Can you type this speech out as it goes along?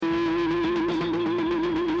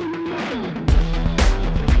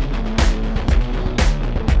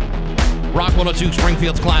Rock 102,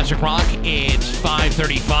 Springfield's Classic Rock. It's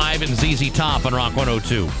 5:35 and ZZ Top on Rock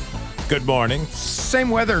 102. Good morning. Same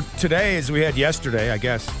weather today as we had yesterday, I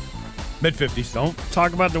guess. Mid-50s. Don't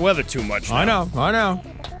talk about the weather too much now. I know.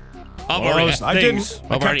 I've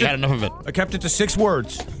already had enough of it. I kept it to 6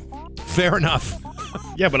 words. Fair enough.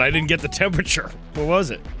 Yeah, but I didn't get the temperature. What was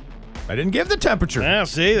it? I didn't give the temperature. Yeah,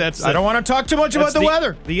 see, I don't want to talk too much about the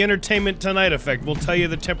weather. The Entertainment Tonight effect. We'll tell you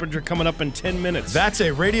the temperature coming up in 10 minutes. That's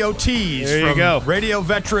a radio tease There you from go. radio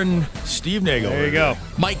veteran Steve Nagel. There you go.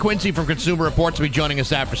 Mike Quincy from Consumer Reports will be joining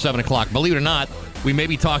us after 7 o'clock. Believe it or not, we may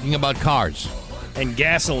be talking about cars. And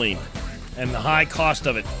gasoline. And the high cost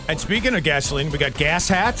of it. And speaking of gasoline, we got gas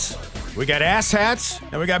hats, we got ass hats,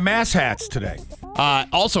 and we got mass hats today.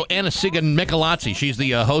 Also, Anna Sigan Michelazzi. She's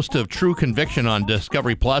the host of True Conviction on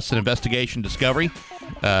Discovery Plus and Investigation Discovery.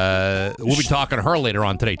 We'll be talking to her later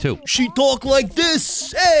on today, too. She talk like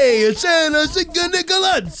this. Hey, it's Anna Sigan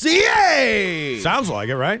Michelazzi. Hey! Sounds like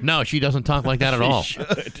it, right? No, she doesn't talk like that at all. She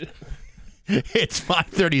should. It's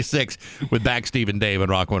 5:36 with Back Steve and Dave on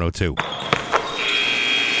Rock 102.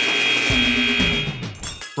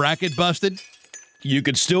 Bracket busted? You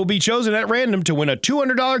could still be chosen at random to win a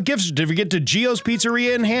 $200 gift certificate to Gio's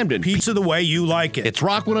Pizzeria in Hamden. Pizza the way you like it. It's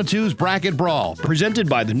Rock 102's Bracket Brawl. Presented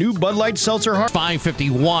by the new Bud Light Seltzer Hard.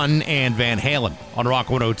 551 and Van Halen on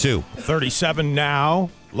Rock 102. 37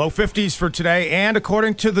 now. Low 50s for today. And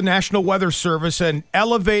according to the National Weather Service, an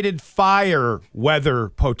elevated fire weather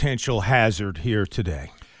potential hazard here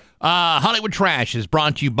today. Hollywood Trash is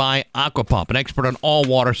brought to you by Aquapump, an expert on all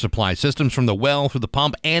water supply systems from the well through the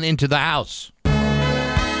pump and into the house.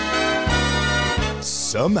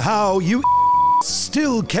 Somehow you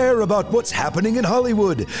still care about what's happening in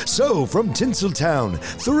Hollywood. So from Tinseltown,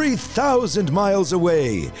 3,000 miles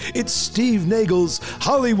away, it's Steve Nagel's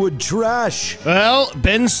Hollywood Trash. Well,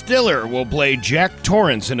 Ben Stiller will play Jack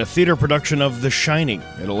Torrance in a theater production of The Shining.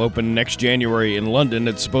 It'll open next January in London.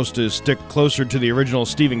 It's supposed to stick closer to the original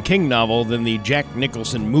Stephen King novel than the Jack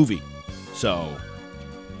Nicholson movie. So,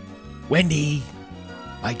 Wendy,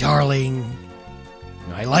 my darling,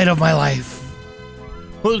 my light of my life.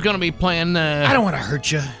 Who's going to be playing? I don't want to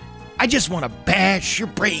hurt you. I just want to bash your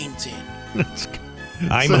brains in.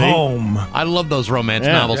 I'm home. I love those romance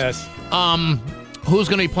novels. Yes. Who's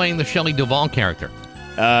going to be playing the Shelley Duvall character?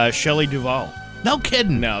 Shelley Duvall. No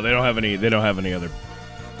kidding. No, they don't have any other.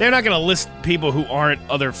 They're not going to list people who aren't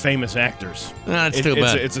other famous actors. That's too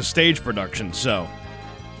bad. It's a stage production, so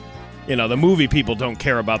the movie people don't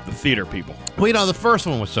care about the theater people. Well, the first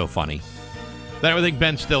one was so funny that I would think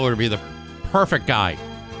Ben Stiller would be the perfect guy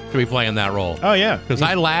to be playing that role. Oh, yeah. Because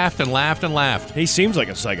I laughed and laughed and laughed. He seems like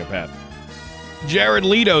a psychopath. Jared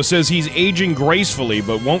Leto says he's aging gracefully,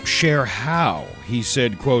 but won't share how. He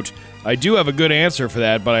said, quote, I do have a good answer for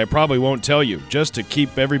that, but I probably won't tell you, just to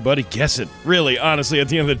keep everybody guessing. Really, honestly, at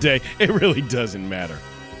the end of the day, it really doesn't matter.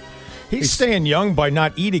 He's staying young by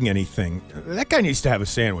not eating anything. That guy needs to have a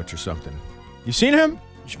sandwich or something. You seen him?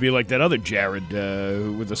 Should be like that other Jared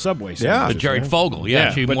with the Subway sandwiches. Yeah. The Jared Fogle.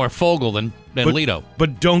 Yeah, she's more Fogle than Leto.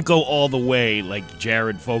 But don't go all the way like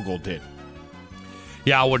Jared Fogle did.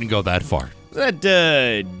 Yeah, I wouldn't go that far. That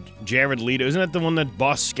Jared Leto, isn't that the one that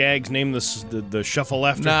Boss Skaggs named the shuffle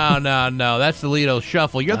after? No. That's the Leto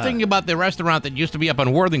Shuffle. You're thinking about the restaurant that used to be up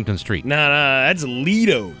on Worthington Street. No, that's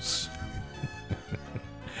Leto's.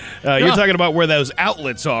 You're talking about where those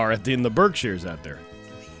outlets are in the Berkshires out there.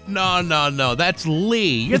 No. That's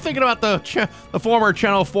Lee. You're thinking about the former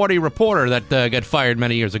Channel 40 reporter that got fired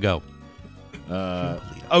many years ago.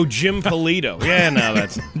 Jim Polito. Yeah, no,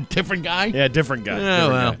 that's different guy. Yeah, different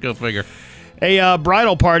guy. Go figure. A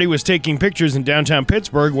bridal party was taking pictures in downtown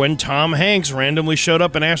Pittsburgh when Tom Hanks randomly showed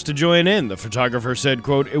up and asked to join in. The photographer said,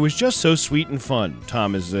 quote, it was just so sweet and fun.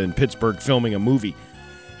 Tom is in Pittsburgh filming a movie.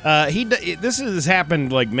 This has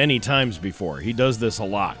happened like many times before. He does this a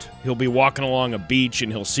lot. He'll be walking along a beach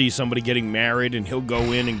and he'll see somebody getting married and he'll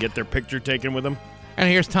go in and get their picture taken with him. And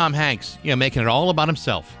here's Tom Hanks, making it all about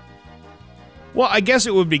himself. Well, I guess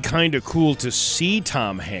it would be kind of cool to see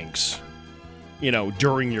Tom Hanks,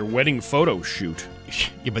 during your wedding photo shoot.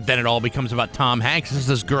 Yeah, but then it all becomes about Tom Hanks. This is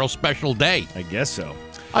this girl's special day. I guess so.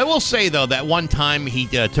 I will say, though, that one time he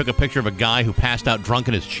took a picture of a guy who passed out drunk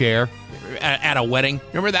in his chair at a wedding.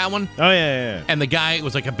 Remember that one? Oh, yeah. And the guy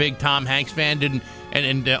was like a big Tom Hanks fan,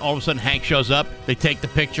 and all of a sudden Hank shows up. They take the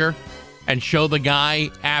picture and show the guy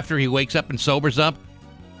after he wakes up and sobers up.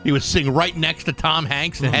 He was sitting right next to Tom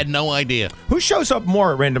Hanks and had no idea. Who shows up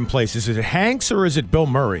more at random places? Is it Hanks or is it Bill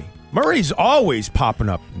Murray? Murray's always popping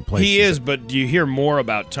up in places. He is, but you hear more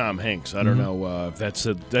about Tom Hanks. I don't know if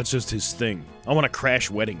that's just his thing. I want to crash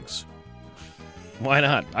weddings. Why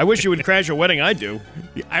not? I wish you would crash a wedding. I do.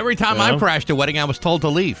 Every time I crashed a wedding, I was told to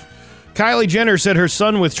leave. Kylie Jenner said her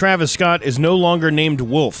son with Travis Scott is no longer named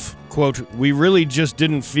Wolf. Quote, we really just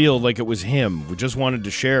didn't feel like it was him. We just wanted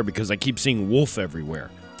to share because I keep seeing Wolf everywhere.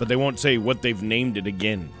 But they won't say what they've named it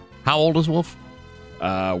again. How old is Wolf?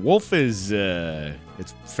 Wolf is,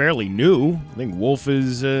 it's fairly new. I think Wolf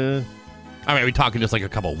is, I mean, are we talking just like a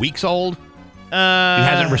couple weeks old? He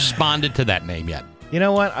hasn't responded to that name yet. You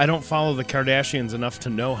know what? I don't follow the Kardashians enough to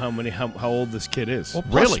know how old this kid is. Well,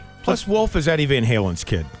 Really? Plus, Wolf is Eddie Van Halen's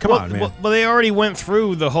kid. Come on, man. Well, they already went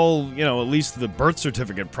through the whole, at least the birth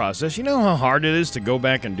certificate process. You know how hard it is to go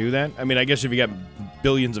back and do that? I mean, I guess if you got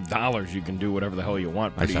billions of dollars, you can do whatever the hell you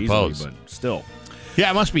want pretty easily, but still.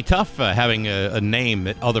 Yeah, it must be tough having a name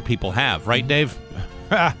that other people have, right, Dave?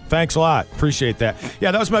 Thanks a lot. Appreciate that.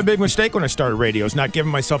 Yeah, that was my big mistake when I started radio, is not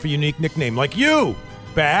giving myself a unique nickname like you,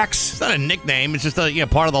 Bax. It's not a nickname. It's just a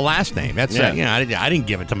part of the last name. That's I didn't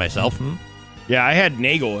give it to myself. Mm-hmm. Yeah, I had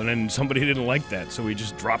Nagel, and then somebody didn't like that, so we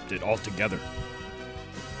just dropped it altogether.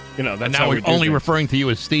 That's and now how we're we do only things. referring to you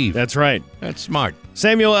as Steve. That's right. That's smart.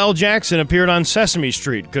 Samuel L. Jackson appeared on Sesame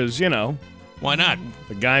Street because, Why not?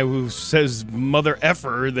 the guy who says mother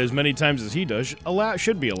effer as many times as he does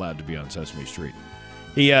should be allowed to be on Sesame Street.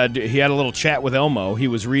 He had a little chat with Elmo. He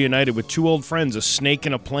was reunited with two old friends, a snake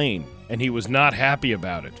and a plane, and he was not happy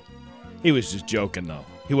about it. He was just joking, though.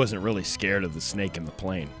 He wasn't really scared of the snake and the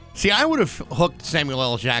plane. See, I would have hooked Samuel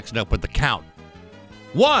L. Jackson up with the count.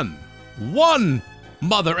 One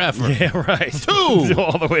mother effer. Yeah, right. Two.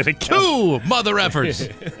 All the way to count. Two mother efforts.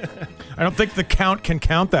 I don't think the count can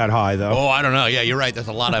count that high, though. Oh, I don't know. Yeah, you're right. There's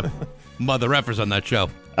a lot of mother effers on that show.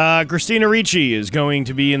 Christina Ricci is going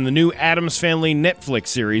to be in the new Addams Family Netflix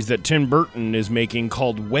series that Tim Burton is making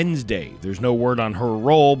called Wednesday. There's no word on her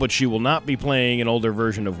role, but she will not be playing an older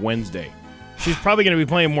version of Wednesday. She's probably going to be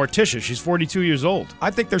playing Morticia. She's 42 years old.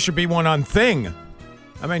 I think there should be one on Thing.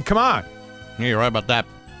 I mean, come on. Yeah, you're right about that.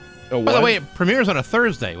 Oh, By the way, it premieres on a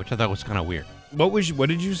Thursday, which I thought was kind of weird. what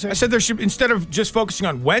did you say? I said there should, instead of just focusing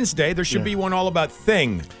on Wednesday, there should be one all about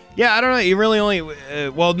Thing. Yeah, I don't know. You really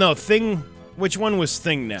only Thing. Which one was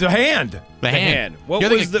Thing now? The Hand. The Hand. What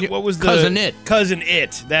You're was thinking the Cousin It? Cousin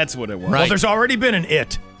It. That's what it was. Right. Well, there's already been an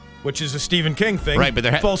It, which is a Stephen King thing. Right, but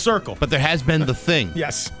full circle. But there has been the Thing.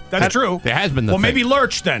 Yes, that's true. There has been the Well, Thing. maybe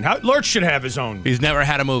Lurch then. Lurch should have his own. He's never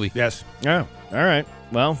had a movie. Yes. Oh, all right.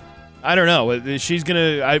 Well, I don't know. She's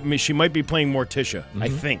she might be playing Morticia, I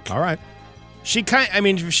think. All right.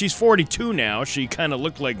 She's 42 now. She kind of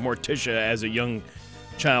looked like Morticia as a young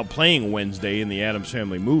child playing Wednesday in the Addams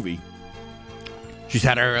Family movie. She's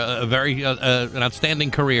had a very an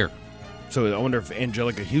outstanding career. So I wonder if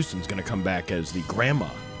Angelica Houston's going to come back as the grandma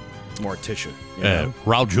Morticia. You know?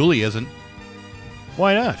 Raul Julia isn't,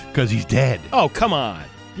 Why not? because he's dead. Oh, come on.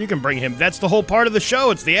 You can bring him. That's the whole part of the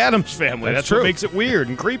show. It's the Addams Family. That's What true. makes it weird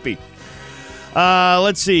and creepy.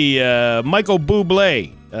 Let's see. Michael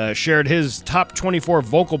Bublé shared his top 24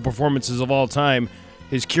 vocal performances of all time.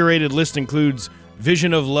 His curated list includes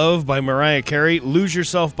Vision of Love by Mariah Carey, Lose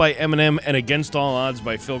Yourself by Eminem, and Against All Odds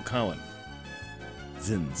by Phil Collins.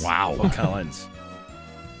 Wow. Phil Collins.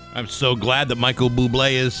 I'm so glad that Michael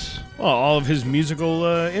Bublé is. Well, all of his musical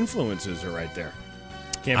influences are right there.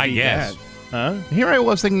 Can't I beat guess. that. Huh? Here I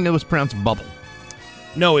was thinking it was pronounced bubble.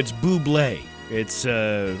 No, it's Bublé.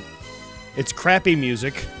 It's crappy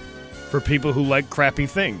music for people who like crappy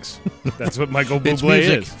things. That's what Michael It's Bublé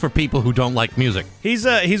music is. for people who don't like music. He's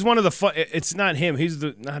one of the fun. It's not him.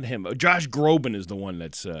 Not him. Josh Groban is the one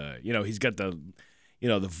that's he's got the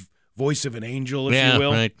voice of an angel, if Yeah, you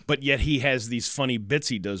will. right. But yet he has these funny bits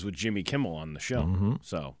he does with Jimmy Kimmel on the show. Mm-hmm.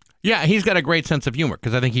 So, Yeah, he's got a great sense of humor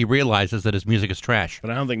because I think he realizes that his music is trash. but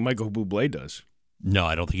I don't think Michael Bublé does. No,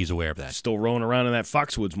 I don't think he's aware of that. Still rolling around in that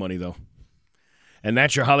Foxwoods money though. And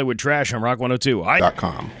that's your Hollywood Trash on Rock 102.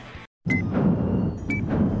 .com.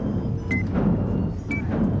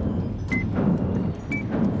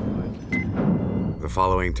 The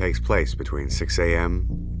following takes place between 6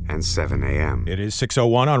 a.m. and 7 a.m. It is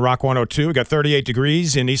 6:01 on Rock 102. We got 38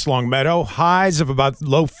 degrees in East Longmeadow. Highs of about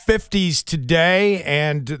low 50s today,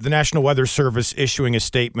 and the National Weather Service issuing a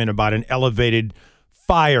statement about an elevated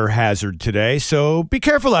fire hazard today. So be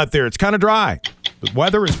careful out there. It's kind of dry. The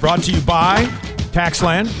weather is brought to you by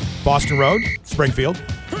Taxland, Boston Road, Springfield,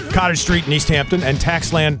 Cottage Street in East Hampton, and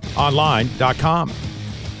TaxlandOnline.com.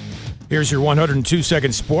 Here's your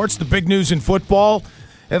 102-second sports. The big news in football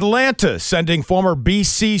Atlanta sending former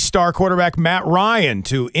BC star quarterback Matt Ryan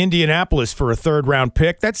to Indianapolis for a third-round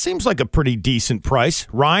pick. That seems like a pretty decent price.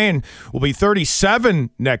 Ryan will be 37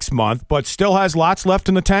 next month, but still has lots left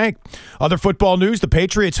in the tank. Other football news, the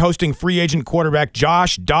Patriots hosting free agent quarterback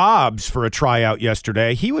Josh Dobbs for a tryout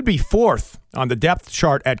yesterday. He would be fourth on the depth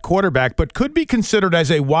chart at quarterback, but could be considered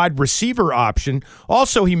as a wide receiver option.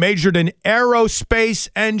 Also, he majored in aerospace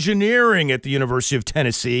engineering at the University of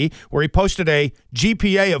Tennessee, where he posted a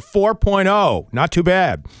GPA of 4.0. Not too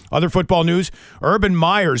bad. Other football news, Urban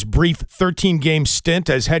Meyer's brief 13-game stint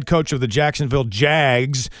as head coach of the Jacksonville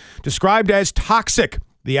Jags, described as toxic.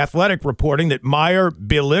 The Athletic reporting that Meyer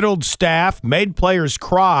belittled staff, made players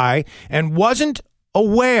cry, and wasn't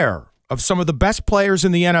aware of some of the best players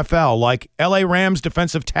in the NFL, like L.A. Rams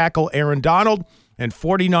defensive tackle Aaron Donald and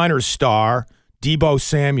 49ers star Deebo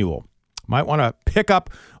Samuel. Might want to pick up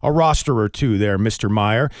a roster or two there, Mr.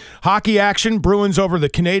 Meyer. Hockey action, Bruins over the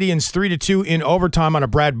Canadiens 3-2 in overtime on a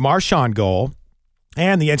Brad Marchand goal.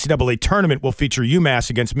 And the NCAA tournament will feature UMass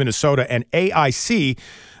against Minnesota and AIC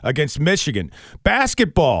against Michigan.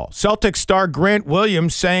 Basketball, Celtics star Grant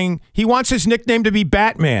Williams saying he wants his nickname to be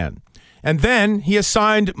Batman. And then he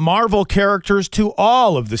assigned Marvel characters to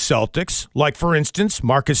all of the Celtics. Like, for instance,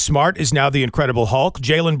 Marcus Smart is now the Incredible Hulk.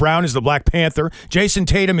 Jaylen Brown is the Black Panther. Jason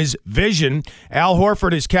Tatum is Vision. Al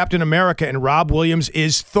Horford is Captain America. And Rob Williams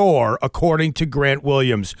is Thor, according to Grant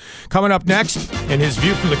Williams. Coming up next, in his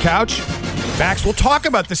view from the couch, Max will talk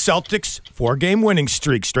about the Celtics' 4-game winning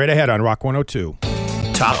streak. Straight ahead on Rock 102.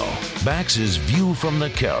 Max's View from the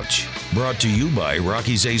Couch. Brought to you by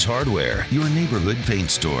Rocky's Ace Hardware, your neighborhood paint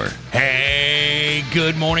store. Hey,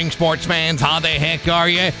 good morning, sports fans. How the heck are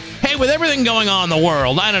you? Hey, with everything going on in the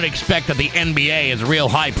world, I don't expect that the NBA is a real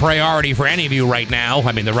high priority for any of you right now.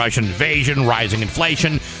 I mean, the Russian invasion, rising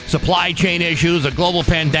inflation, supply chain issues, a global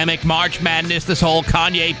pandemic, March Madness, this whole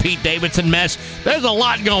Kanye, Pete Davidson mess. There's a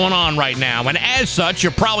lot going on right now, and as such,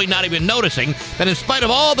 you're probably not even noticing that in spite of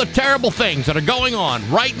all the terrible things that are going on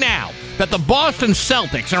right now, that the Boston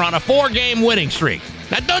Celtics are on a 4-game winning streak.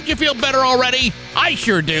 Now, don't you feel better already? I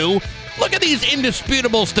sure do. Look at these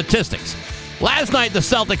indisputable statistics. Last night, the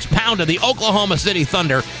Celtics pounded the Oklahoma City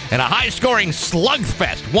Thunder in a high-scoring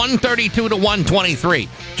slugfest, 132-123.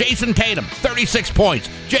 Jason Tatum, 36 points.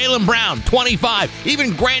 Jaylen Brown, 25.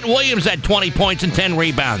 Even Grant Williams had 20 points and 10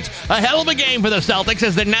 rebounds. A hell of a game for the Celtics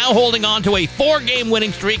as they're now holding on to a 4-game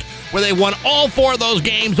winning streak where they won all 4 of those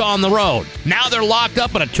games on the road. Now they're locked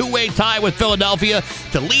up in a 2-way tie with Philadelphia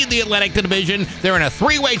to lead the Atlantic Division. They're in a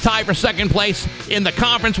 3-way tie for second place in the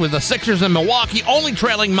conference with the Sixers and Milwaukee, only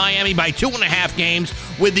trailing Miami by 2.5 games,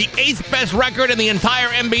 with the 8th best record in the entire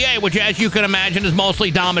NBA, which, as you can imagine, is mostly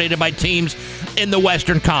dominated by teams in the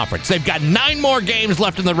Western Conference. They've got 9 more games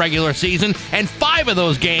left in the regular season, and 5 of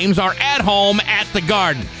those games are at home at the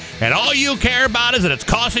Garden. And all you care about is that it's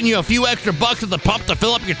costing you a few extra bucks at the pump to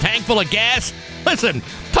fill up your tank full of gas? Listen,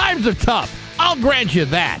 times are tough. I'll grant you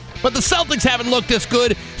that. But the Celtics haven't looked this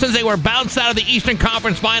good since they were bounced out of the Eastern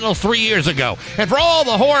Conference Finals 3 years ago. And for all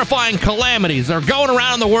the horrifying calamities that are going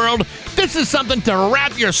around in the world, this is something to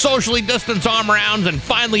wrap your socially distanced arm around and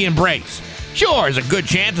finally embrace. Sure, there's a good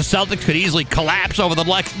chance the Celtics could easily collapse over the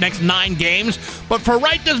next 9 games, but for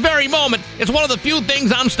right this very moment, it's one of the few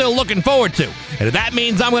things I'm still looking forward to. And if that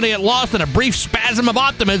means I'm going to get lost in a brief spasm of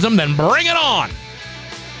optimism, then bring it on.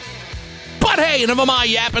 But hey, enough of my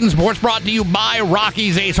yapping. Sports brought to you by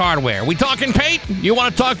Rocky's Ace Hardware. We talking paint? You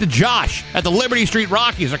want to talk to Josh at the Liberty Street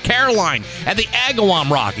Rockies, or Caroline at the Agawam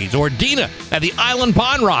Rockies, or Dina at the Island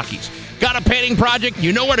Pond Rockies. Got a painting project?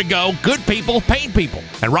 You know where to go. Good people paint people.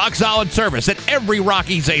 And rock solid service at every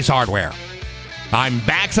Rocky's Ace Hardware. I'm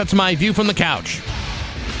back. That's my view from the couch.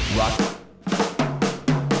 Rock.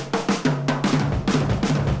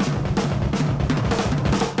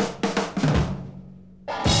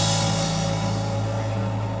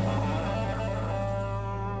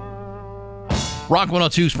 Rock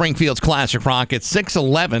 102, Springfield's Classic Rock. It's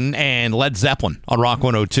 6:11 and Led Zeppelin on Rock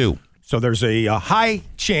 102. So there's a high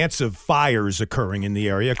chance of fires occurring in the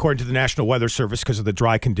area, according to the National Weather Service, because of the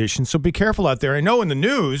dry conditions. So be careful out there. I know in the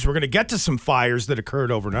news we're going to get to some fires that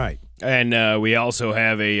occurred overnight. And we also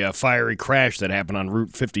have a fiery crash that happened on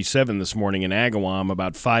Route 57 this morning in Agawam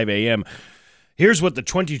about 5 a.m. Here's what the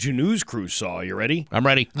 22 News crew saw. You ready? I'm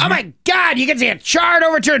ready. Oh my God, you can see a charred,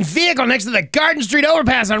 overturned vehicle next to the Garden Street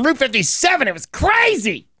overpass on Route 57. It was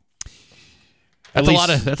crazy. That's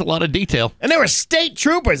a lot of detail. And there were state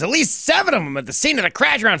troopers, at least 7 of them, at the scene of the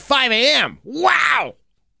crash around 5 a.m. Wow.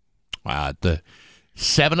 Wow,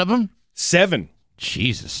 7 of them? 7.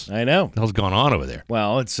 Jesus. I know. What the hell's going on over there?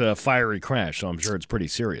 Well, it's a fiery crash, so I'm sure it's pretty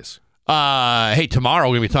serious. Hey, tomorrow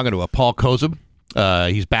we're going to be talking to Paul Kozub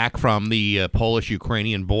He's back from the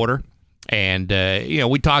Polish-Ukrainian border. And,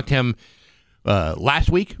 we talked to him last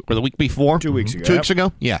week or the week before. 2 weeks ago. 2 weeks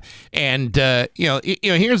ago, yeah. And,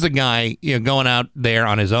 here's the guy, going out there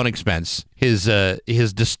on his own expense. His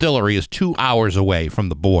distillery is 2 hours away from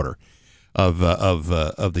the border of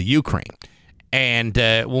the Ukraine. And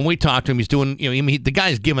when we talked to him, he's doing, the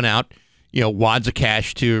guy's giving out, wads of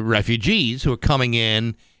cash to refugees who are coming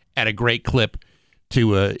in at a great clip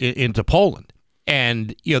to into Poland.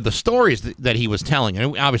 And, the stories that he was telling,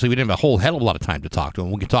 and obviously we didn't have a whole hell of a lot of time to talk to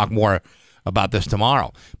him. We can talk more about this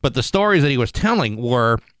tomorrow. But the stories that he was telling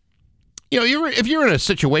were, if you're in a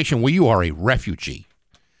situation where you are a refugee,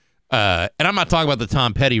 and I'm not talking about the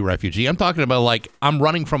Tom Petty refugee, I'm talking about like I'm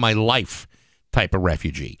running for my life type of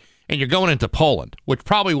refugee. And you're going into Poland, which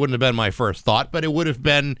probably wouldn't have been my first thought, but it would have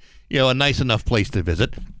been, a nice enough place to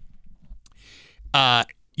visit.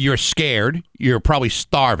 You're scared. You're probably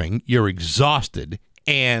starving. You're exhausted.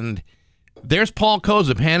 And there's Paul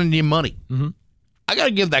Kozub handing you money. Mm-hmm. I got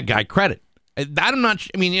to give that guy credit. I'm not,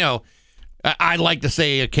 I like to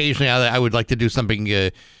say occasionally I would like to do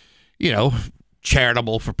something,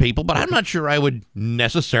 charitable for people, but I'm not sure I would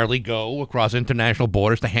necessarily go across international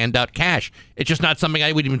borders to hand out cash. It's just not something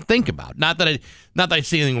I would even think about. Not that I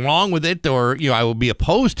see anything wrong with it or, I would be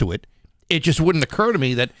opposed to it. It just wouldn't occur to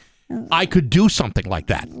me that I could do something like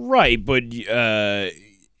that. Right, but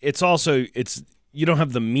it's also, you don't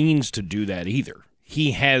have the means to do that either.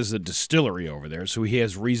 He has a distillery over there, so he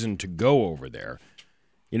has reason to go over there.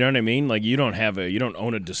 You know what I mean? Like you don't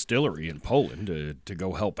own a distillery in Poland to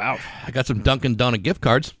go help out. I got some Dunkin' Donut gift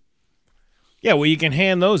cards. Yeah, well, you can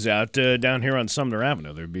hand those out down here on Sumner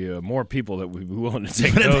Avenue. There'd be more people that would be willing to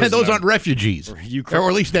take those. Those aren't refugees, or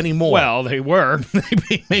at least anymore. Well, they were.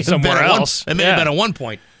 They somewhere else. They may have been at one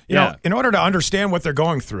point. In order to understand what they're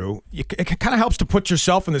going through, it kind of helps to put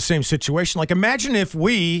yourself in the same situation. Like, imagine if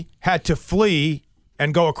we had to flee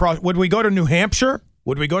and go across. Would we go to New Hampshire?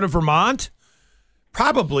 Would we go to Vermont?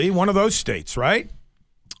 Probably one of those states, right?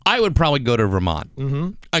 I would probably go to Vermont.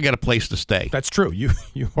 Mm-hmm. I got a place to stay. That's true. You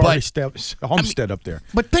already established a homestead up there.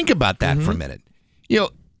 But think about that for a minute.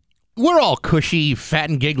 We're all cushy, fat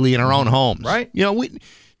and giggly in our own homes. Right.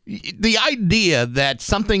 The idea that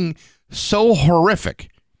something so horrific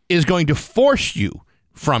is going to force you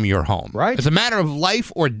from your home. Right. It's a matter of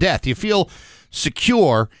life or death. You feel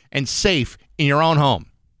secure and safe in your own home.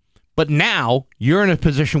 But now you're in a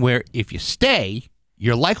position where if you stay,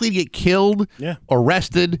 you're likely to get killed,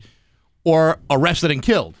 arrested, or arrested and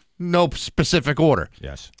killed. No specific order.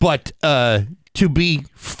 Yes. But to be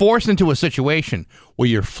forced into a situation where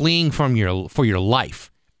you're fleeing for your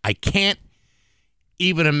life, I can't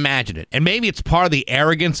even imagine it. And maybe it's part of the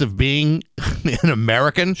arrogance of being an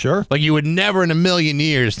American. Sure. Like you would never in a million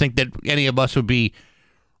years think that any of us would be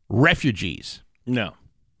refugees. No.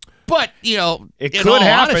 But, it could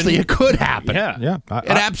happen. Honestly, it could happen. Yeah. It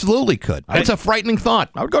absolutely could. It's a frightening thought.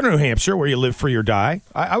 I would go to New Hampshire, where you live free or die.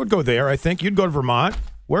 I would go there, I think. You'd go to Vermont.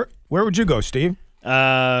 Where would you go, Steve?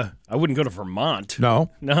 I wouldn't go to Vermont.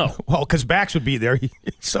 No? No. Well, because Bax would be there.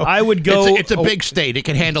 So I would go. It's a big state. It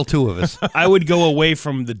can handle two of us. I would go away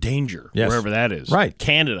from the danger, wherever that is. Right.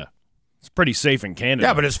 Canada. It's pretty safe in Canada.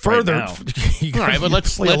 Yeah, but it's further. Right all right, but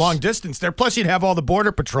let's a long distance there. Plus, you'd have all the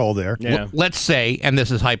border patrol there. Yeah. Let's say, and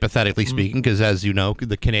this is hypothetically speaking, because as you know,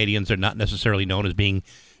 the Canadians are not necessarily known as being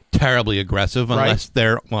terribly aggressive unless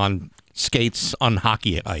they're on skates on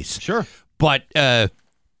hockey ice. Sure. But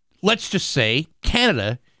let's just say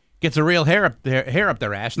Canada gets a real hair up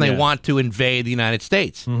their ass, and they want to invade the United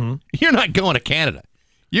States. Mm-hmm. You're not going to Canada.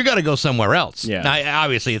 You're going to go somewhere else. Yeah. Now,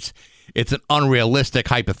 obviously, it's an unrealistic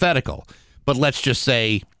hypothetical, but let's just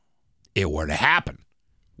say it were to happen.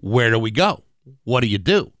 Where do we go? What do you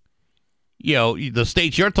do? The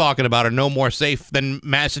states you're talking about are no more safe than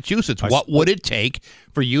Massachusetts. What would it take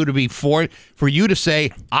for you to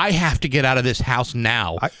say, I have to get out of this house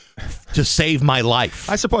now to save my life?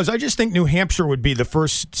 I suppose. I just think New Hampshire would be the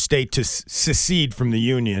first state to secede from the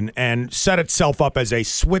Union and set itself up as a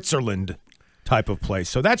Switzerland type of place.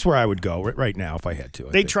 So that's where I would go right now if I had to.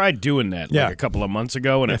 They tried doing that a couple of months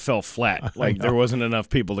ago, and it fell flat. Like there wasn't enough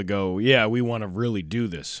people to go, we want to really do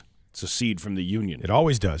this. Secede from the Union. It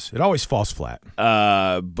always does. It always falls flat.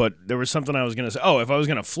 But there was something I was going to say. Oh, if I was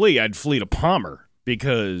going to flee, I'd flee to Palmer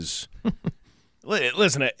because,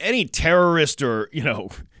 listen, any terrorist or,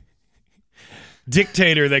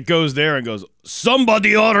 dictator that goes there and goes,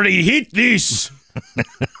 somebody already hit this.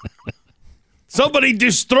 Somebody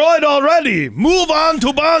destroyed already. Move on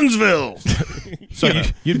to Bondsville. So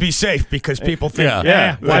you'd be safe because people think,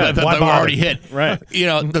 why they were already hit. Right.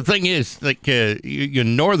 The thing is, like, your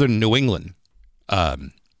northern New England,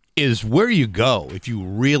 is where you go if you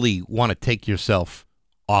really want to take yourself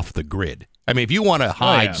off the grid. I mean, if you want to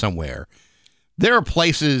hide somewhere, there are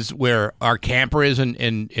places where our camper is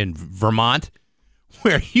in Vermont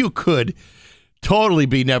where you could totally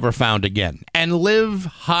be never found again and live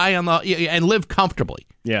high on and live comfortably.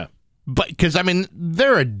 Yeah. But because, I mean,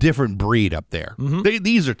 they're a different breed up there.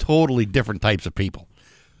 These are totally different types of people.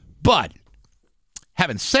 But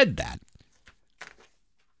having said that,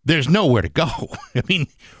 there's nowhere to go. I mean,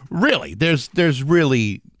 really, there's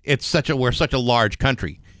really, we're such a large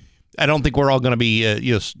country. I don't think we're all going to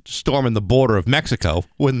be storming the border of Mexico.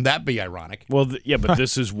 Wouldn't that be ironic? Well, but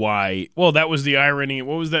this is why. Well, that was the irony.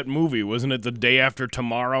 What was that movie? Wasn't it The Day After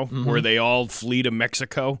Tomorrow, where they all flee to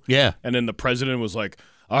Mexico? Yeah. And then the president was like,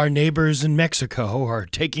 our neighbors in Mexico are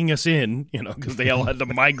taking us in, because they all had to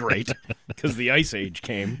migrate because the Ice Age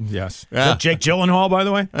came. Yes. Yeah. Is that Jake Gyllenhaal, by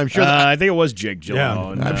the way? I'm sure. I think it was Jake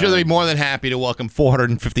Gyllenhaal. Yeah. I'm sure they'd be more than happy to welcome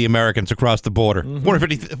 450 Americans across the border.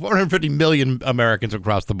 450 million Americans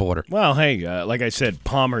across the border. Well, hey, like I said,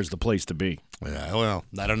 Palmer's the place to be. Yeah, well,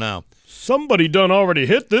 I don't know. Somebody done already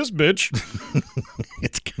hit this bitch.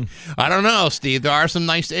 I don't know, Steve. There are some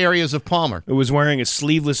nice areas of Palmer. It was wearing a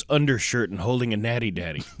sleeveless undershirt and holding a natty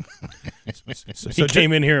daddy. So He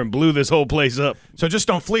came in here and blew this whole place up. So just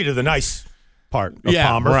don't flee to the nice part of Yeah,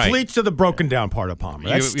 Palmer. right. Flee to the broken down part of Palmer.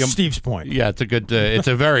 That's Steve's point. Yeah, it's a good. It's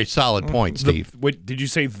a very solid point, Steve. Wait, did you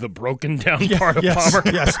say the broken down part of yes, Palmer?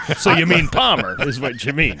 yes. So you mean Palmer is what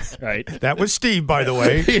you mean, right? That was Steve, by the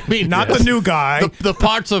way. You mean not the new guy. The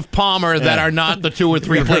parts of Palmer that are not the 2 or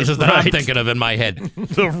 3 places that I'm Right. thinking of in my head.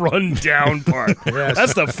 The run down part.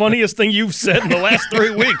 That's the funniest thing you've said in the last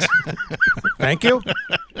 3 weeks. Thank you.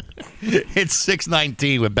 It's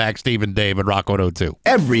 6:19 with Back Steve and Dave at Rock 102.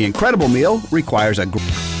 Every incredible meal requires a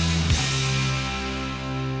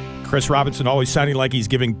Chris Robinson always sounding like he's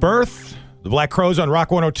giving birth. The Black Crowes on Rock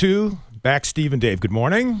 102. Back Steve and Dave. Good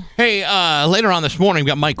morning. Hey, later on this morning, we've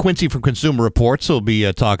got Mike Quincy from Consumer Reports. He'll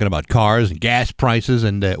be talking about cars and gas prices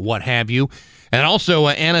and what have you. And also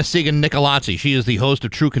Anna Segan-Nicolazzi. She is the host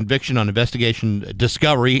of True Conviction on Investigation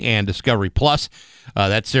Discovery and Discovery Plus.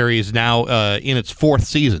 That series is now in its 4th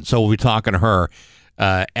season, so we'll be talking to her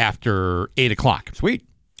after 8 o'clock. Sweet.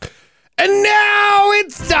 And now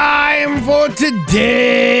it's time for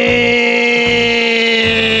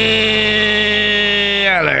Today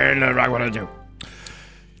I Learned on Rock 102.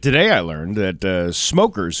 Today I learned that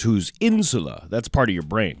smokers whose insula, that's part of your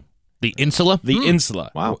brain. The insula? The insula.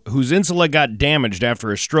 Wow. Whose insula got damaged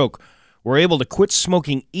after a stroke were able to quit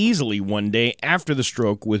smoking easily one day after the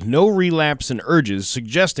stroke with no relapse in urges,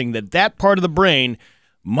 suggesting that part of the brain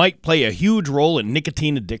might play a huge role in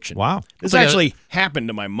nicotine addiction. Wow. This like actually happened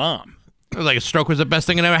to my mom. It was like a stroke was the best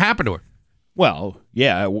thing that ever happened to her. Well,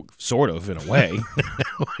 yeah, sort of in a way.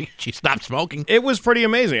 She stopped smoking. It was pretty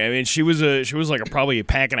amazing. I mean, she was like probably a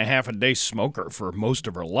pack and a half a day smoker for most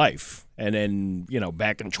of her life, and then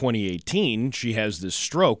back in 2018 she has this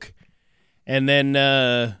stroke, and then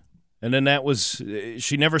that was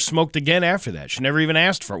she never smoked again after that. She never even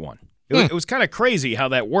asked for one. It was kind of crazy how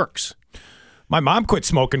that works. My mom quit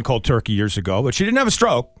smoking cold turkey years ago, but she didn't have a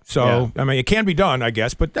stroke. So, I mean, it can be done, I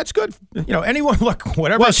guess, but that's good. Anyone, look,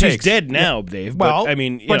 whatever Well, it she's takes. dead now, Dave. Well, but, I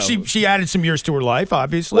mean, but she added some years to her life,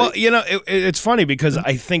 obviously. Well, it's funny because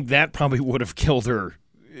I think that probably would have killed her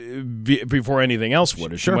before anything else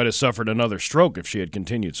would have. She might have suffered another stroke if she had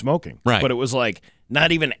continued smoking. Right. But it was like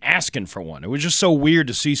not even asking for one. It was just so weird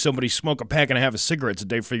to see somebody smoke a pack and a half of cigarettes a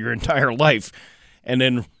day for your entire life, and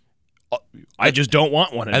then I just don't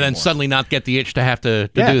want one anymore. And then suddenly not get the itch to have to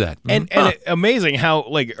do that. And amazing how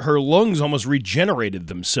like her lungs almost regenerated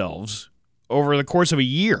themselves over the course of a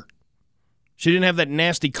year. She didn't have that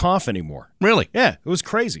nasty cough anymore. Really? Yeah, it was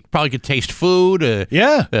crazy. Probably could taste food.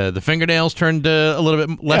 Yeah. The fingernails turned a little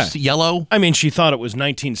bit less yellow. I mean, she thought it was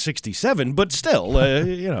 1967, but still,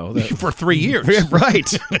 For 3 years.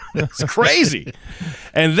 Right. It's crazy.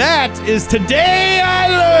 And that is Today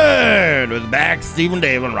I Learned with Back Steve and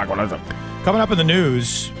Dave on Rock 102. Coming up in the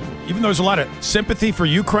news, even though there's a lot of sympathy for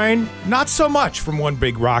Ukraine, not so much from one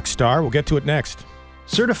big rock star. We'll get to it next.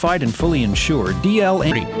 Certified and fully insured DL.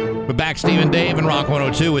 We're back, Steve and Dave and Rock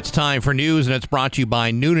 102. It's time for news, and it's brought to you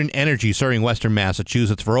by Noonan Energy, serving Western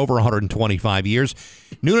Massachusetts for over 125 years.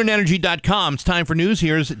 NoonanEnergy.com. It's time for news.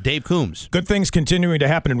 Here's Dave Coombs. Good things continuing to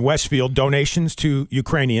happen in Westfield. Donations to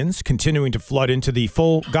Ukrainians continuing to flood into the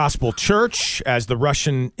Full Gospel Church as the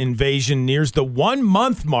Russian invasion nears the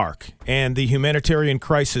 1-month mark and the humanitarian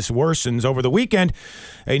crisis worsens. Over the weekend,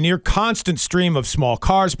 a near constant stream of small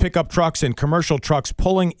cars, pickup trucks, and commercial trucks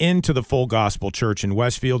pulling into the Full Gospel Church in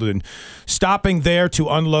Westfield and stopping there to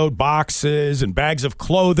unload boxes and bags of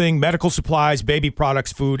clothing, medical supplies, baby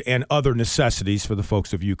products, food, and other necessities for the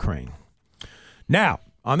folks of Ukraine. Now,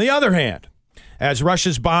 on the other hand, as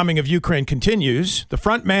Russia's bombing of Ukraine continues, the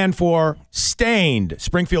front man for Stained,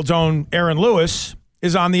 Springfield's own Aaron Lewis,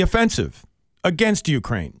 is on the offensive against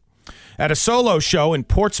Ukraine. At a solo show in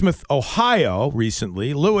Portsmouth, Ohio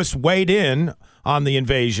recently, Lewis weighed in on the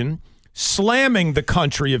invasion, slamming the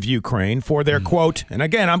country of Ukraine for their, quote, and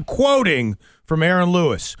again, I'm quoting from Aaron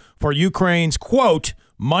Lewis, for Ukraine's, quote,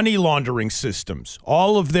 money laundering systems,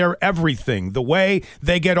 all of their everything, the way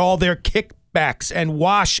they get all their kickbacks and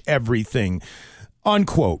wash everything,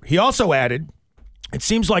 unquote. He also added, it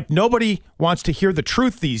seems like nobody wants to hear the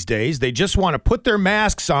truth these days. They just want to put their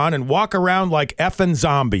masks on and walk around like effing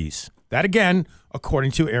zombies. That, again,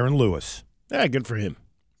 according to Aaron Lewis. Yeah, good for him.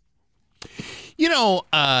 You know,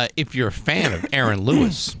 if you're a fan of Aaron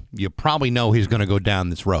Lewis, you probably know he's going to go down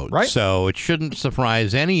this road. Right. So it shouldn't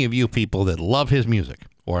surprise any of you people that love his music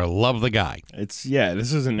or love the guy. This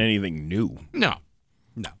isn't anything new. No.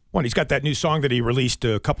 Well, he's got that new song that he released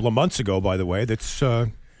a couple of months ago, by the way, that's,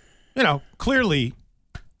 clearly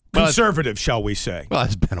conservative, shall we say. Well,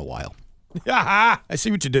 it's been a while. I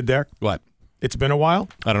see what you did there. What? It's been a while?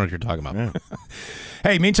 I don't know what you're talking about. Yeah.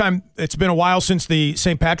 Hey, meantime, it's been a while since the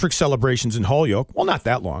St. Patrick's celebrations in Holyoke. Well, not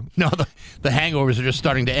that long. No, the hangovers are just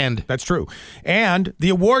starting to end. That's true. And the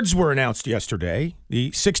awards were announced yesterday.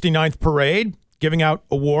 The 69th Parade, giving out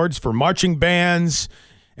awards for marching bands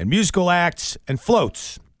and musical acts and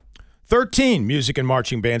floats. 13 music and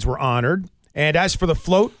marching bands were honored. And as for the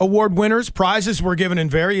Float Award winners, prizes were given in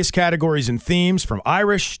various categories and themes, from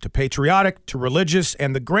Irish to patriotic to religious.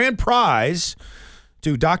 And the grand prize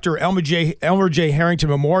to Dr. Elmer J. Harrington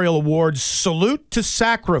Memorial Awards Salute to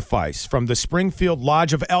Sacrifice from the Springfield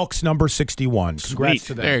Lodge of Elks, number 61. Congrats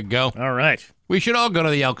to them. There you go. All right. We should all go to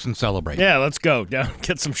the Elks and celebrate. Yeah, let's go. Down,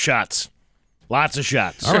 get some shots. Lots of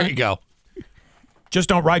shots. There you go. Just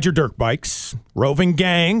don't ride your dirt bikes. Roving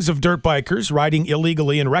gangs of dirt bikers riding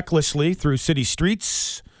illegally and recklessly through city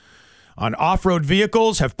streets on off-road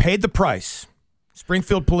vehicles have paid the price.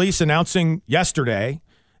 Springfield police announcing yesterday,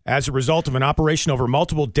 as a result of an operation over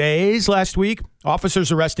multiple days last week, officers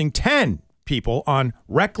arresting 10 people on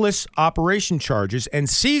reckless operation charges and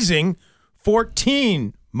seizing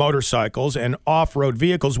 14 motorcycles and off-road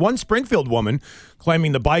vehicles. One Springfield woman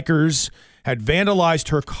claiming the bikers had vandalized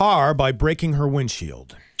her car by breaking her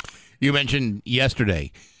windshield. You mentioned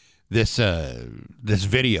yesterday this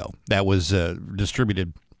video that was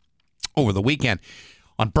distributed over the weekend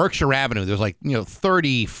on Berkshire Avenue. There's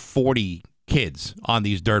 30, 40 kids on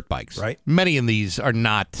these dirt bikes. Right. Many of these are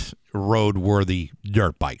not road-worthy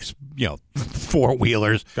dirt bikes,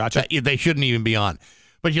 four-wheelers. Gotcha. That they shouldn't even be on.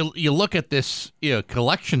 But you look at this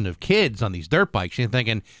collection of kids on these dirt bikes and you're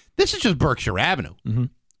thinking, this is just Berkshire Avenue. Mm-hmm.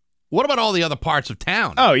 What about all the other parts of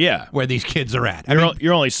town? Oh, yeah. Where these kids are at?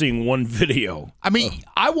 You're only seeing one video. I mean,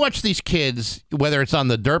 I watch these kids, whether it's on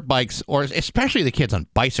the dirt bikes or especially the kids on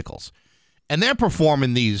bicycles, and they're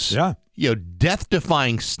performing these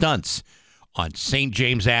death-defying stunts on St.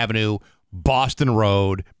 James Avenue, Boston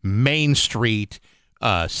Road, Main Street,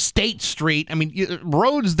 State Street. I mean,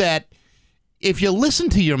 roads that, if you listen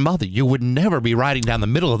to your mother, you would never be riding down the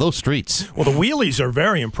middle of those streets. Well, the wheelies are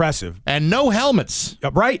very impressive. And no helmets.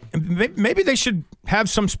 Right. Maybe they should have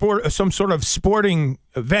some sort of sporting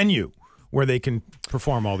venue where they can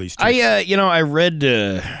perform all these tricks. I read,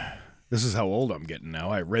 this is how old I'm getting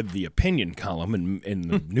now. I read the opinion column in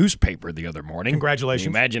the newspaper the other morning. Congratulations.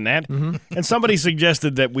 Can you imagine that? Mm-hmm. And somebody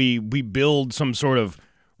suggested that we build some sort of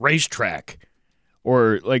racetrack.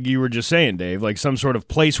 Or, like you were just saying, Dave, like some sort of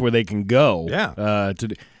place where they can go. Yeah.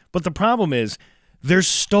 But the problem is, there's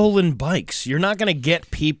stolen bikes. You're not going to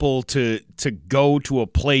get people to go to a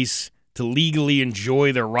place to legally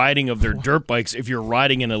enjoy the riding of their dirt bikes if you're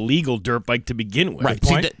riding an illegal dirt bike to begin with. Right.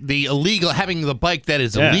 See, the illegal, having the bike that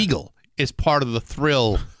is illegal is part of the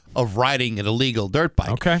thrill of riding an illegal dirt bike.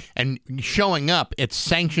 Okay. And showing up at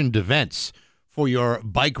sanctioned events for your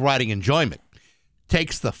bike riding enjoyment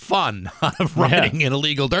takes the fun out of riding an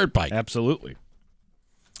illegal dirt bike. Absolutely.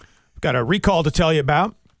 Got a recall to tell you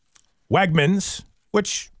about. Wegmans,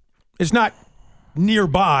 which is not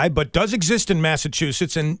nearby, but does exist in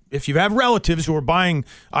Massachusetts. And if you have relatives who are buying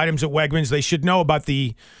items at Wegmans, they should know about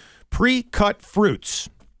the pre-cut fruits.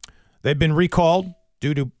 They've been recalled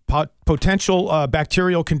due to potential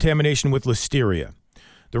bacterial contamination with Listeria.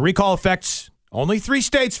 The recall affects only 3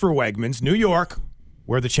 states for Wegmans: New York,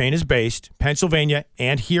 where the chain is based, Pennsylvania,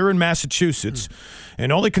 and here in Massachusetts,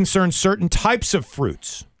 and only concerns certain types of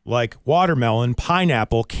fruits like watermelon,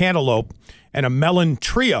 pineapple, cantaloupe, and a melon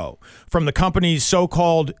trio from the company's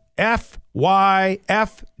so-called FYFGA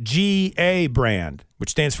brand,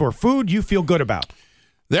 which stands for Food You Feel Good About.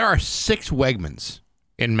 There are 6 Wegmans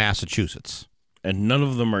in Massachusetts. And none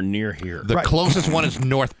of them are near here. The closest one is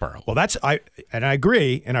Northborough. Well, I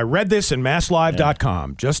agree, and I read this in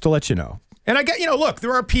masslive.com just to let you know. And I get, look,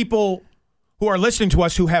 there are people who are listening to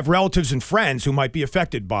us who have relatives and friends who might be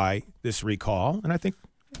affected by this recall, and I think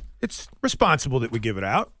it's responsible that we give it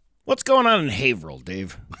out. What's going on in Haverhill,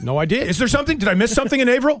 Dave? No idea. Is there something? Did I miss something in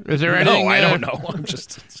Haverhill? Is there anything? No, I don't know. I'm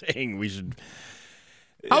just saying we should.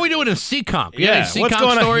 How are we doing in Seekonk? Yeah, Seekonk what's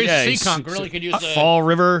going on? stories? Yeah, Seekonk really could use Fall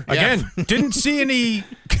River. Again, didn't see any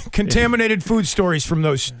contaminated food stories from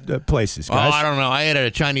those places, guys. Oh, I don't know. I ate at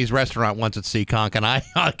a Chinese restaurant once at Seekonk, and I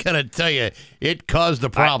gotta tell you, it caused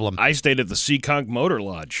a problem. I stayed at the Seekonk Motor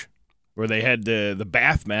Lodge, where they had the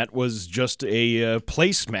bath mat was just a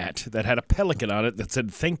placemat that had a pelican on it that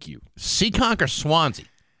said "Thank you." Seekonk or Swansea?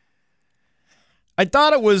 I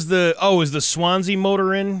thought it was the Swansea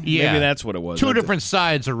Motor Inn. Yeah, maybe that's what it was. Two different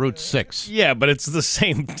sides of Route 6. Yeah, but it's the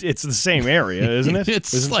same. It's the same area, isn't it?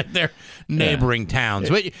 It's like they're neighboring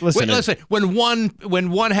towns. Listen, when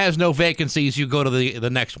one has no vacancies, you go to the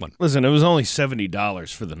next one. Listen, it was only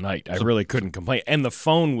 $70 for the night. I really couldn't complain, and the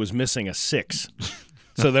phone was missing a 6.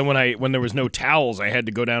 So then when there was no towels, I had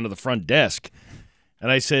to go down to the front desk. And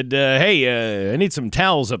I said, hey, I need some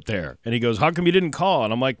towels up there. And he goes, how come you didn't call?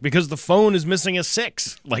 And I'm like, because the phone is missing a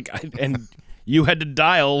 6. And you had to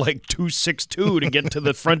dial 262 to get to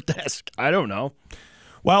the front desk. I don't know.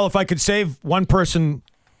 Well, if I could save one person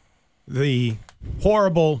the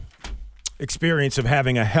horrible experience of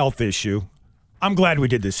having a health issue, I'm glad we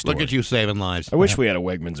did this story. Look at you saving lives. I wish we had a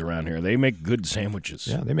Wegmans around here. They make good sandwiches.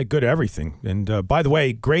 Yeah, they make good everything. And by the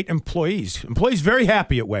way, great employees. Employees very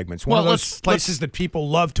happy at Wegmans. One of those places that people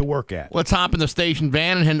love to work at. Let's hop in the station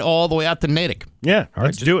van and head all the way out to Natick. Yeah,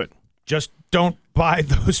 let's do it. Just don't buy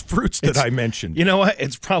those fruits that I mentioned. You know what?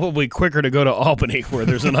 It's probably quicker to go to Albany, where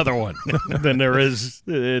there's another one, than there is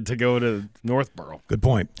to go to Northborough. Good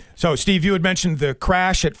point. So, Steve, you had mentioned the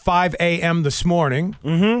crash at 5 a.m. this morning.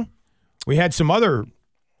 Mm-hmm. We had some other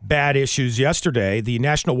bad issues yesterday. The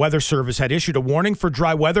National Weather Service had issued a warning for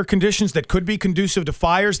dry weather conditions that could be conducive to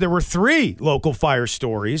fires. There were 3 local fire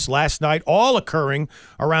stories last night, all occurring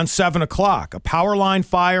around 7 o'clock. A power line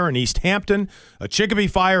fire in East Hampton, a Chicopee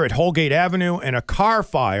fire at Holgate Avenue, and a car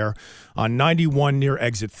fire on 91 near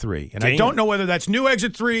Exit 3. And I don't know whether that's new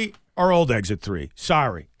Exit 3 or old Exit 3.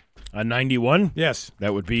 Sorry. On 91? Yes.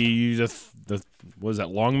 That would be the what is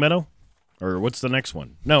that, Longmeadow? Or what's the next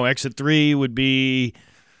one? No, Exit 3 would be...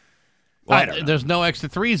 I don't know. There's no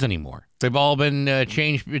Exit 3s anymore. They've all been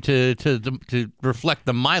changed to reflect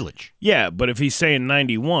the mileage. Yeah, but if he's saying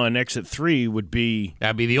 91, Exit 3 would be...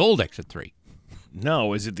 That'd be the old Exit 3.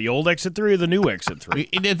 No, is it the old Exit 3 or the new Exit 3?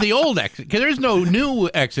 It's the old Exit, because there's no new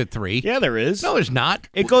Exit 3. Yeah, there is. No, there's not.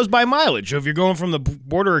 It goes by mileage. So if you're going from the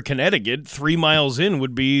border of Connecticut, 3 miles in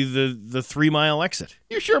would be the 3-mile exit.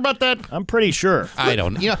 You sure about that? I'm pretty sure. I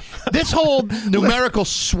don't. This whole numerical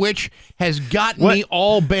switch has got me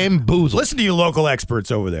all bamboozled. Listen to you local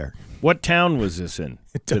experts over there. What town was this in?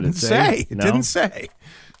 It didn't say. It didn't say.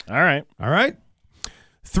 All right.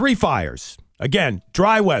 3 fires. Again,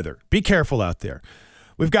 dry weather. Be careful out there.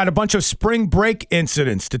 We've got a bunch of spring break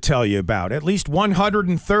incidents to tell you about. At least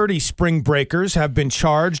 130 spring breakers have been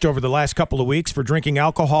charged over the last couple of weeks for drinking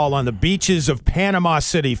alcohol on the beaches of Panama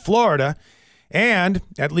City, Florida. And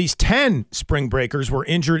at least 10 spring breakers were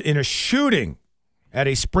injured in a shooting at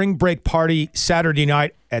a spring break party Saturday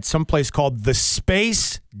night at some place called The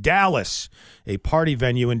Space Dallas, a party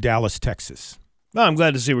venue in Dallas, Texas. Well, I'm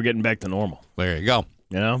glad to see we're getting back to normal. There you go.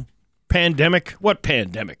 Pandemic? What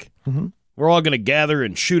pandemic? Mm-hmm. We're all going to gather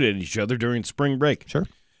and shoot at each other during spring break. Sure.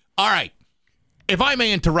 All right. If I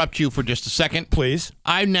may interrupt you for just a second. Please.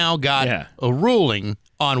 I've now got a ruling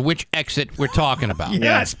on which exit we're talking about.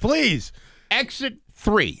 Yes, please. Exit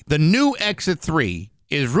 3. The new Exit 3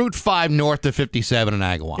 is Route 5 north of 57 in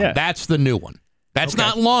Agawam. Yeah. That's the new one. That's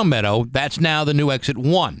not Longmeadow. That's now the new Exit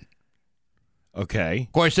 1. Okay.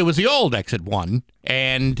 Of course, it was the old Exit 1,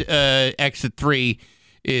 and Exit 3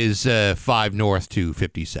 is 5 north to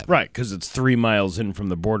 57. Right, because it's 3 miles in from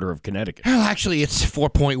the border of Connecticut. Well, actually, it's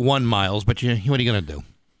 4.1 miles, but what are you going to do?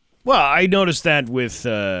 Well, I noticed that with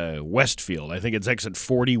Westfield. I think it's Exit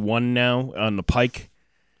 41 now on the Pike.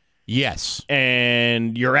 Yes.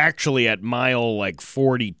 And you're actually at mile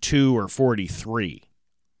 42 or 43.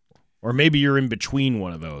 Or maybe you're in between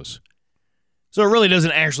one of those. So it really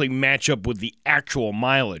doesn't actually match up with the actual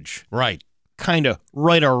mileage. Right. Kind of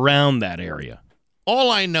right around that area.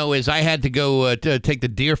 All I know is I had to go to take the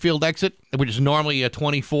Deerfield exit, which is normally a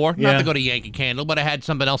 24, not to go to Yankee Candle, but I had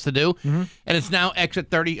something else to do, and it's now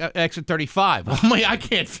exit 35. I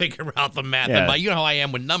can't figure out the math in my. You know how I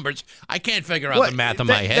am with numbers. I can't figure out the math in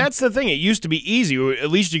my head. That's the thing. It used to be easy.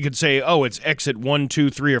 At least you could say, oh, it's exit 1,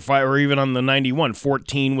 2, 3, or 5, or even on the 91.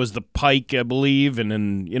 14 was the Pike, I believe, and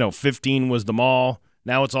then 15 was the Mall.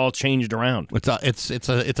 Now it's all changed around. It's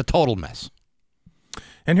a total mess.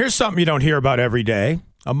 And here's something you don't hear about every day.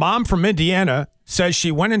 A mom from Indiana says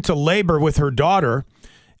she went into labor with her daughter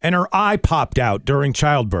and her eye popped out during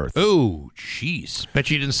childbirth. Oh, jeez.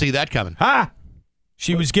 Bet you didn't see that coming.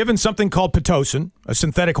 She was given something called Pitocin, a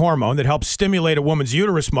synthetic hormone that helps stimulate a woman's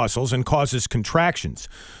uterus muscles and causes contractions.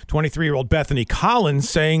 23-year-old Bethany Collins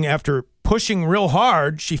saying after pushing real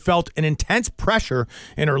hard, she felt an intense pressure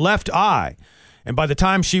in her left eye. And by the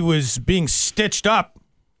time she was being stitched up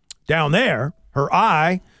down there, her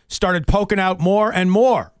eye started poking out more and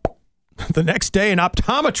more. The next day, an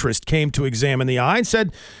optometrist came to examine the eye and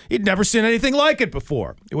said he'd never seen anything like it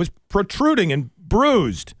before. It was protruding and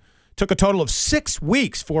bruised. Took a total of 6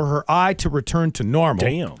 weeks for her eye to return to normal.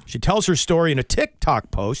 Damn. She tells her story in a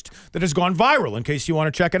TikTok post that has gone viral in case you want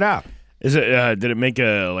to check it out. Is it? Did it make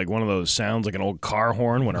like one of those sounds like an old car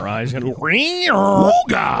horn when her eyes go?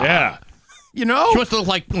 Yeah. You know? She must look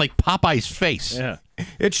like Popeye's face. Yeah.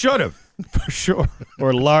 It should have. For sure.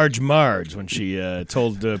 Or Large Marge when she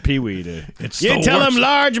told Pee-wee to, It's you the tell worst. him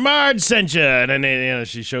Large Marge sent you. And then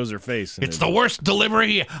she shows her face. It's the worst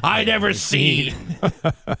delivery I'd ever seen.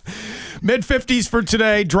 Mid-50s for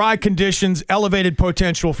today, dry conditions, elevated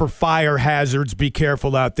potential for fire hazards. Be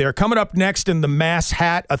careful out there. Coming up next in the Mass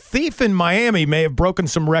Hat, a thief in Miami may have broken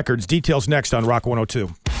some records. Details next on Rock 102.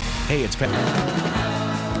 Hey, it's Pat.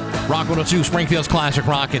 Rock 102, Springfield's Classic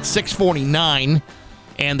Rock at 6:49.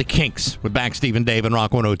 And the Kinks with back Steve and Dave and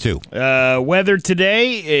Rock 102. Weather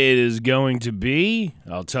today is going to be,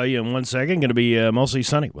 I'll tell you in 1 second, going to be mostly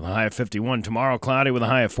sunny with a high of 51. Tomorrow, cloudy with a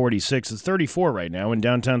high of 46. It's 34 right now in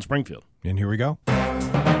downtown Springfield. And here we go.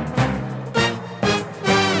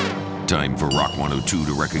 Time for Rock 102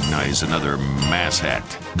 to recognize another Mass Hat,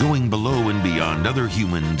 going below and beyond other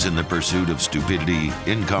humans in the pursuit of stupidity,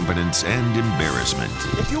 incompetence, and embarrassment.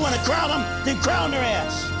 If you want to crown them, then crown their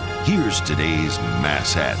ass. Here's today's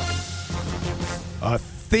Mass Hat. A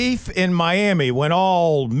thief in Miami went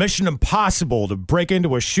all Mission Impossible to break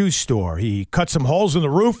into a shoe store. He cut some holes in the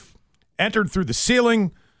roof, entered through the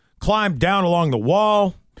ceiling, climbed down along the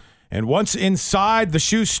wall, and once inside the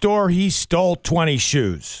shoe store, he stole 20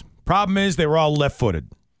 shoes. Problem is, they were all left-footed.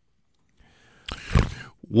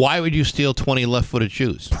 Why would you steal 20 left-footed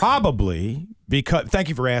shoes? Probably because, thank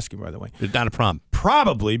you for asking, by the way. It's not a problem.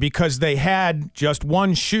 Probably because they had just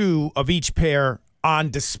one shoe of each pair on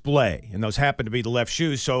display, and those happened to be the left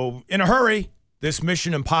shoes. So in a hurry, this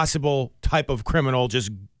Mission Impossible type of criminal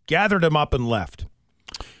just gathered them up and left.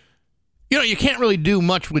 You know, you can't really do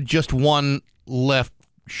much with just one left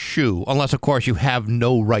shoe, unless, of course, you have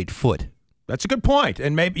no right foot. That's a good point.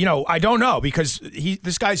 And maybe, I don't know, because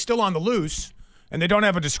this guy's still on the loose, and they don't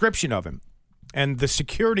have a description of him. And the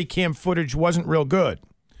security cam footage wasn't real good.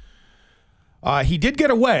 He did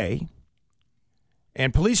get away,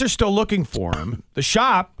 and police are still looking for him. The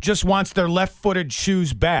shop just wants their left-footed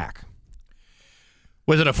shoes back.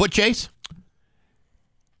 Was it a foot chase?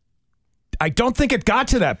 I don't think it got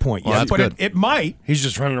to that point yet, but it might. He's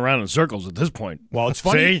just running around in circles at this point. Well, it's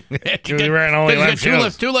funny. See? He ran only left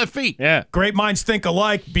shoes. Two left feet. Yeah. Great minds think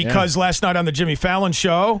alike, because last night on the Jimmy Fallon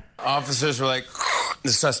show, officers were like,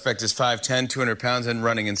 the suspect is 5'10", 200 pounds, and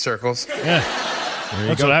running in circles. Yeah.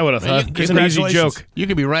 That's what I would have thought. It's an easy joke. You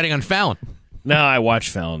could be writing on Fallon. No, I watched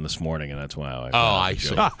Fallon this morning, and that's why I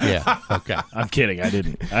see. Yeah, okay. I'm kidding. I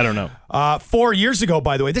didn't. I don't know. 4 years ago,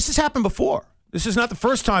 by the way, this has happened before. This is not the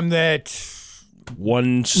first time that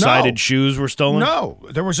one-sided shoes were stolen? No.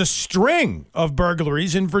 There was a string of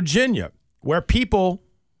burglaries in Virginia where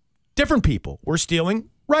different people, were stealing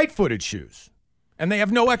right-footed shoes. And they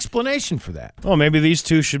have no explanation for that. Oh, maybe these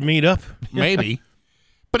two should meet up. Maybe.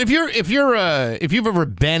 But if you've ever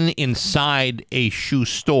been inside a shoe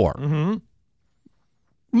store,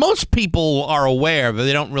 most people are aware that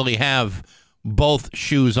they don't really have both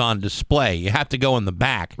shoes on display. You have to go in the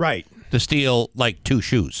back, right, to steal like two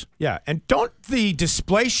shoes. Yeah, and don't the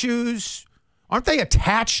display shoes, aren't they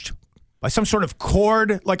attached by some sort of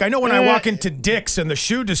cord? Like I know when I walk into Dick's and the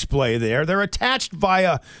shoe display there, they're attached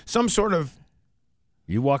via some sort of.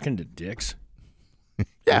 You walk into Dick's?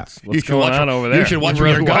 Yeah. What's going on over there? You should watch You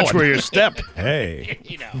where really you're watch going. where you step. Hey.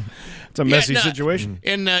 It's a messy situation.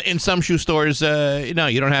 In some shoe stores, no,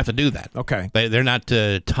 you don't have to do that. Okay. They're not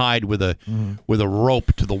tied with a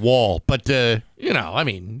rope to the wall. But I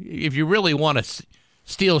mean, if you really want to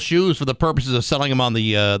steal shoes for the purposes of selling them on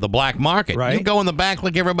the black market, Right. you go in the back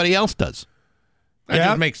like everybody else does. That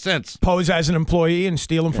just makes sense. Pose as an employee and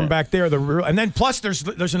steal them from back there. And then plus there's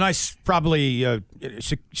a nice probably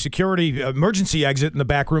security emergency exit in the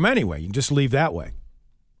back room anyway. You can just leave that way.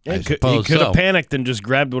 Yeah, I he suppose could so. have panicked and just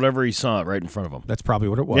grabbed whatever he saw right in front of him. That's probably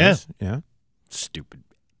what it was. Yeah. Stupid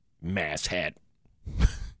mass hat.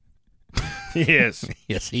 Yes.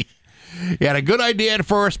 Yes, he had a good idea at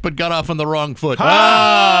first, but got off on the wrong foot. Bing,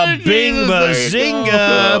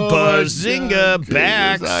 bazinga, bazinga,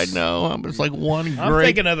 backs. I know. I'm just like one I'm great.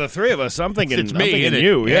 thinking of the three of us. I'm thinking, It's I'm me, thinking isn't it?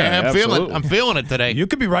 you. Yeah, I'm feeling it today. You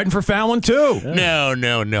could be writing for Fallon too.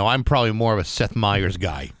 No. I'm probably more of a Seth Meyers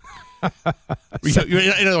guy. In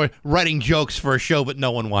other words, writing jokes for a show that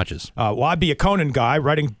no one watches. Well, I'd be a Conan guy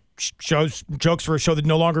writing jokes for a show that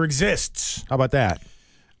no longer exists. How about that?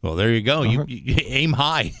 Well, there you go. You aim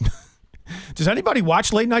high. Does anybody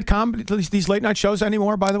watch late night comedy, these late night shows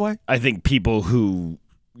anymore, by the way? I think people who,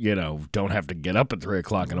 don't have to get up at 3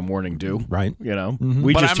 o'clock in the morning do. Right.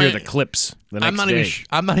 We But just I hear mean, the clips the next I'm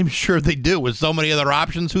not day. even sure they do. With so many other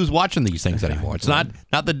options, who's watching these things anymore? It's not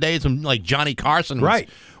the days when like Johnny Carson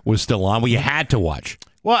was still on, where you had to watch.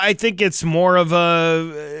 Well, I think it's more of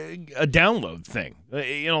a download thing.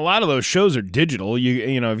 A lot of those shows are digital.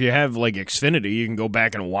 If you have like Xfinity, you can go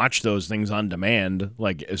back and watch those things on demand,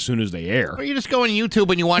 like as soon as they air. Or you just go on YouTube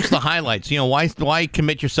and you watch the highlights. Why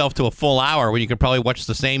commit yourself to a full hour when you could probably watch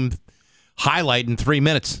the same highlight in 3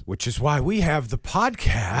 minutes? Which is why we have the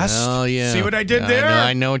podcast. Oh yeah. See what I did there?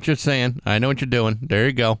 I know what you're saying. I know what you're doing. There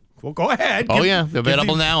you go. Well, go ahead. Oh, yeah.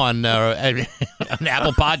 Available now on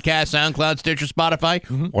Apple Podcasts, SoundCloud, Stitcher,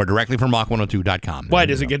 Spotify, or directly from rock102.com. Why,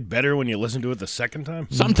 does it get better when you listen to it the second time?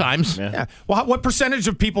 Sometimes. Yeah. Well, what percentage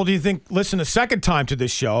of people do you think listen a second time to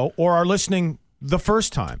this show or are listening the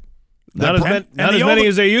first time? Not as many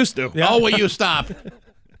as they used to. Yeah. Oh, will you stop?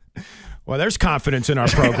 Well, there's confidence in our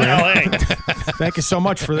program. Thank you so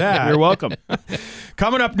much for that. You're welcome.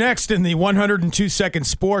 Coming up next in the 102-second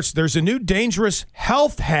sports, there's a new dangerous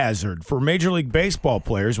health hazard for Major League Baseball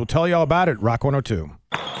players. We'll tell you all about it. Rock 102.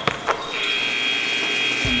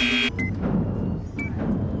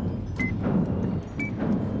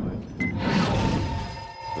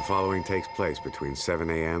 The following takes place between 7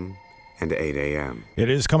 a.m. and 8 a.m. It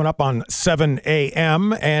is coming up on 7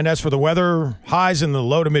 a.m. And as for the weather, highs in the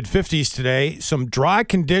low to mid-50s today. Some dry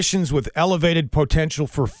conditions with elevated potential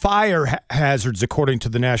for fire hazards, according to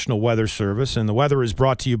the National Weather Service. And the weather is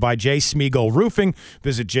brought to you by J. Smeagol Roofing.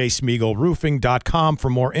 Visit jsmeagolroofing.com for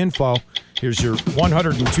more info. Here's your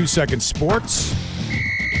 102-second sports.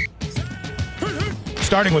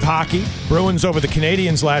 Starting with hockey, Bruins over the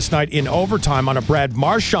Canadiens last night in overtime on a Brad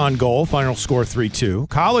Marchand goal. Final score 3-2.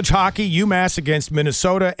 College hockey, UMass against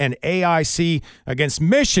Minnesota and AIC against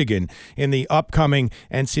Michigan in the upcoming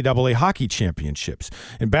NCAA hockey championships.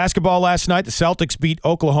 In basketball last night, the Celtics beat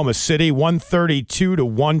Oklahoma City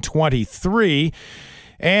 132-123.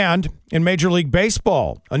 And in Major League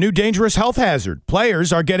Baseball, a new dangerous health hazard.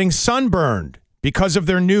 Players are getting sunburned because of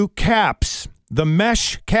their new caps. The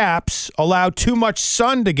mesh caps allow too much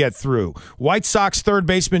sun to get through. White Sox third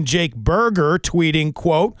baseman Jake Berger tweeting,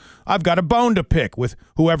 quote, "I've got a bone to pick with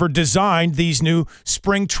whoever designed these new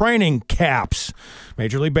spring training caps."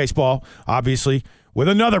 Major League Baseball, obviously, with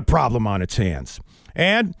another problem on its hands.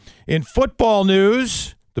 And in football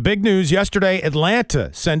news, the big news yesterday,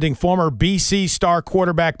 Atlanta sending former BC star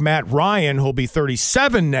quarterback Matt Ryan, who'll be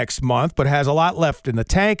 37 next month, but has a lot left in the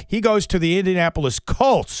tank. He goes to the Indianapolis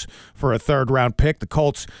Colts for a third-round pick. The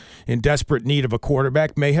Colts, in desperate need of a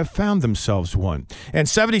quarterback, may have found themselves one. And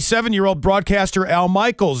 77-year-old broadcaster Al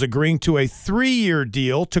Michaels agreeing to a 3-year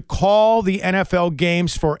deal to call the NFL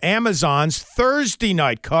games for Amazon's Thursday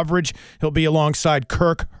night coverage. He'll be alongside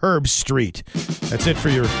Kirk Herbstreit. That's it for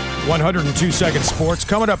your 102-second sports.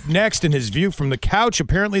 Coming up next in his view from the couch,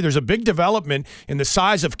 apparently there's a big development in the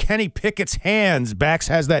size of Kenny Pickett's hands. Bax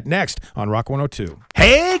has that next on Rock 102.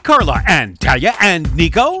 Hey, Carla and Talia and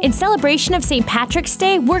Nico. In celebration of St. Patrick's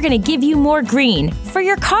Day, we're going to give you more green for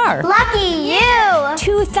your car. Lucky you!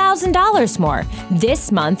 $2,000 more.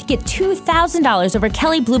 This month, get $2,000 over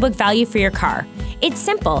Kelley Blue Book value for your car. It's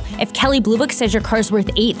simple. If Kelley Blue Book says your car's worth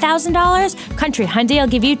 $8,000, Country Hyundai will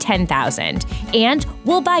give you $10,000. And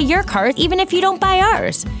we'll buy your car even if you don't buy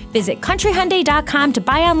ours. Visit countryhyundai.com to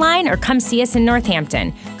buy online or come see us in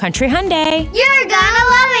Northampton. Country Hyundai. You're gonna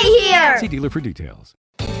love it here! See dealer for details.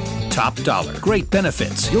 top dollar. Great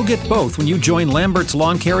benefits. You'll get both when you join Lambert's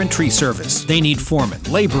Lawn Care and Tree Service. They need foremen,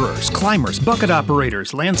 laborers, climbers, bucket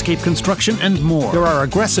operators, landscape construction, and more. There are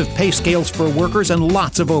aggressive pay scales for workers and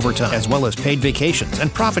lots of overtime, as well as paid vacations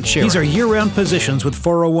and profit sharing. These are year-round positions with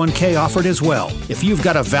 401k offered as well. If you've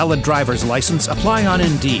got a valid driver's license, apply on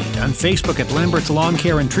Indeed, on Facebook at Lambert's Lawn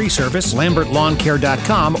Care and Tree Service,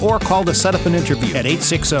 lambertlawncare.com, or call to set up an interview at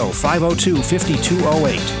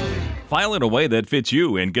 860-502-5208. File in a way that fits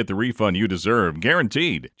you and get the refund you deserve,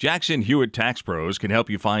 guaranteed. Jackson Hewitt Tax Pros can help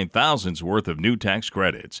you find thousands worth of new tax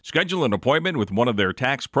credits. Schedule an appointment with one of their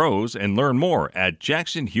tax pros and learn more at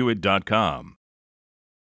jacksonhewitt.com.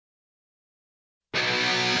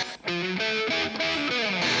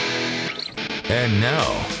 And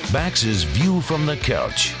now, Bax's View from the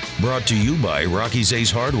Couch. Brought to you by Rocky's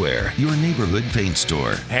Ace Hardware, your neighborhood paint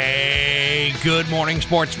store. Hey, good morning,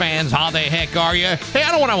 sports fans. How the heck are you? Hey,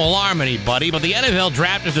 I don't want to alarm anybody, but the NFL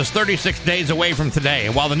draft is just 36 days away from today.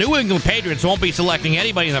 And while the New England Patriots won't be selecting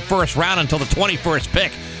anybody in the first round until the 21st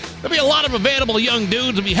pick, there'll be a lot of available young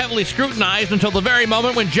dudes will be heavily scrutinized until the very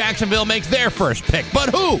moment when Jacksonville makes their first pick.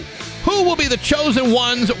 But who? Who will be the chosen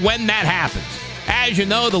ones when that happens? As you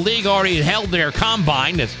know, the league already held their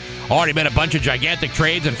combine. There's already been a bunch of gigantic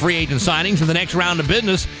trades and free agent signings, and the next round of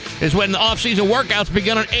business is when the offseason workouts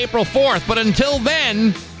begin on April 4th. But until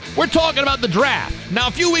then, we're talking about the draft. Now,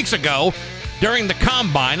 a few weeks ago, during the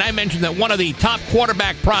combine, I mentioned that one of the top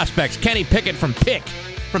quarterback prospects, Kenny Pickett from Pitt,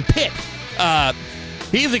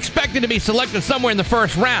 he's expected to be selected somewhere in the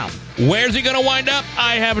first round. Where's he going to wind up?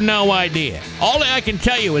 I have no idea. All I can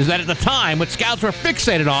tell you is that at the time, what scouts were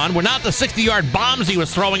fixated on were not the 60-yard bombs he was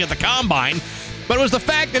throwing at the combine, but it was the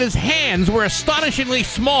fact that his hands were astonishingly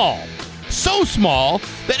small. So small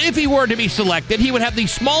that if he were to be selected, he would have the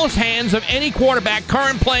smallest hands of any quarterback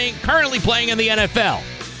currently playing in the NFL.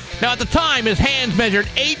 Now, at the time, his hands measured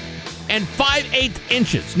 8 and 5/8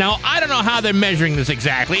 inches. Now, I don't know how they're measuring this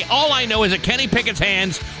exactly. All I know is that Kenny Pickett's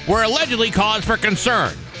hands were allegedly cause for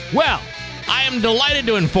concern. Well, I am delighted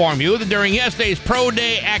to inform you that during yesterday's pro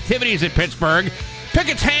day activities at Pittsburgh,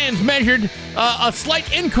 Pickett's hands measured a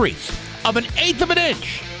slight increase of 1/8 of an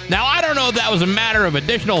inch. Now, I don't know if that was a matter of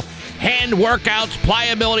additional hand workouts,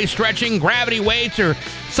 pliability stretching, gravity weights, or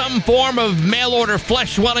some form of mail-order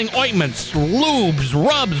flesh-swelling ointments, lubes,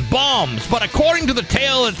 rubs, balms. But according to the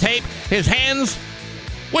tale of the tape, his hands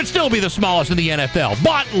would still be the smallest in the NFL,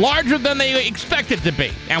 but larger than they expected to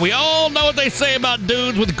be. And we all know what they say about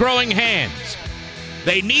dudes with growing hands.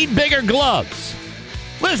 They need bigger gloves.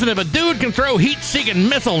 Listen, if a dude can throw heat-seeking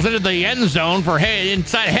missiles into the end zone for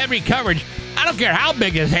inside heavy coverage, I don't care how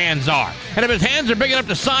big his hands are. And if his hands are big enough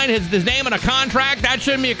to sign his name in a contract, that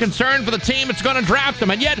shouldn't be a concern for the team that's going to draft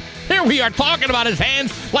him. And yet, here we are talking about his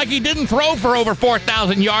hands like he didn't throw for over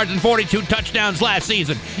 4,000 yards and 42 touchdowns last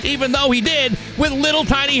season, even though he did with little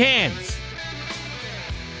tiny hands.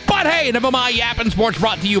 But hey, enough of my yapping. Sports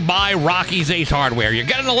brought to you by Rocky's Ace Hardware. You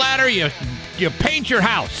get on the ladder, you paint your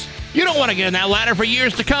house. You don't want to get in that ladder for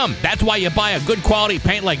years to come. That's why you buy a good quality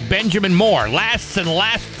paint like Benjamin Moore. Lasts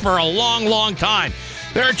for a long, long time.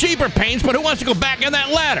 There are cheaper paints, but who wants to go back in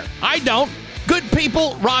that ladder? I don't. Good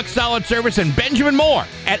people, rock solid service, and Benjamin Moore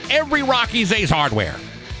at every Rocky's Ace Hardware.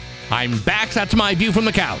 I'm back. That's my view from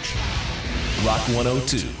the couch. Rock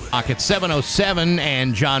 102. Rock at 7:07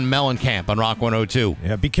 and John Mellencamp on Rock 102.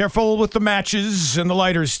 Yeah, be careful with the matches and the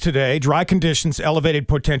lighters today. Dry conditions, elevated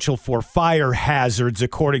potential for fire hazards,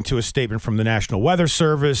 according to a statement from the National Weather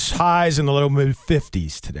Service. Highs in the low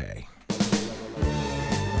mid-50s today.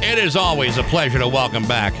 It is always a pleasure to welcome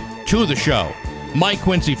back to the show Mike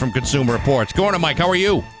Quincy from Consumer Reports. Good morning, Mike. How are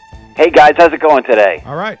you? Hey, guys. How's it going today?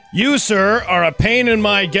 All right. You, sir, are a pain in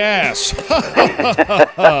my gas.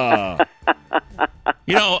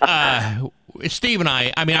 You know, Steve and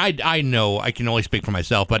I know I can only speak for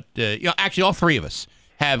myself, but actually all three of us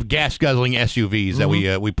have gas-guzzling SUVs that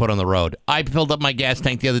we put on the road. I filled up my gas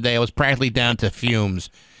tank the other day. I was practically down to fumes,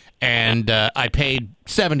 and I paid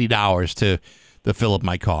 $70 to fill up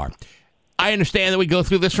my car. I understand that we go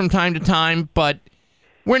through this from time to time, but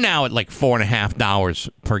we're now at like $4.50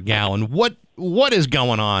 per gallon. What is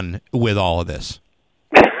going on with all of this?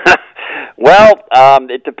 Well,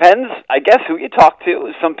 it depends, I guess, who you talk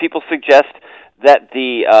to. Some people suggest that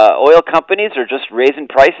the oil companies are just raising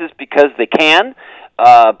prices because they can.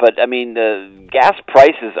 But, I mean, the gas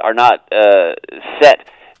prices are not set.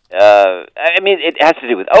 I mean, it has to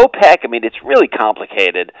do with OPEC. I mean, it's really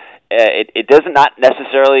complicated. It does not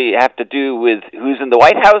necessarily have to do with who's in the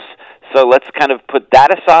White House, so let's kind of put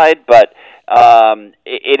that aside. But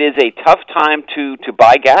it is a tough time to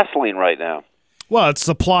buy gasoline right now. Well, it's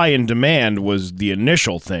supply and demand was the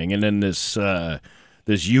initial thing, and then this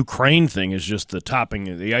this Ukraine thing is just the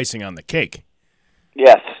topping, the icing on the cake.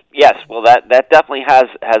 Yes. Well, that definitely has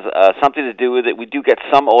something to do with it. We do get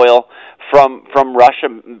some oil from Russia,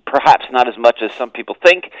 perhaps not as much as some people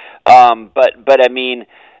think. But I mean,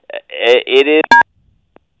 it is.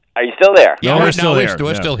 Are you still there? Yeah, we're still here.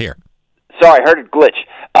 We're still here. Sorry, I heard it glitch.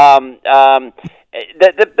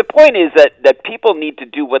 The point is that people need to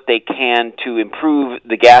do what they can to improve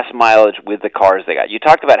the gas mileage with the cars they got. You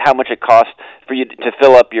talked about how much it costs for you to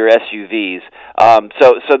fill up your SUVs.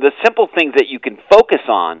 So the simple things that you can focus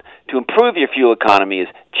on to improve your fuel economy is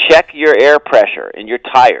check your air pressure in your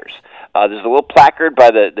tires. There's a little placard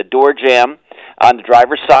by the door jamb on the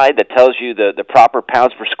driver's side that tells you the proper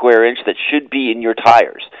pounds per square inch that should be in your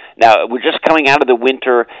tires. Now, we're just coming out of the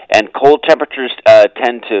winter, and cold temperatures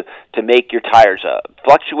tend to make your tires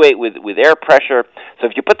fluctuate with air pressure. So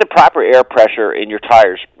if you put the proper air pressure in your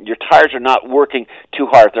tires are not working too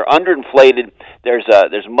hard. They're underinflated.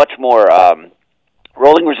 There's much more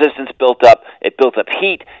rolling resistance built up. It builds up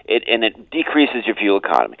heat, and it decreases your fuel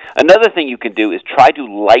economy. Another thing you can do is try to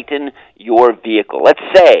lighten your vehicle. Let's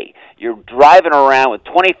say you're driving around with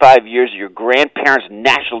 25 years of your grandparents'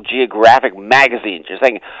 National Geographic magazines. You're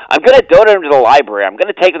saying, I'm going to donate them to the library. I'm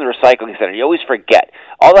going to take them to the recycling center. You always forget.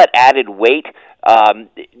 All that added weight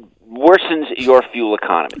worsens your fuel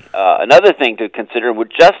economy. Another thing to consider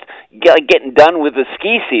would just getting done with the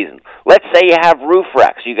ski season. Let's say you have roof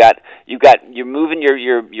racks. You're moving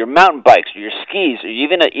your mountain bikes or your skis, or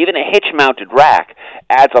even a hitch-mounted rack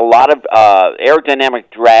adds a lot of aerodynamic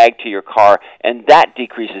drag to your car, and that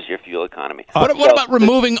decreases your fuel economy. What about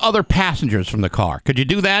removing other passengers from the car? Could you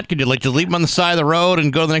do that? Could you just leave them on the side of the road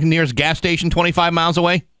and go to the nearest gas station 25 miles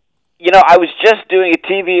away? You know, I was just doing a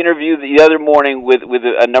TV interview the other morning with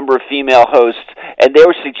a number of female hosts, and they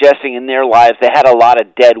were suggesting in their lives they had a lot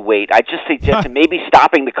of dead weight. I just suggested maybe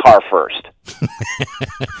stopping the car first.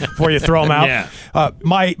 Before you throw them out? Yeah.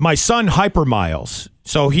 My son hypermiles,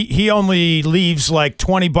 so he only leaves like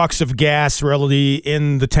 $20 of gas really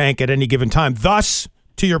in the tank at any given time. Thus,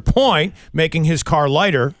 to your point, making his car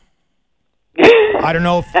lighter. I don't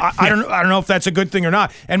know if that's a good thing or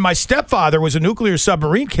not. And my stepfather was a nuclear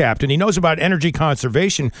submarine captain. He knows about energy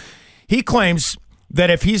conservation. He claims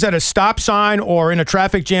that if he's at a stop sign or in a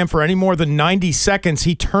traffic jam for any more than 90 seconds,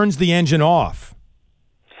 he turns the engine off.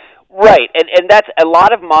 Right, and that's a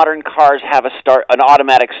lot of modern cars have an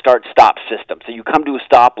automatic start-stop system. So you come to a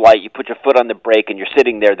stoplight, you put your foot on the brake, and you're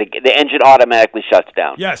sitting there. The engine automatically shuts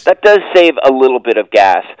down. Yes, that does save a little bit of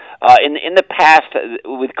gas. In the past,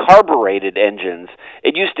 with carbureted engines,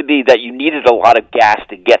 it used to be that you needed a lot of gas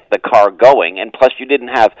to get the car going, and plus you didn't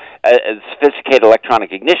have a sophisticated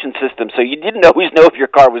electronic ignition system, so you didn't always know if your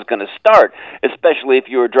car was going to start, especially if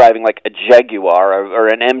you were driving like a Jaguar or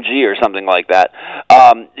an MG or something like that.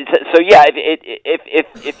 So yeah,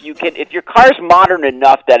 if your car's modern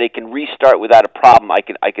enough that it can restart without a problem, I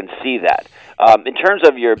can see that. In terms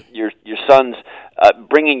of your son's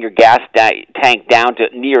bringing your gas tank down to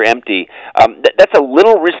near empty, that's a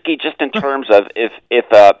little risky just in terms of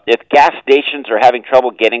if gas stations are having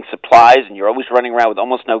trouble getting supplies and you're always running around with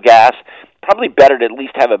almost no gas. Probably better to at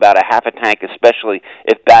least have about a half a tank, especially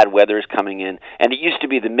if bad weather is coming in. And it used to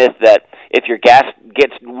be the myth that if your gas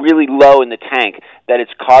gets really low in the tank, that it's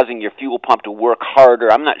causing your fuel pump to work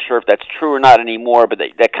harder. I'm not sure if that's true or not anymore, but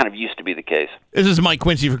that kind of used to be the case. This is Mike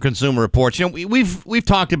Quincy for Consumer Reports. You know, we've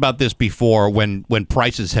talked about this before when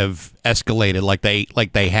prices have escalated like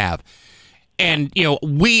they have. And you know,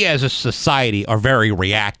 we as a society are very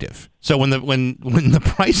reactive. So when the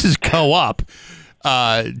prices go up,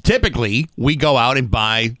 typically we go out and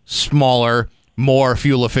buy smaller, more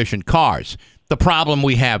fuel-efficient cars. The problem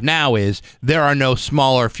we have now is there are no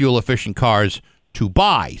smaller, fuel-efficient cars to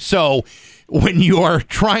buy. So when you're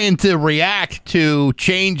trying to react to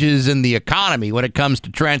changes in the economy when it comes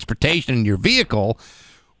to transportation in your vehicle,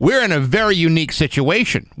 we're in a very unique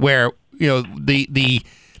situation where, you know,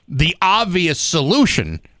 the obvious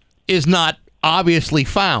solution is not obviously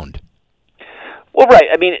found. Well, right.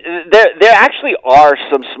 I mean, there actually are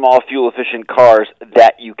some small fuel-efficient cars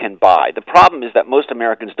that you can buy. The problem is that most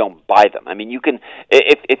Americans don't buy them. I mean, you can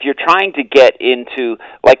if you're trying to get into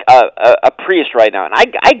like a Prius right now, and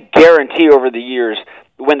I guarantee over the years,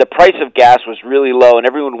 when the price of gas was really low and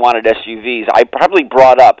everyone wanted SUVs, I probably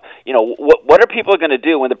brought up, you know, what are people going to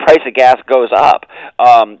do when the price of gas goes up?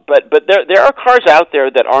 But there are cars out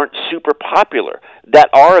there that aren't super popular, that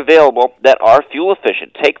are available, that are fuel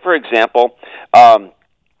efficient. Take, for example, a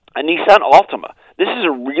Nissan Altima. This is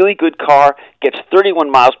a really good car, gets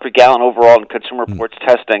 31 miles per gallon overall in Consumer Reports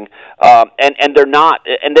testing, and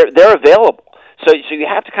they're available. So you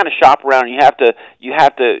have to kind of shop around. And you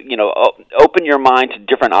have to open your mind to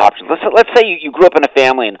different options. Let's say you grew up in a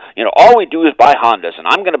family, and all we do is buy Hondas, and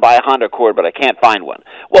I'm going to buy a Honda Accord, but I can't find one.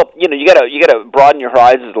 Well, you gotta broaden your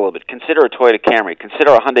horizons a little bit. Consider a Toyota Camry.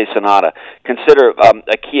 Consider a Hyundai Sonata. Consider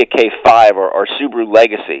a Kia K5 or Subaru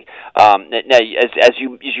Legacy. Now, as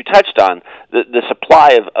you touched on, the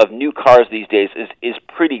supply of new cars these days is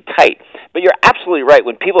pretty tight. But you're absolutely right.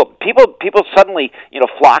 When people suddenly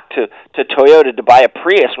flock to Toyota to buy a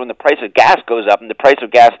Prius when the price of gas goes up and the price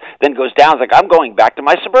of gas then goes down, it's like, I'm going back to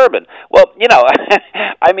my Suburban. Well,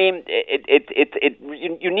 I mean,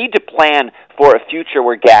 you need to plan for a future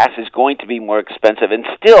where gas is going to be more expensive. And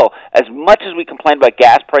still, as much as we complain about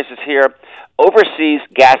gas prices here, overseas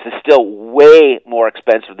gas is still way more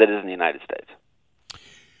expensive than it is in the United States.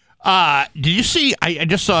 Did you see? I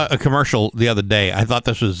just saw a commercial the other day. I thought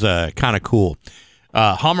this was kind of cool.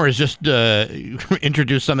 Hummer has just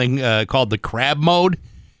introduced something called the crab mode.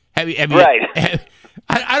 Have you? Right.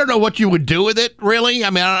 I don't know what you would do with it, really. I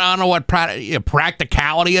mean, I don't know what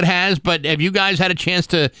practicality it has, but have you guys had a chance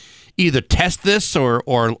to either test this or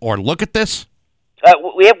look at this?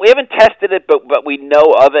 We haven't tested it, but we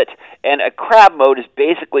know of it. And a crab mode is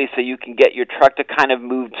basically so you can get your truck to kind of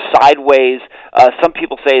move sideways. Some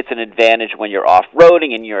people say it's an advantage when you're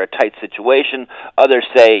off-roading and you're in a tight situation. Others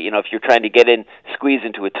say, if you're trying to squeeze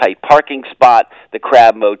into a tight parking spot, the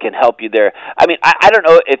crab mode can help you there. I mean, I don't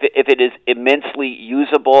know if it is immensely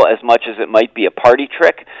usable as much as it might be a party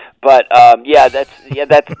trick. But that's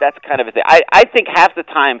kind of a thing. I think half the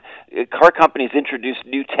time car companies introduce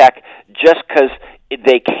new tech just because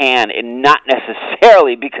they can, and not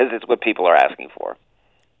necessarily because it's what people are asking for.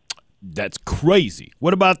 That's crazy.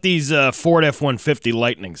 What about these Ford F-150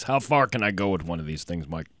 Lightnings? How far can I go with one of these things,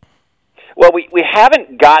 Mike? Well, we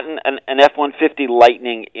haven't gotten an F-150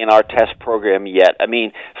 Lightning in our test program yet. I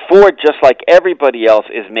mean, Ford, just like everybody else,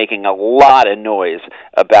 is making a lot of noise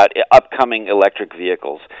about upcoming electric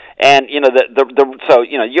vehicles. And you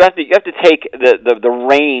have to take the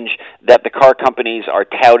range that the car companies are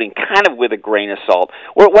touting kind of with a grain of salt.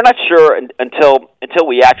 We're not sure until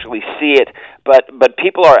we actually see it, but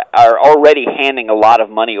people are already handing a lot of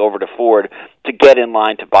money over to Ford to get in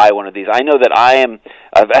line to buy one of these. I know that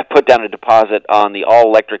I've put down a deposit on the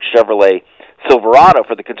all-electric Chevrolet Silverado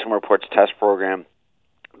for the Consumer Reports test program,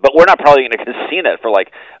 but we're not probably going to see that for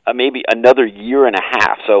maybe another year and a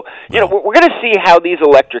half. So, we're going to see how these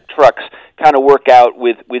electric trucks kind of work out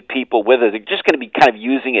with people, whether they're just going to be kind of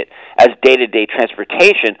using it as day-to-day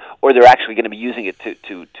transportation, or they're actually going to be using it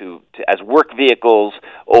to as work vehicles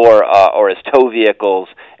or as tow vehicles,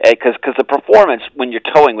 because the performance when you're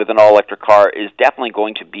towing with an all-electric car is definitely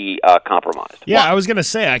going to be compromised. Yeah, I was going to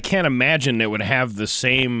say, I can't imagine it would have the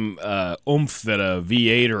same oomph that a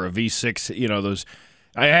V8 or a V6, those.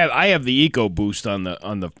 I have the EcoBoost on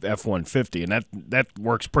the F-150, and that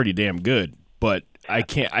works pretty damn good. But I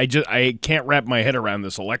can't wrap my head around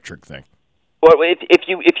this electric thing. Well,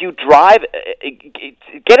 if you drive,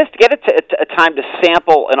 get a time to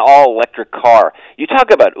sample an all electric car. You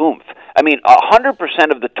talk about oomph. I mean,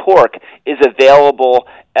 100% of the torque is available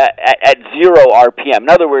at 0 RPM. In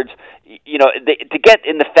other words, to get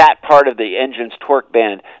in the fat part of the engine's torque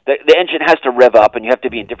band, the engine has to rev up, and you have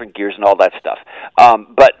to be in different gears and all that stuff.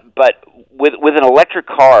 But with an electric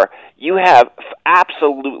car, you have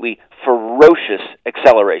absolutely ferocious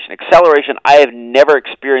acceleration. Acceleration I have never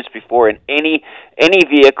experienced before in any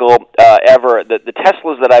vehicle ever. The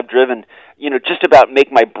Teslas that I've driven, just about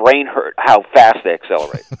make my brain hurt how fast they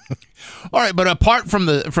accelerate. All right, but apart from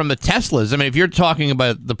the Teslas, I mean, if you're talking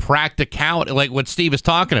about the practicality, like what Steve is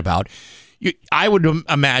talking about, I would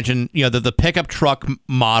imagine that the pickup truck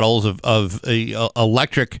models of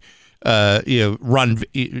electric run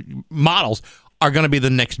models are going to be the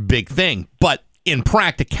next big thing. But in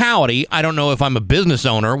practicality, I don't know if I'm a business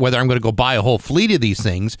owner whether I'm going to go buy a whole fleet of these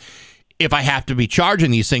things if I have to be charging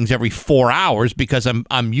these things every 4 hours because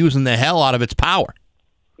I'm using the hell out of its power.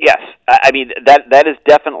 Yes, I mean that is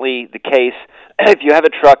definitely the case. If you have a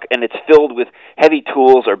truck and it's filled with heavy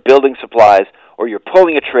tools or building supplies, or you're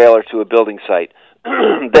pulling a trailer to a building site,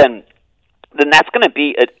 then that's going to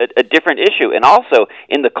be a different issue. And also,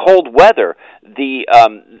 in the cold weather, the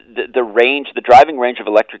driving range of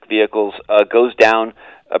electric vehicles goes down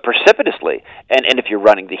precipitously. And if you're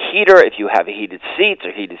running the heater, if you have heated seats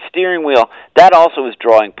or heated steering wheel, that also is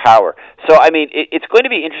drawing power. So, I mean, it's going to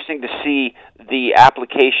be interesting to see the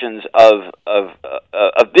applications of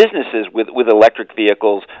businesses with electric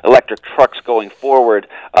vehicles, electric trucks going forward.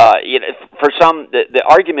 For some, the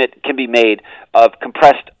argument can be made of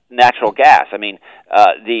compressed natural gas. I mean,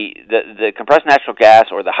 the compressed natural gas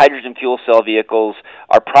or the hydrogen fuel cell vehicles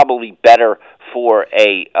are probably better for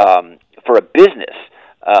a business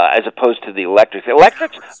as opposed to the electrics.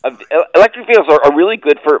 Electric vehicles are really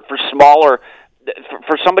good for smaller.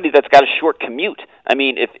 For somebody that's got a short commute. I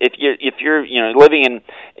mean, if you're living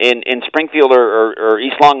in Springfield or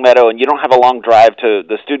East Longmeadow and you don't have a long drive to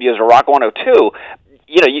the studios of Rock 102,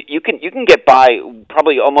 you can get by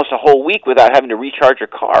probably almost a whole week without having to recharge your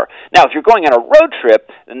car. Now, if you're going on a road trip,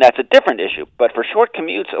 then that's a different issue. But for short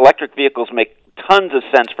commutes, electric vehicles make tons of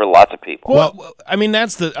sense for lots of people. Well, I mean,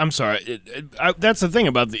 that's the thing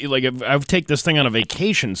about if I take this thing on a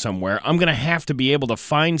vacation somewhere, I'm going to have to be able to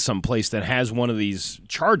find some place that has one of these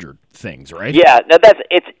charger things, right? Yeah, now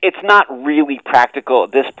it's not really practical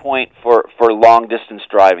at this point for long distance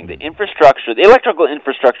driving. The electrical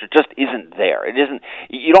infrastructure just isn't there. It isn't.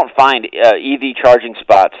 You don't find EV charging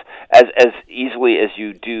spots as easily as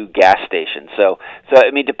you do gas stations. So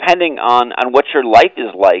I mean, depending on what your life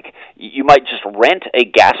is like, you might just rent a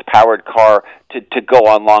gas-powered car to go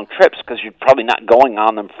on long trips because you're probably not going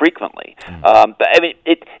on them frequently. But I mean,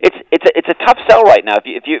 it's a tough sell right now.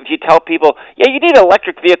 If you tell people, yeah, you need an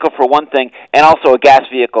electric vehicle for one thing and also a gas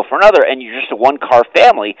vehicle for another, and you're just a one-car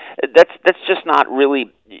family, that's just not really.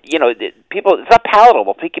 It's not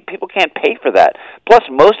palatable. People can't pay for that. Plus,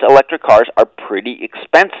 most electric cars are pretty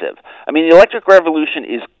expensive. I mean, the electric revolution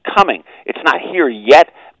is coming. It's not here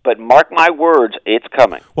yet, but mark my words, it's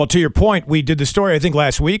coming. Well, to your point, we did the story, I think,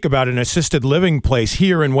 last week about an assisted living place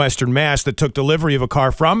here in Western Mass that took delivery of a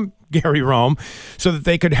car from Gary Rome so that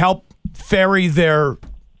they could help ferry their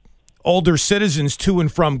older citizens to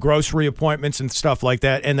and from grocery appointments and stuff like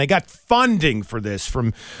that. And they got funding for this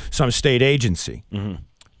from some state agency. Mm-hmm.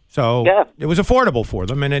 So it was affordable for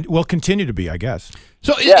them, and it will continue to be, I guess.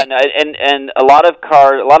 So and a lot of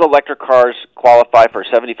electric cars qualify for a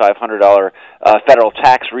 $7,500 federal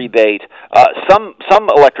tax rebate. Some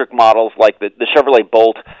electric models, like the Chevrolet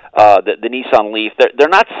Bolt, the Nissan Leaf, they're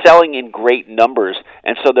not selling in great numbers,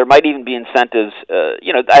 and so there might even be incentives.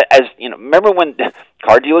 Remember when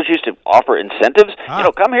car dealers used to offer incentives?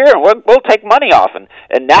 Come here and we'll take money off. And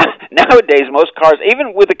nowadays, most cars,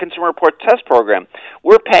 even with the Consumer Report test program,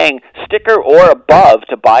 we're paying sticker or above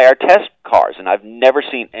to buy our test cars, and I've never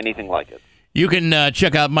seen anything like it. You can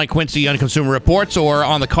check out Mike Quincy on Consumer Reports or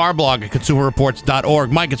on the car blog at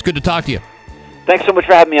consumerreports.org. Mike, it's good to talk to you. Thanks so much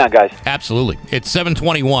for having me on, guys. Absolutely. It's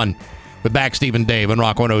 7:21 with back Steve and Dave on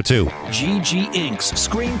Rock 102. GG Inks,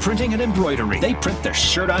 screen printing and embroidery. They print the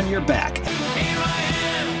shirt on your back.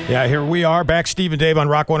 Yeah, here we are, back Steve and Dave on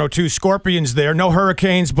Rock 102. Scorpions there. No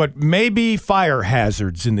hurricanes, but maybe fire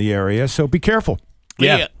hazards in the area, so be careful.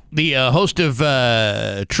 Yeah. The host of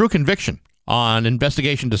True Conviction on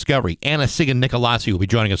Investigation Discovery, Anna Sigan-Nicolazzi, will be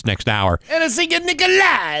joining us next hour. Anna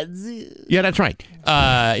Sigan-Nicolazzi. Yeah, that's right.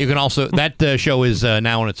 You can also, that show is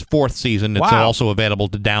now in its 4th season. It's also available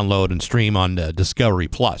to download and stream on Discovery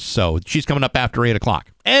Plus. So she's coming up after 8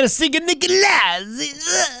 o'clock. Anna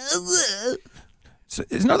Sigan-Nicolazzi.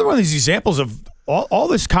 It's another one of these examples of all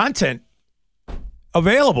this content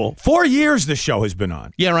available. 4 years this show has been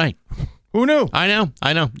on. Yeah, right. Who knew? I know.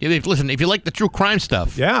 Listen, if you like the true crime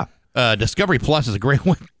stuff, Discovery Plus is a great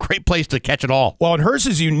place to catch it all. Well, and hers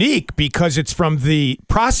is unique because it's from the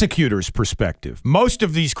prosecutor's perspective. Most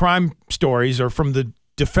of these crime stories are from the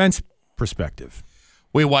defense perspective.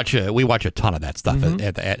 We watch a ton of that stuff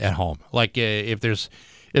at home. Like if there's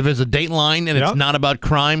a Dateline and it's not about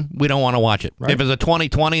crime, we don't want to watch it. Right. If it's a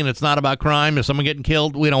 2020 and it's not about crime, if someone getting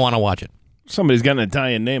killed, we don't want to watch it. Somebody's got an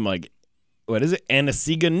Italian name like, what is it? Anna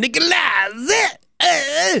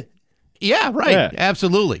Sigan-Nicolazzi. Yeah, right. Yeah.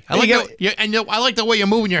 Absolutely. I like the way you're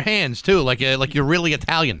moving your hands too, like you're really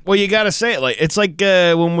Italian. Well, you got to say it it's like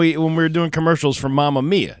when we were doing commercials for Mamma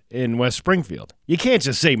Mia in West Springfield. You can't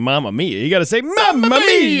just say Mamma Mia. You got to say Mamma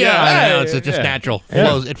Mia. I know, it's just natural.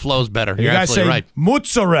 It flows better. You're absolutely right.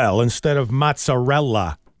 Mozzarella instead of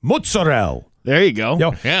mozzarella. Mozzarella. There you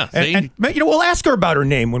go. And we'll ask her about her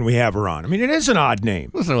name when we have her on. I mean, it is an odd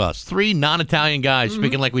name. Listen to us, 3 non-Italian guys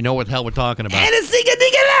speaking like we know what the hell we're talking about.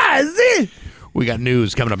 We got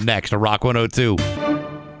news coming up next on Rock 102.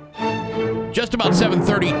 Just about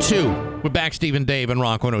 7:32. We're back, Steve and Dave, on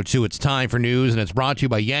Rock 102. It's time for news, and it's brought to you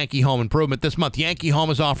by Yankee Home Improvement. This month, Yankee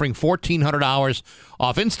Home is offering $1,400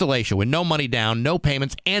 off installation with no money down, no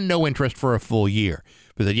payments, and no interest for a full year.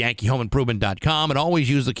 Visit YankeeHomeImprovement.com and always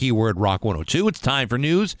use the keyword Rock 102. It's time for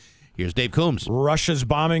news. Here's Dave Coombs. Russia's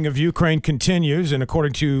bombing of Ukraine continues, and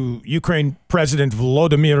according to Ukraine President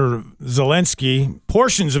Volodymyr Zelensky,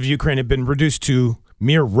 portions of Ukraine have been reduced to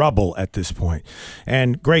mere rubble at this point.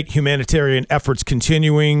 And great humanitarian efforts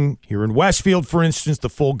continuing here in Westfield, for instance, the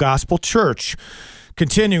Full Gospel Church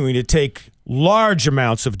continuing to take large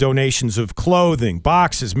amounts of donations of clothing,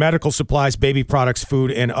 boxes, medical supplies, baby products, food,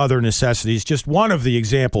 and other necessities. Just one of the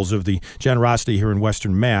examples of the generosity here in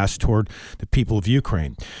Western Mass toward the people of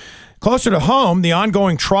Ukraine. Closer to home, the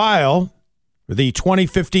ongoing trial, the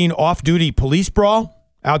 2015 off-duty police brawl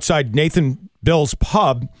outside Nathan Bill's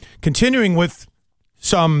pub, continuing with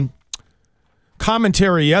some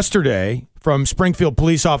commentary yesterday from Springfield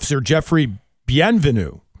police officer Jeffrey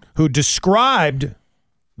Bienvenu, who described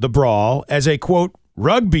the brawl as a, quote,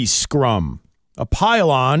 rugby scrum, a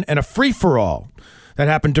pile-on, and a free-for-all that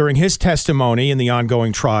happened during his testimony in the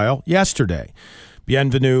ongoing trial yesterday.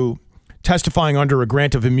 Bienvenu testifying under a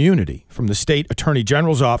grant of immunity from the state attorney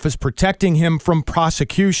general's office, protecting him from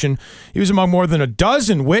prosecution. He was among more than a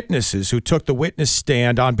dozen witnesses who took the witness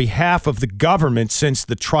stand on behalf of the government since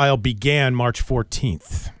the trial began March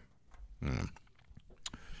 14th.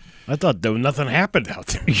 I thought nothing happened out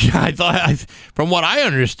there. Yeah, I thought, from what I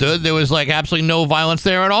understood, there was like absolutely no violence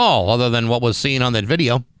there at all, other than what was seen on that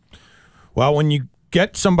video. Well, when you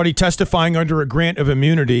get somebody testifying under a grant of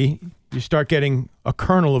immunity, you start getting a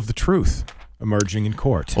kernel of the truth emerging in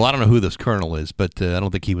court. Well, I don't know who this colonel is, but I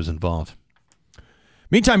don't think he was involved.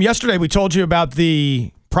 Meantime, yesterday we told you about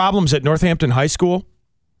the problems at Northampton High School.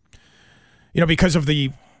 You know, because of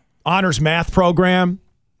the honors math program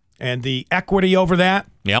and the equity over that.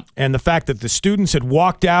 Yep. And the fact that the students had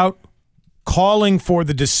walked out calling for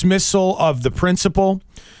the dismissal of the principal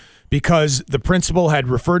because the principal had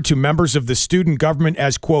referred to members of the student government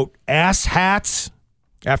as, quote, asshats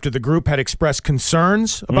after the group had expressed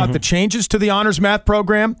concerns about the changes to the honors math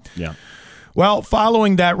program. Yeah. Well,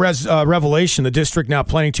 following that revelation, the district now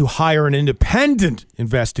planning to hire an independent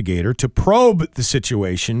investigator to probe the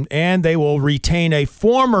situation, and they will retain a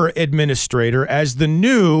former administrator as the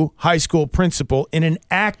new high school principal in an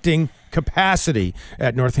acting capacity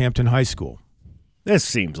at Northampton High School. This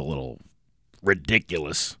seems a little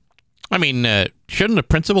ridiculous. I mean, shouldn't the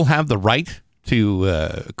principal have the right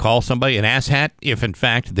to call somebody an asshat if, in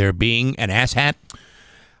fact, they're being an asshat?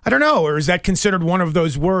 I don't know. Or is that considered one of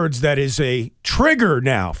those words that is a trigger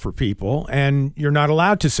now for people, and you're not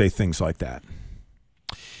allowed to say things like that?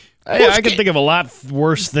 I can think of a lot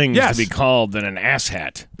worse things Yes. to be called than an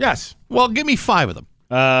asshat. Yes. Well, give me 5 of them.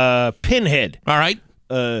 Pinhead. All right.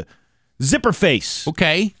 Zipper face.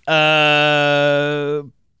 Okay.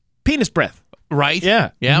 Penis breath. Right.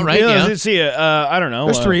 Yeah. Yeah, right, yeah. See, I don't know.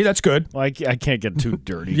 There's 3. That's good. Well, I can't get too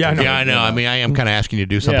dirty. Yeah, I know. Yeah, I know. I mean, I am kind of asking you to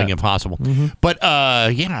do something impossible. But,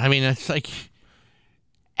 yeah, I mean, it's like,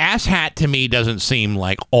 asshat to me doesn't seem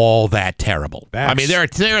like all that terrible. I mean, there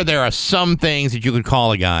are some things that you could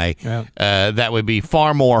call a guy that would be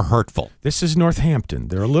far more hurtful. This is Northampton.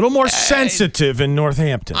 They're a little more sensitive in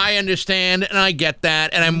Northampton. I understand, and I get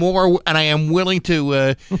that, and I am willing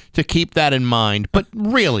to keep that in mind. But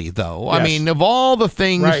really, though, I mean, of all the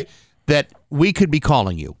things that we could be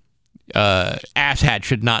calling you, asshat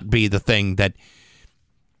should not be the thing that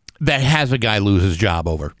has a guy lose his job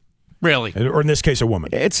over. Really? Or in this case, a woman.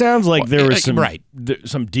 It sounds like there was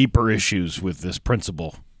some deeper issues with this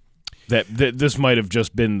principal. That this might have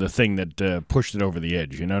just been the thing that pushed it over the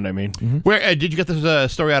edge. You know what I mean? Where did you get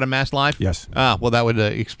this story out of Mass Live? Yes. Well, that would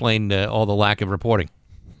explain all the lack of reporting.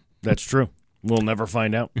 That's true. We'll never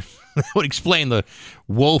find out. That would explain the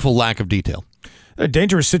woeful lack of detail. A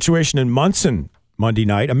dangerous situation in Munson Monday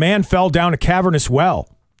night. A man fell down a cavernous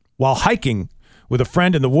well while hiking with a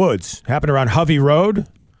friend in the woods. Happened around Hovey Road.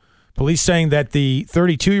 Police saying that the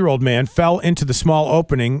 32-year-old man fell into the small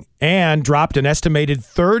opening and dropped an estimated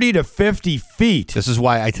 30 to 50 feet. This is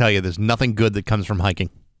why I tell you there's nothing good that comes from hiking.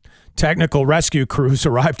 Technical rescue crews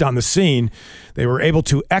arrived on the scene. They were able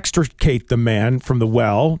to extricate the man from the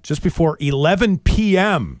well just before 11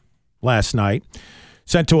 p.m. last night.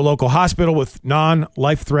 Sent to a local hospital with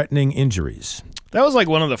non-life-threatening injuries. That was like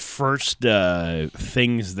one of the first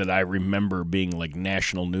things that I remember being like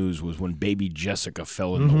national news was when baby Jessica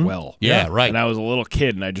fell in the well. Yeah, right. And I was a little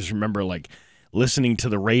kid, and I just remember like listening to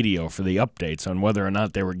the radio for the updates on whether or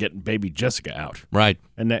not they were getting baby Jessica out. Right.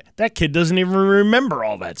 And that kid doesn't even remember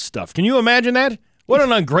all that stuff. Can you imagine that? What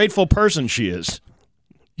an ungrateful person she is.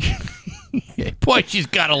 Boy, she's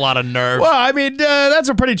got a lot of nerve. Well, I mean, that's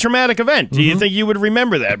a pretty traumatic event. Do you think you would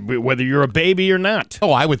remember that, whether you're a baby or not?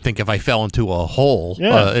 Oh, I would think if I fell into a hole,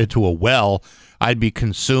 into a well, I'd be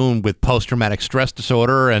consumed with post-traumatic stress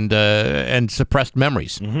disorder and suppressed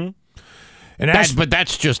memories. And but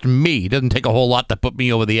that's just me. It doesn't take a whole lot to put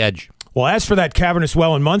me over the edge. Well, as for that cavernous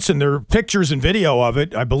well in Munson, there are pictures and video of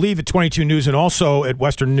it, I believe, at 22 News and also at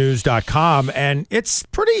westernnews.com, and it's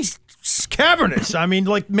pretty cavernous. I mean,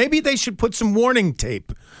 like, maybe they should put some warning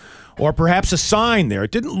tape or perhaps a sign there.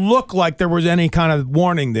 It didn't look like there was any kind of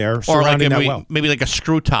warning there surrounding that well. Maybe like a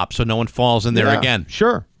screw top so no one falls in there again.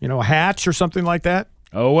 Sure. A hatch or something like that.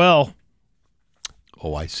 Oh, well.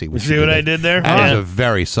 Oh, I see. You see what I did there? That is a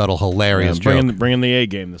very subtle, hilarious joke. Bringing the A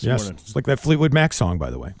game this Yes. morning. It's like that Fleetwood Mac song, by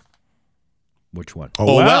the way. Which one?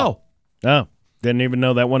 Oh, well. Oh, didn't even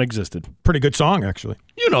know that one existed. Pretty good song, actually.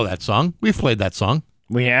 You know that song. We've played that song.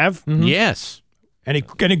 We have? Mm-hmm. Yes. Any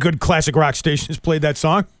good classic rock stations played that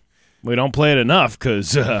song? We don't play it enough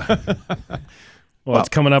because, it's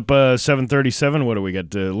coming up 7:37. What do we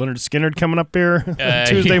got? Leonard Skinner coming up here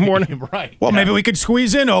Tuesday morning? Right. Well, maybe we could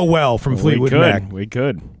squeeze in Oh Well from Fleetwood Mac. We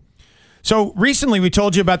could. So recently we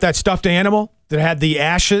told you about that stuffed animal that had the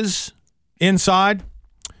ashes inside.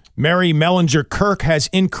 Mary Mellinger Kirk has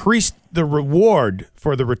increased the reward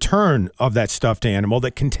for the return of that stuffed animal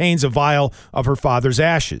that contains a vial of her father's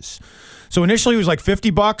ashes. So initially it was like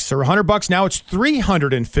 $50 or $100. Now it's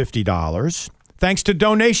 $350, thanks to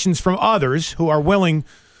donations from others who are willing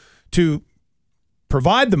to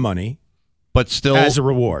provide the money, but still as a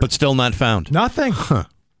reward. But still not found. Nothing. Huh.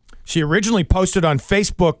 She originally posted on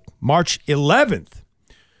Facebook March 11th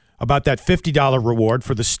about that $50 reward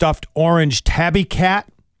for the stuffed orange tabby cat.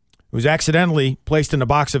 It was accidentally placed in a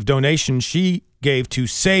box of donations she gave to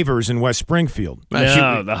Savers in West Springfield.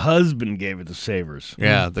 No, the husband gave it to Savers.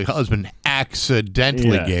 Yeah, the husband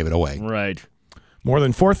accidentally gave it away. Right. More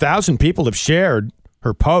than 4,000 people have shared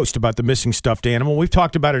her post about the missing stuffed animal. We've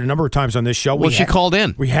talked about it a number of times on this show. Well, she called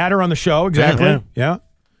in. We had her on the show, exactly. Yeah.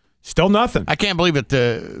 Still nothing. I can't believe it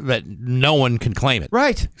that no one can claim it.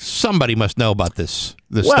 Right. Somebody must know about this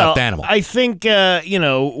stuffed animal. I think,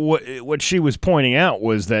 what she was pointing out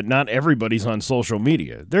was that not everybody's on social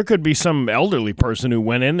media. There could be some elderly person who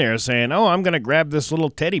went in there saying, oh, I'm going to grab this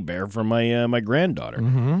little teddy bear from my granddaughter.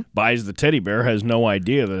 Mm-hmm. Buys the teddy bear, has no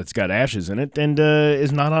idea that it's got ashes in it, and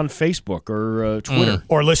is not on Facebook or Twitter.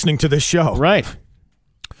 Or listening to this show. Right.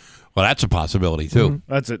 Well, that's a possibility, too.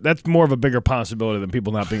 Mm-hmm. That's more of a bigger possibility than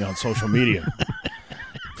people not being on social media.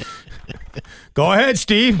 Go ahead,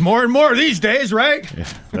 Steve. More and more these days, right? Yeah,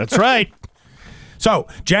 that's right. So,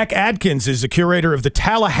 Jack Adkins is the curator of the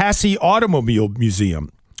Tallahassee Automobile Museum,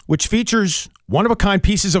 which features one-of-a-kind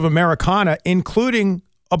pieces of Americana, including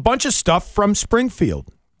a bunch of stuff from Springfield,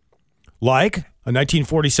 like a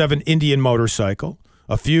 1947 Indian motorcycle,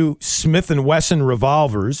 a few Smith & Wesson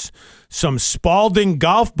revolvers, some Spalding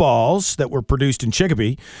golf balls that were produced in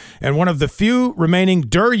Chicopee, and one of the few remaining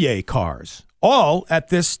Duryea cars, all at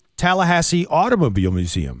this Tallahassee Automobile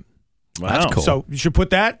Museum. Wow. That's cool. So you should put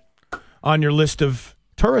that on your list of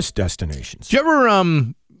tourist destinations. Did you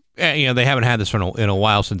ever, they haven't had this in a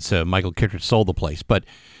while since Michael Kittredge sold the place, but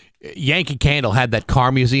Yankee Candle had that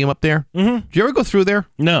car museum up there. Mm-hmm. Did you ever go through there?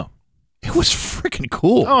 No. It was freaking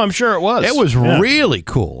cool. Oh, I'm sure it was. It was really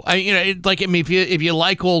cool. If you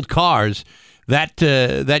like old cars,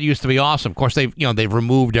 that used to be awesome. Of course, they've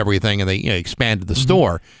removed everything and they expanded the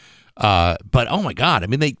store. But oh my God, I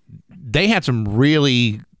mean they had some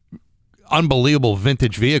really unbelievable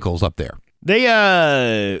vintage vehicles up there.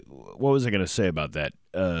 They what was I going to say about that?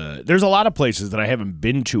 There's a lot of places that I haven't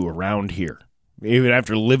been to around here, even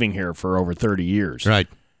after living here for over 30 years. Right.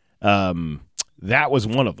 That was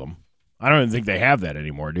one of them. I don't even think they have that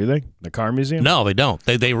anymore, do they? The car museum? No, they don't.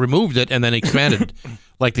 They removed it and then expanded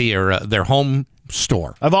like their home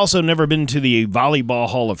store. I've also never been to the Volleyball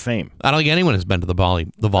Hall of Fame. I don't think anyone has been to the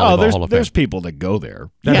Volleyball Hall of Fame. There's people that go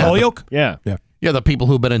there. Holyoke? Yeah. Yeah, the people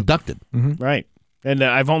who've been inducted. Mm-hmm. Right. And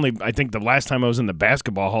I think the last time I was in the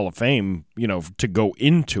Basketball Hall of Fame, to go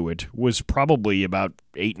into it was probably about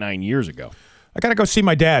 8-9 years ago. I got to go see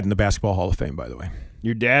my dad in the Basketball Hall of Fame, by the way.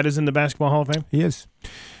 Your dad is in the Basketball Hall of Fame? He is.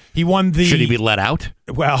 He won the... Should he be let out?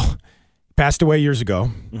 Well, passed away years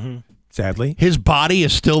ago, sadly. His body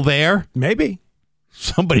is still there? Maybe.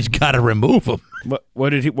 Somebody's got to remove him. What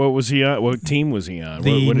was he on? What team was he on?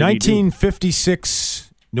 The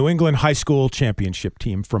 1956 New England High School Championship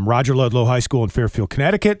team from Roger Ludlow High School in Fairfield,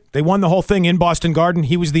 Connecticut. They won the whole thing in Boston Garden.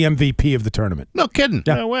 He was the MVP of the tournament. No kidding.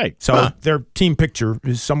 Yeah. No way. So their team picture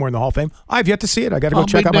is somewhere in the Hall of Fame. I've yet to see it. I got to go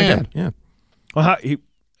check out my dad. Yeah.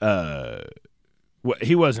 Well,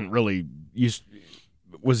 he wasn't really used.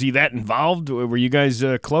 Was he that involved? Were you guys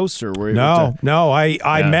close, or were No.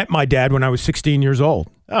 I met my dad when I was 16 years old.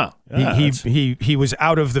 Oh, he was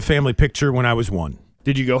out of the family picture when I was 1.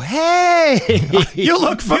 Did you go, hey, you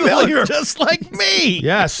look familiar, just like me?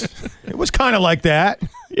 Yes, it was kind of like that.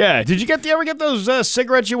 Yeah. Did you ever get those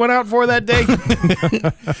cigarettes you went out for that day?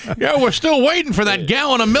 Yeah, we're still waiting for that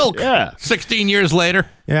gallon of milk. Yeah. 16 years later.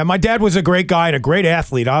 Yeah, my dad was a great guy and a great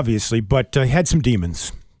athlete, obviously, but had some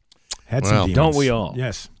demons. Some demons. Don't we all?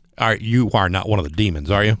 Yes. You are not one of the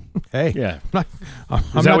demons, are you? Hey. Yeah. I'm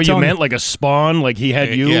Is that what you meant? Like a spawn? Like he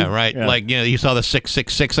had you? Yeah, right. Yeah. Like, you saw the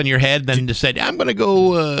 666 on your head, then just said, I'm going to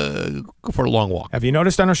go for a long walk. Have you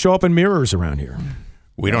noticed I don't show up in mirrors around here?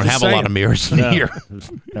 We don't have a lot of mirrors here.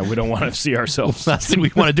 No, we don't want to see ourselves. Last thing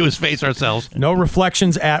we want to do is face ourselves. No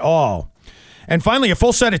reflections at all. And finally, a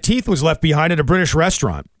full set of teeth was left behind at a British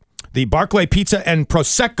restaurant. The Barclay Pizza and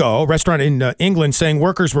Prosecco restaurant in England saying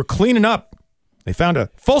workers were cleaning up. They found a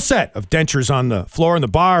full set of dentures on the floor in the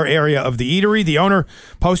bar area of the eatery. The owner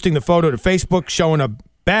posting the photo to Facebook showing a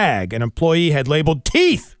bag an employee had labeled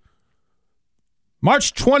teeth.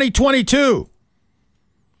 March 2022.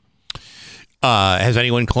 Has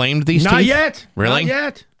anyone claimed these teeth? Not yet. Really? Not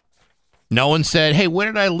yet. No one said, hey, where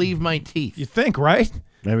did I leave my teeth? You think, right?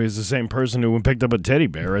 Maybe it's the same person who picked up a teddy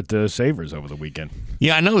bear at the Savers over the weekend.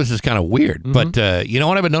 Yeah, I know this is kind of weird, but you know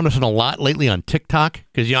what I've been noticing a lot lately on TikTok?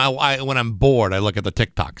 Because, I when I'm bored, I look at the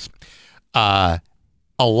TikToks. A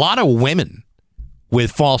lot of women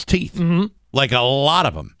with false teeth. Mm-hmm. Like a lot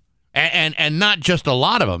of them. And not just a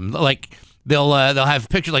lot of them. Like they'll have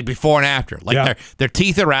pictures like before and after. Like their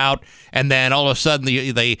teeth are out, and then all of a sudden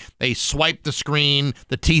they swipe the screen,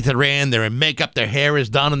 the teeth are in, they're in makeup, their hair is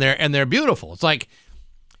done, and they're beautiful. It's like,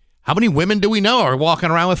 how many women do we know are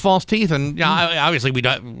walking around with false teeth? And obviously we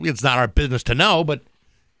don't. It's not our business to know, but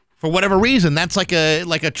for whatever reason, that's like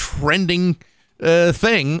a trending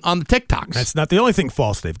thing on the TikToks. That's not the only thing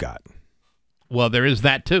false they've got. Well, there is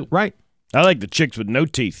that too. Right. I like the chicks with no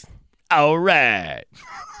teeth. All right.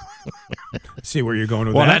 See where you're going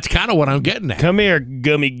with that. Well, that's kind of what I'm getting at. Come here,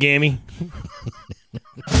 gummy gammy.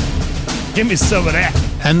 Give me some of that.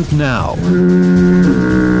 And now.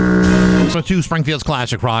 To Springfield's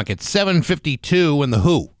Classic Rock at 7:52 in the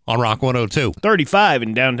Who on Rock 102. 35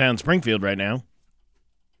 in downtown Springfield right now.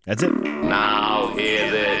 That's it. Now hear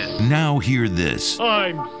this. Now hear this.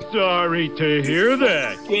 I'm sorry to hear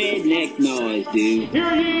that. Redneck noise, dude.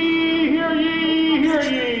 Hear ye, hear ye, hear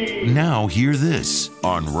ye. Now hear this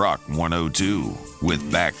on Rock 102 with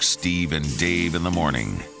Bax, Steve, and Dave in the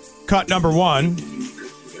morning. Cut number one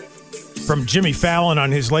from Jimmy Fallon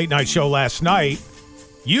on his late night show last night,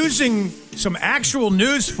 using some actual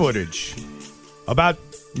news footage about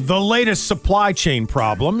the latest supply chain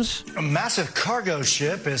problems. A massive cargo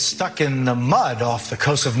ship is stuck in the mud off the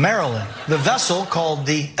coast of Maryland. The vessel, called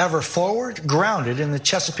the Ever Forward, grounded in the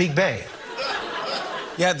Chesapeake Bay.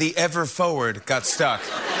 Yeah, the Ever Forward got stuck.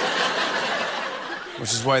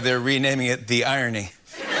 Which is why they're renaming it the Irony.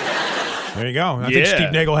 There you go. I think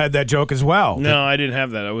Steve Nagel had that joke as well. No, I didn't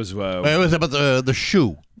have that. It was about the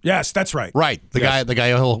shoe. Yes, that's right. Right. The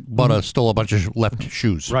guy who stole a bunch of left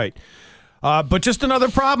shoes. Right. But just another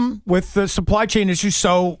problem with the supply chain issues.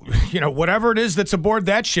 So, whatever it is that's aboard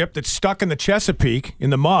that ship that's stuck in the Chesapeake in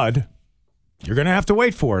the mud, you're going to have to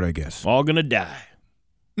wait for it, I guess. All going to die.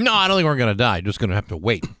 No, I don't think we're going to die. Just going to have to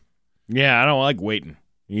wait. Yeah, I don't like waiting.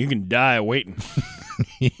 You can die waiting.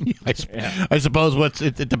 I suppose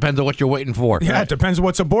it depends on what you're waiting for. Yeah, right? It depends on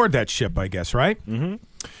what's aboard that ship, I guess, right? Mm-hmm.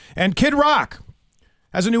 And Kid Rock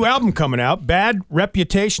has a new album coming out, Bad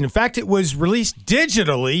Reputation. In fact, it was released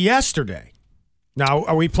digitally yesterday. Now,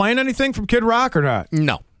 are we playing anything from Kid Rock or not?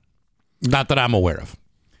 No. Not that I'm aware of.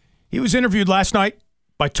 He was interviewed last night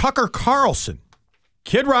by Tucker Carlson.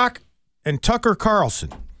 Kid Rock and Tucker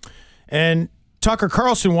Carlson. And Tucker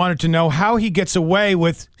Carlson wanted to know how he gets away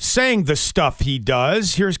with saying the stuff he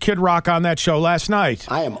does. Here's Kid Rock on that show last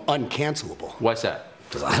night. I am uncancelable. What's that?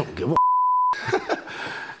 Because I don't give a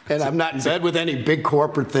And I'm not in bed with any big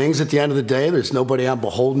corporate things at the end of the day. There's nobody I'm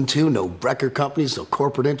beholden to, no record companies, no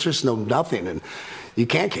corporate interests, no nothing. And you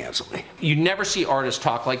can't cancel me. You never see artists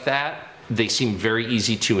talk like that. They seem very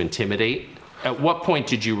easy to intimidate. At what point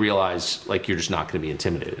did you realize, you're just not going to be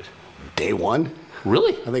intimidated? Day one.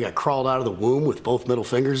 Really? I think I crawled out of the womb with both middle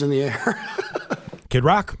fingers in the air. Kid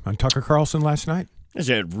Rock on Tucker Carlson last night.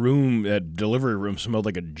 That delivery room smelled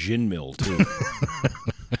like a gin mill, too.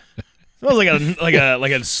 Smells like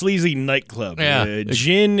a sleazy nightclub. Yeah.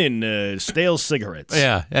 Gin and stale cigarettes.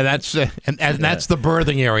 Yeah, and that's that's the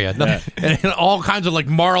birthing area. And all kinds of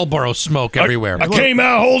Marlboro smoke everywhere. I came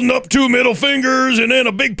out holding up two middle fingers, and then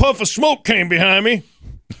a big puff of smoke came behind me.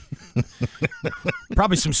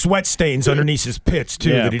 Probably some sweat stains underneath his pits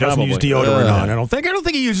too that he doesn't use deodorant on. I don't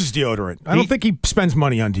think he uses deodorant. I don't think he spends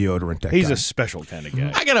money on deodorant. He's a special kind of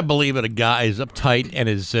guy. I gotta believe that a guy as uptight and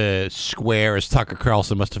as square as Tucker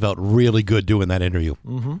Carlson must have felt really good doing that interview.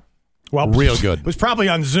 Mm-hmm. Well, real good. It was probably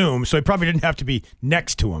on Zoom, so he probably didn't have to be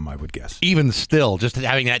next to him, I would guess. Even still, just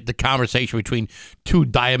having the conversation between two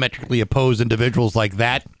diametrically opposed individuals like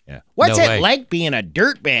that. Yeah. What's no it way. like being a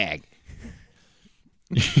dirtbag?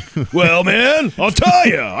 Well, man, I'll tell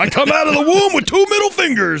you. I come out of the womb with 2 middle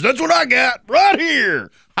fingers. That's what I got right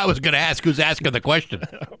here. I was going to ask who's asking the question.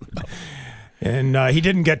 And he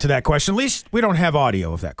didn't get to that question. At least we don't have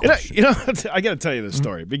audio of that question. You know, I got to tell you this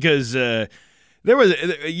story because there was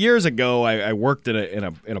years ago I worked in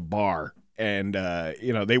a bar, and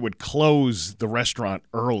they would close the restaurant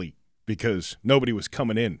early because nobody was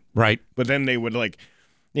coming in. Right. But then they would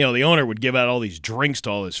the owner would give out all these drinks to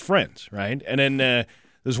all his friends, right? And then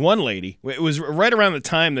there's one lady. It was right around the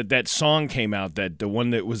time that song came out, the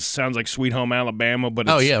one that sounds like Sweet Home Alabama, but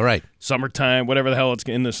it's right. Summertime, whatever the hell it's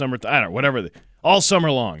in the summertime. I don't know, whatever. All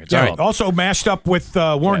summer long. It's Right. Also mashed up with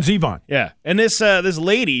Warren Zevon. Yeah. And this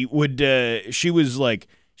lady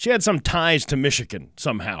she had some ties to Michigan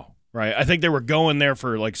somehow, right? I think they were going there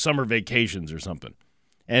for like summer vacations or something.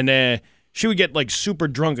 And she would get like super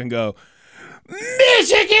drunk and go,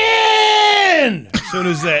 Michigan! As soon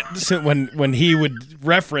as when he would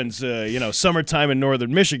reference, summertime in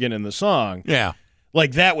northern Michigan in the song. Yeah.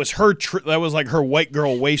 Like that was that was like her white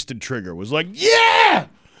girl wasted trigger. Was like, yeah!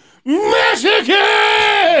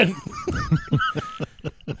 Michigan!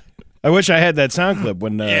 I wish I had that sound clip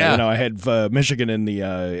when I had Michigan in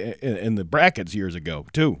the brackets years ago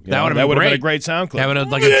too. That would have been a great sound clip. Having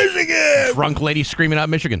Michigan! a drunk lady screaming out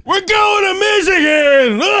Michigan. We're going to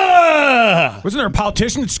Michigan! Ah! Wasn't there a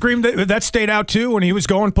politician that screamed that stayed out too when he was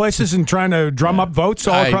going places and trying to drum up votes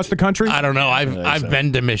all across the country? I don't know. I've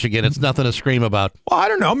been to Michigan. It's nothing to scream about. Well, I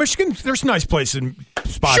don't know. Michigan, there's nice places and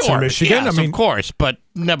spots in Michigan. Yes, of course, but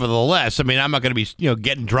nevertheless, I mean, I'm not going to be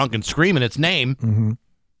getting drunk and screaming its name. Mm-hmm.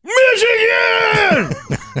 Michigan!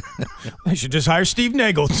 They should just hire Steve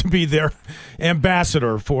Nagel to be their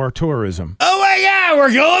ambassador for tourism. Oh my God,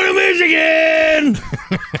 we're going to Michigan!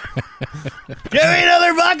 Give me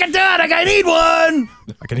another vodka tonic. I need one.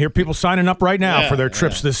 I can hear people signing up right now for their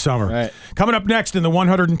trips this summer. Right. Coming up next in the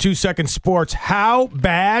 102-second sports, how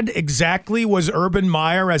bad exactly was Urban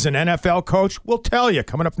Meyer as an NFL coach? We'll tell you.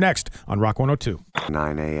 Coming up next on Rock 102.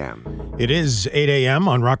 9 a.m. It is 8 a.m.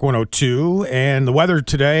 on Rock 102, and the weather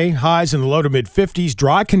today, highs in the low to mid-50s.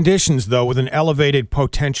 Dry conditions, though, with an elevated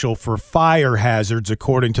potential for fire hazards,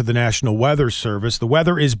 according to the National Weather Service. The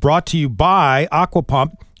weather is brought to you by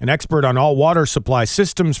Aquapump, an expert on all water supply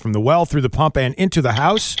systems from the well through the pump and into the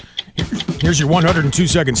house. Here's your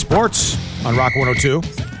 102-second sports on Rock 102.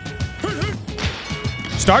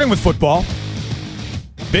 Starting with football.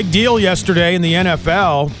 Big deal yesterday in the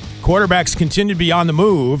NFL. Quarterbacks continue to be on the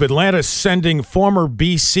move. Atlanta sending former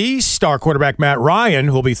BC star quarterback Matt Ryan,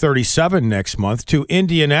 who will be 37 next month, to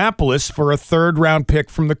Indianapolis for a third-round pick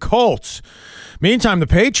from the Colts. Meantime, the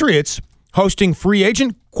Patriots hosting free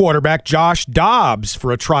agent quarterback Josh Dobbs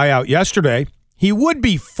for a tryout yesterday. He would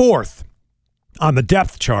be fourth on the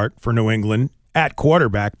depth chart for New England at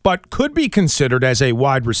quarterback, but could be considered as a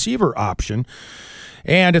wide receiver option,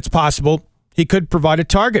 and it's possible he could provide a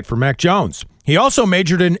target for Mac Jones. He also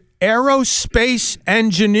majored in aerospace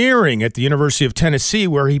engineering at the University of Tennessee,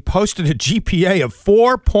 where he posted a GPA of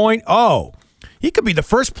 4.0. He could be the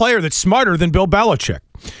first player that's smarter than Bill Belichick.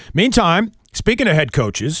 Meantime, speaking of head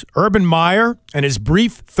coaches, Urban Meyer and his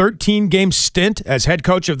brief 13-game stint as head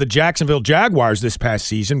coach of the Jacksonville Jaguars this past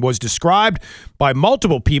season was described by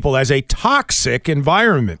multiple people as a toxic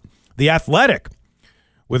environment. The Athletic,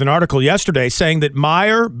 with an article yesterday saying that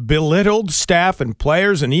Meyer belittled staff and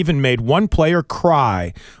players and even made one player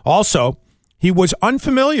cry. Also, he was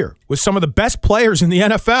unfamiliar with some of the best players in the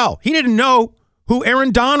NFL. He didn't know who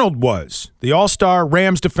Aaron Donald was, the all-star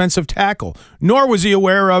Rams defensive tackle, nor was he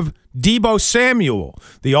aware of Deebo Samuel,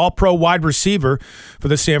 the all-pro wide receiver for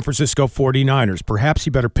the San Francisco 49ers. Perhaps he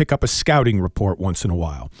better pick up a scouting report once in a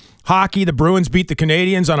while. Hockey, the Bruins beat the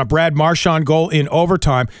Canadiens on a Brad Marchand goal in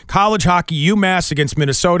overtime. College hockey, UMass against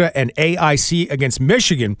Minnesota and AIC against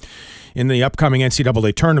Michigan in the upcoming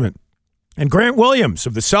NCAA tournament. And Grant Williams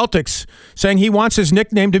of the Celtics saying he wants his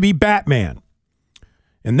nickname to be Batman.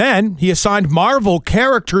 And then he assigned Marvel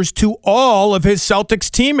characters to all of his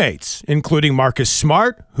Celtics teammates, including Marcus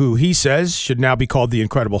Smart, who he says should now be called the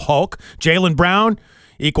Incredible Hulk. Jaylen Brown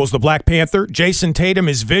equals the Black Panther. Jason Tatum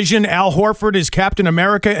is Vision. Al Horford is Captain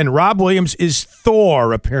America. And Rob Williams is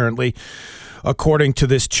Thor, apparently, according to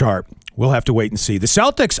this chart. We'll have to wait and see. The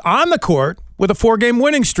Celtics on the court with a 4-game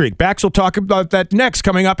winning streak. Bax will talk about that next,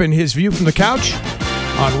 coming up in his View from the Couch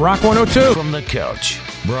on Rock 102. From the Couch.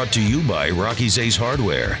 Brought to you by Rocky's Ace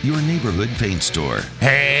Hardware, your neighborhood paint store.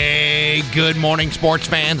 Hey, good morning, sports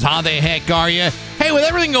fans. How the heck are you? Hey, with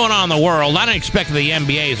everything going on in the world, I don't expect the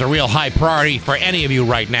NBA is a real high priority for any of you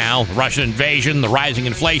right now. The Russian invasion, the rising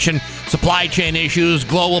inflation, supply chain issues,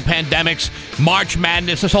 global pandemics, March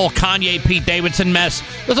Madness, this whole Kanye Pete Davidson mess.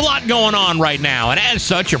 There's a lot going on right now, and as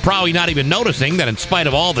such, you're probably not even noticing that in spite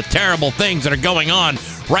of all the terrible things that are going on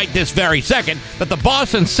right this very second, that the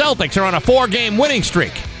Boston Celtics are on a 4-game winning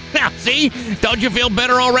streak. Now, see? Don't you feel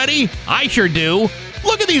better already? I sure do.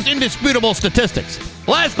 Look at these indisputable statistics.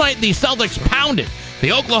 Last night, the Celtics pounded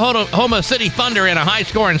the Oklahoma City Thunder in a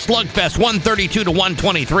high-scoring slugfest,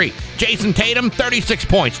 132-123. Jason Tatum, 36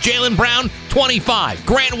 points. Jaylen Brown, 25.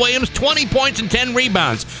 Grant Williams, 20 points and 10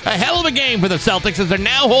 rebounds. A hell of a game for the Celtics as they're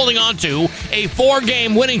now holding on to a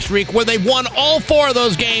 4-game winning streak where they've won all 4 of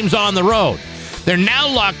those games on the road. They're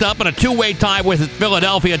now locked up in a 2-way tie with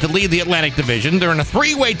Philadelphia to lead the Atlantic Division. They're in a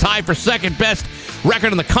 3-way tie for second-best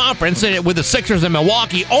record in the conference with the Sixers and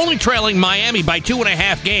Milwaukee, only trailing Miami by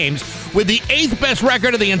 2.5 games, with the 8th-best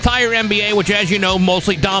record of the entire NBA, which, as you know,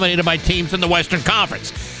 mostly dominated by teams in the Western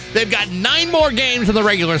Conference. They've got 9 more games in the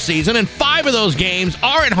regular season, and 5 of those games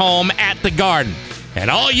are at home at the Garden. And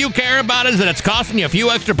all you care about is that it's costing you a few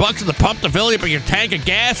extra bucks at the pump to fill up your tank of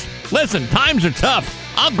gas? Listen, times are tough.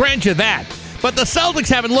 I'll grant you that. But the Celtics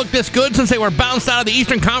haven't looked this good since they were bounced out of the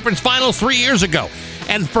Eastern Conference Finals 3 years ago.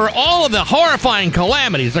 And for all of the horrifying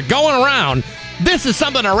calamities that are going around, this is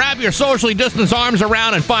something to wrap your socially distanced arms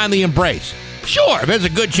around and finally embrace. Sure, there's a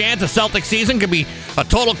good chance the Celtics season could be a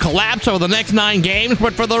total collapse over the next 9 games,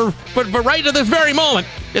 but for right to this very moment,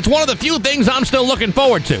 it's one of the few things I'm still looking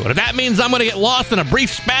forward to. And if that means I'm going to get lost in a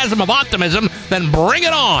brief spasm of optimism, then bring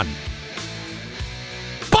it on.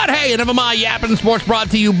 But hey, enough of my yapping. Sports brought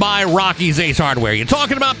to you by Rocky's Ace Hardware. You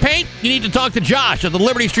talking about paint? You need to talk to Josh at the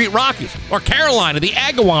Liberty Street Rockies, or Caroline at the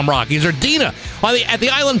Agawam Rockies, or Dina at the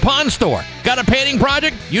Island Pond Store. Got a painting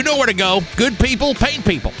project? You know where to go. Good people, paint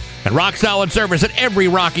people. And rock solid service at every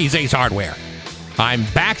Rocky's Ace Hardware. I'm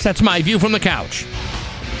back. That's my view from the couch.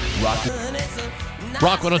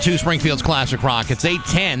 Rock 102, Springfield's Classic Rock. It's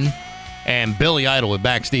 8:10. And Billy Idol with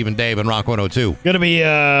back Steve and Dave and Rock 102. Going to be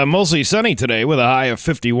mostly sunny today with a high of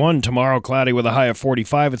 51. Tomorrow, cloudy with a high of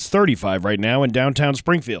 45. It's 35 right now in downtown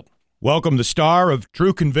Springfield. Welcome the star of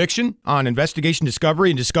True Conviction on Investigation Discovery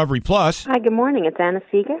and Discovery Plus. Hi, good morning. It's Anna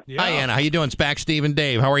Seeger. Yeah. Hi, Anna. How you doing? It's back Steve and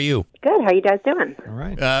Dave. How are you? Good. How you guys doing? All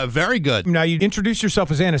right. Very good. Now, you introduce yourself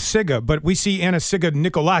as Anna Siga, but we see Anna Siga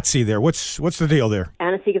Nicolazzi there. What's the deal there?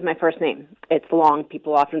 Anna Seeger is my first name. It's long.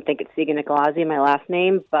 People often think it's Siga Nicolazzi, my last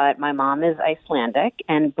name, but my mom is Icelandic,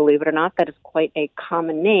 and believe it or not, that is quite a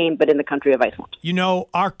common name, but in the country of Iceland. You know,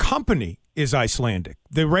 our company is Icelandic.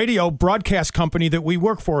 The radio broadcast company that we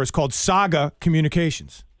work for is called Saga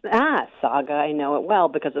Communications. Saga, I know it well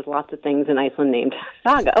because there's lots of things in Iceland named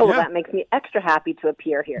Saga. Oh, well, that makes me extra happy to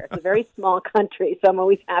appear here. It's a very small country, so I'm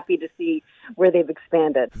always happy to see where they've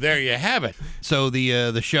expanded. There you have it. So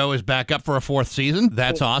the show is back up for a 4th season.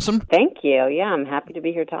 That's awesome. Thank you. Yeah, I'm happy to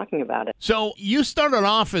be here talking about it. So you started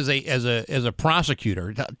off as a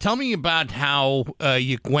prosecutor. Tell me about how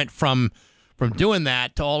you went from doing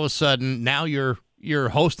that to all of a sudden now you're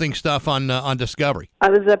hosting stuff on Discovery. I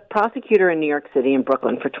was a prosecutor in New York City and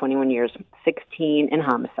Brooklyn for 21 years, 16 in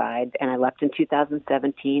homicides, and I left in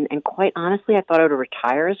 2017. And quite honestly, I thought I would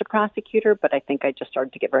retire as a prosecutor, but I think I just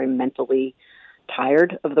started to get very mentally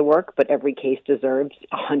tired of the work. But every case deserves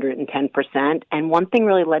 110%. And one thing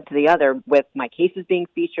really led to the other, with my cases being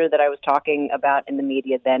featured that I was talking about in the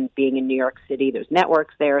media, then being in New York City, there's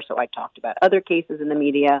networks there, so I talked about other cases in the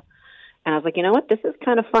media. And I was like, you know what, this is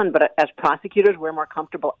kind of fun, but as prosecutors, we're more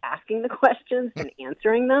comfortable asking the questions than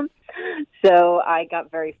answering them. So I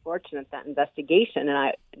got very fortunate that investigation,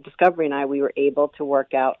 and Discovery and I, we were able to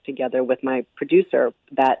work out together with my producer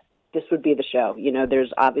that this would be the show. You know,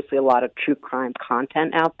 there's obviously a lot of true crime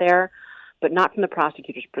content out there, but not from the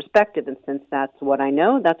prosecutor's perspective. And since that's what I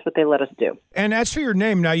know, that's what they let us do. And as for your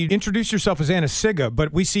name, now you introduce yourself as Anna Siga,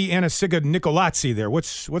 but we see Anna Siga Nicolazzi there.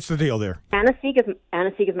 What's the deal there? Anna Seeger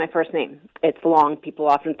is my first name. It's long. People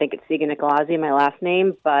often think it's Siga Nicolazzi, my last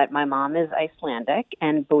name, but my mom is Icelandic,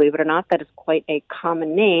 and believe it or not, that is quite a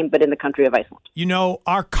common name, but in the country of Iceland. You know,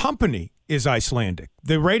 our company is Icelandic.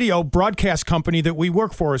 The radio broadcast company that we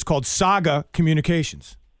work for is called Saga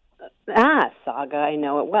Communications. Saga, I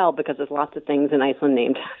know it well because there's lots of things in Iceland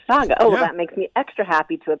named Saga. Oh, well, that makes me extra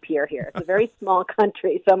happy to appear here. It's a very small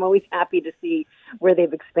country, so I'm always happy to see where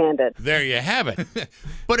they've expanded. There you have it.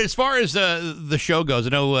 But as far as the show goes, I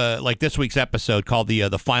know like this week's episode called the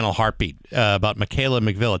Final Heartbeat about Michaela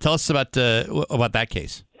McVilla. Tell us about that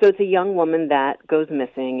case. So it's a young woman that goes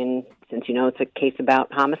missing in instance. It's a case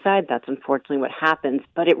about homicide. That's unfortunately what happens.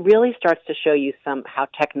 But it really starts to show you how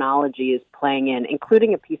technology is playing in,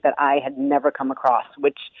 including a piece that I had never come across,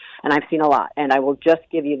 and I've seen a lot. And I will just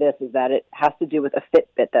give you this, is that it has to do with a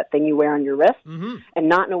Fitbit, that thing you wear on your wrist, and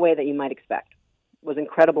not in a way that you might expect. It was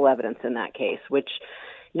incredible evidence in that case, which,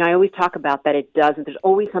 I always talk about that it doesn't. There's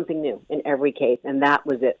always something new in every case, and that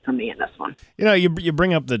was it for me in this one. You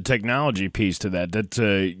bring up the technology piece to that. That's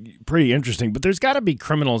pretty interesting. But there's got to be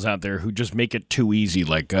criminals out there who just make it too easy.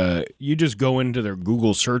 Like you just go into their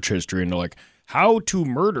Google search history and they're like, how to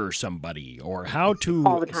murder somebody or how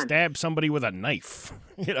to stab somebody with a knife.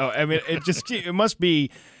 It must be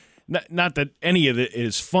not that any of it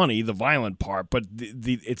is funny, the violent part, but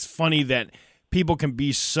it's funny that people can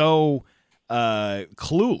be so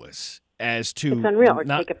clueless as to... It's unreal. Or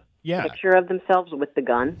take a picture of themselves with the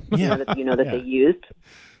gun that they used.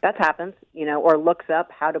 That happens. Or looks up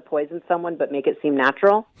how to poison someone but make it seem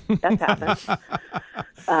natural. That's happened.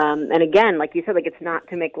 And again, like you said, it's not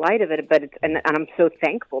to make light of it, but and I'm so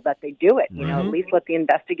thankful that they do it. At least let the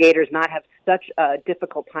investigators not have such a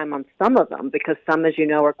difficult time on some of them, because some, as you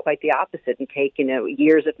know, are quite the opposite and take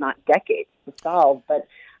years, if not decades, to solve. But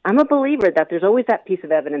I'm a believer that there's always that piece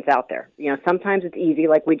of evidence out there. Sometimes it's easy,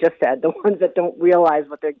 like we just said, the ones that don't realize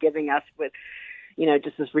what they're giving us with,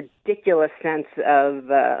 just this ridiculous sense of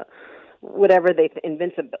whatever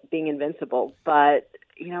being invincible. But,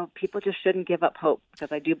 people just shouldn't give up hope,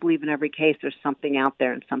 because I do believe in every case there's something out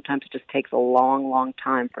there, and sometimes it just takes a long, long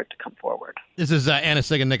time for it to come forward. This is Anna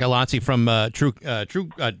Sigan-Nicolazzi from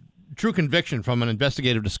True Conviction, from an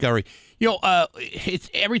investigative discovery. It's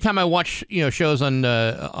every time I watch shows on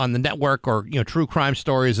the network, or true crime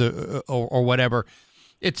stories or whatever.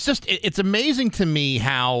 It's amazing to me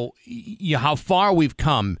how far we've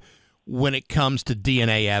come when it comes to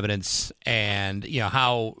DNA evidence, and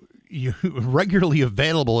how regularly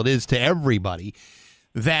available it is to everybody.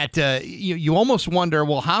 That you almost wonder,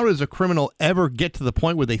 well, how does a criminal ever get to the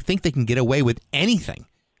point where they think they can get away with anything?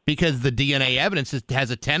 Because the DNA evidence has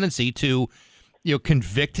a tendency to,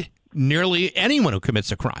 convict nearly anyone who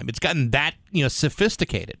commits a crime. It's gotten that,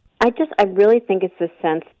 sophisticated. I really think it's the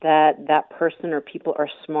sense that person or people are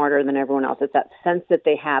smarter than everyone else. It's that sense that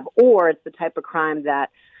they have, or it's the type of crime that,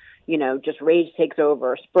 just rage takes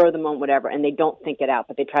over, spur of the moment, whatever, and they don't think it out,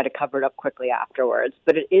 but they try to cover it up quickly afterwards.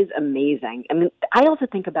 But it is amazing. I mean, I also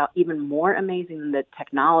think about even more amazing than the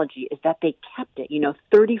technology is that they kept it,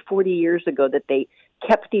 30, 40 years ago, that they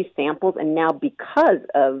kept these samples, and now because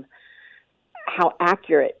of how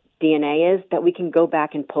accurate DNA is, that we can go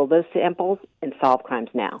back and pull those samples and solve crimes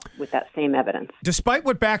now with that same evidence. Despite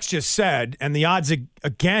what Bax just said and the odds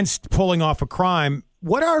against pulling off a crime,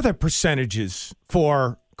 what are the percentages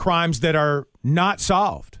for crimes that are not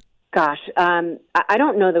solved? Gosh, I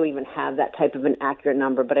don't know that we even have that type of an accurate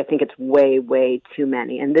number, but I think it's way, way too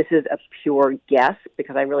many. And this is a pure guess,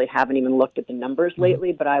 because I really haven't even looked at the numbers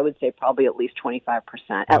lately, but I would say probably at least 25%,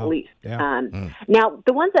 at least. Yeah. Now,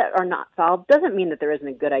 the ones that are not solved doesn't mean that there isn't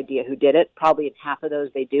a good idea who did it. Probably in half of those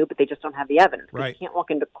they do, but they just don't have the evidence. Right. You can't walk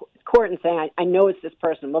into court and say, I know it's this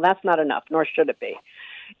person. Well, that's not enough, nor should it be.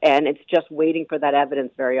 And it's just waiting for that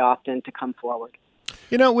evidence very often to come forward.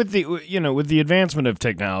 With the advancement of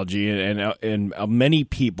technology and many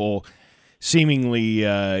people seemingly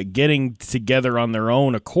getting together on their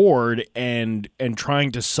own accord and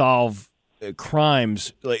trying to solve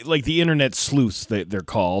crimes, like the internet sleuths they're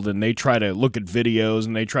called, and they try to look at videos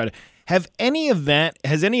and they try to has any of that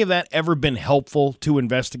ever been helpful to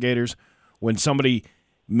investigators when somebody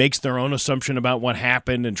makes their own assumption about what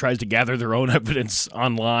happened and tries to gather their own evidence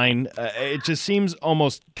online? It just seems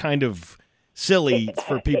almost kind of silly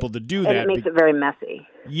for people to do that. And it makes it very messy.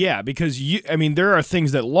 Yeah, because there are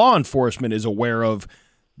things that law enforcement is aware of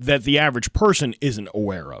that the average person isn't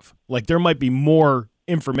aware of. Like, there might be more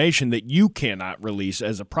information that you cannot release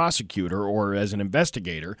as a prosecutor or as an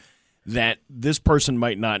investigator that this person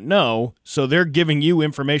might not know, so they're giving you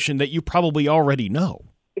information that you probably already know.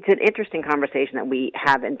 It's an interesting conversation that we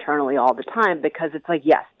have internally all the time, because it's like,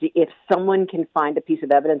 yes, if someone can find a piece of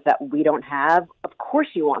evidence that we don't have, of course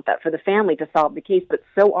you want that for the family to solve the case. But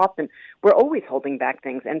so often we're always holding back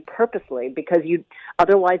things, and purposely, because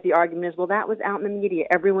otherwise the argument is, well, that was out in the media.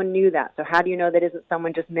 Everyone knew that. So how do you know that isn't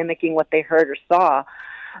someone just mimicking what they heard or saw?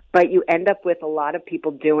 But you end up with a lot of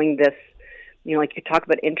people doing this, like you talk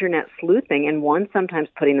about internet sleuthing, and one sometimes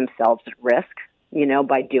putting themselves at risk,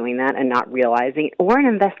 by doing that and not realizing it, or an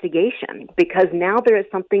investigation, because now there is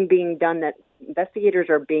something being done that investigators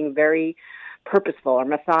are being very purposeful or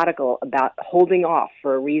methodical about holding off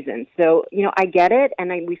for a reason. So, I get it,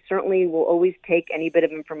 and we certainly will always take any bit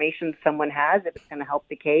of information someone has if it's going to help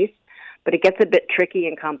the case. But it gets a bit tricky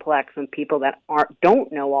and complex when people that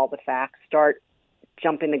don't know all the facts start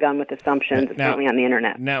jumping the gun with assumptions, certainly on the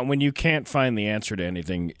internet. Now, when you can't find the answer to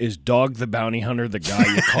anything, is Dog the Bounty Hunter the guy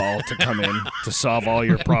you call to come in to solve all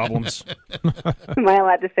your problems? Am I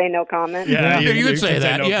allowed to say no comment? Yeah, you could say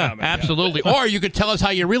that. no Yeah, comment, absolutely. Or you could tell us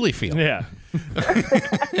how you really feel. Yeah.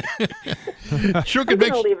 True I'm Conviction.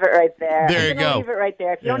 going to leave it right there. There you go. Leave it right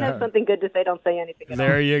there. If you don't have something good to say, don't say anything at all.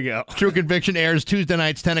 There you go. True Conviction airs Tuesday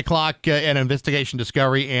nights, 10 o'clock, at Investigation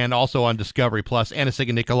Discovery, and also on Discovery Plus. Anna Sig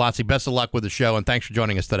and Nicolazzi, best of luck with the show, and thanks for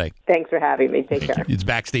joining us today. Thanks for having me. Take care. It's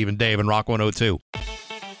back, Steve and Dave, and Rock 102.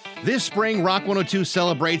 This spring, Rock 102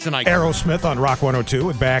 celebrates an icon. Aerosmith on Rock 102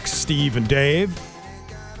 with Bax, Steve, and Dave.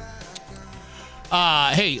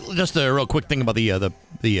 Hey, just a real quick thing about the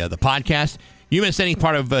podcast. You missed any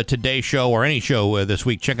part of today's show or any show this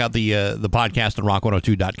week, check out the podcast on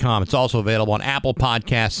rock102.com. It's also available on Apple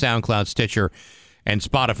Podcasts, SoundCloud, Stitcher, and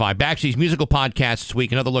Spotify. Baxi's musical podcast this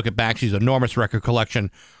week, another look at Baxi's enormous record collection.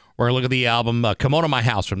 We're going to look at the album Come On to My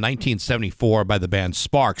House from 1974 by the band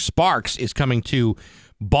Sparks. Sparks is coming to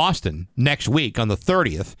Boston next week on the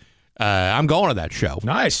 30th. I'm going to that show.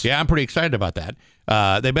 Nice. Yeah, I'm pretty excited about that.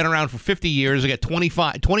 They've been around for 50 years. They got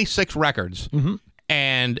 26 records. Mm-hmm.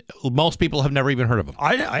 And most people have never even heard of them.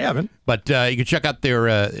 I haven't. But you can check out their,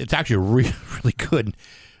 it's actually a really good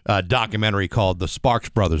documentary called The Sparks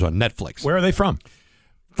Brothers on Netflix. Where are they from?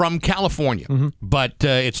 From California. Mm-hmm. But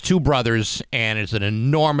it's two brothers, and it's an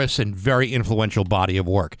enormous and very influential body of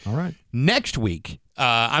work. All right. Next week,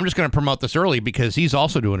 I'm just going to promote this early because he's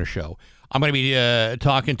also doing a show. I'm going to be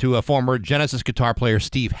talking to a former Genesis guitar player,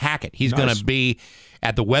 Steve Hackett. He's going to be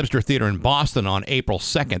at the Webster Theater in Boston on April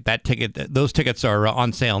 2nd. Those tickets are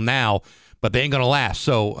on sale now, but they ain't going to last.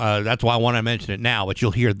 So that's why I want to mention it now. But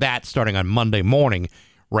you'll hear that starting on Monday morning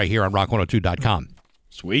right here on rock102.com.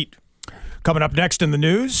 Sweet. Coming up next in the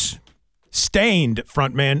news, Stained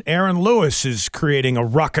frontman Aaron Lewis is creating a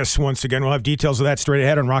ruckus once again. We'll have details of that straight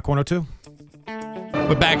ahead on Rock 102.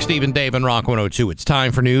 We're back, Steve and Dave on Rock 102. It's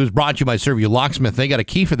time for news brought to you by Serve You Locksmith. They got a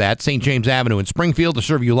key for that, St. James Avenue in Springfield, to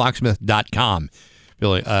ServeYouLocksmith.com.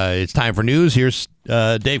 It's time for news. Here's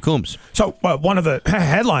Dave Coombs. So one of the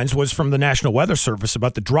headlines was from the National Weather Service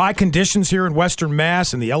about the dry conditions here in Western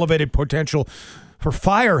Mass and the elevated potential for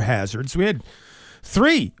fire hazards. We had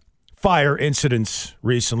 3 fire incidents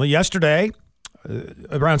recently. Yesterday,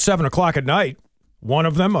 around 7 o'clock at night, one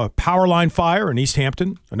of them, a power line fire in East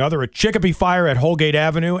Hampton, another, a Chicopee fire at Holgate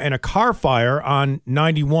Avenue, and a car fire on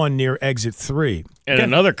 91 near Exit 3. And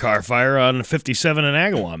another car fire on 57 in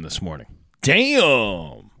Agawam this morning.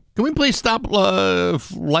 Damn. Can we please stop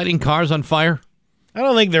lighting cars on fire? I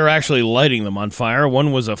don't think they're actually lighting them on fire.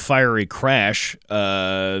 One was a fiery crash.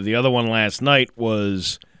 The other one last night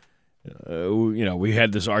was, we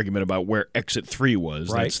had this argument about where Exit 3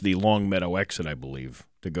 was. Right. That's the Longmeadow exit, I believe,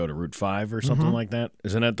 to go to Route 5 or something like that.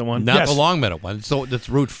 Isn't that the one? Not the Longmeadow one. So it's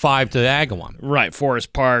Route 5 to Agawam. Right,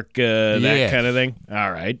 Forest Park, that kind of thing.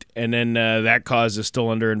 All right. And then that cause is still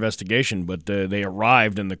under investigation, but they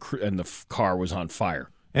arrived and the car was on fire.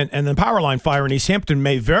 And the power line fire in East Hampton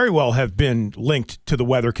may very well have been linked to the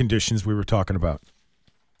weather conditions we were talking about.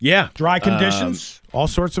 Yeah. Dry conditions, all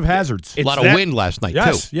sorts of hazards. A lot of wind last night,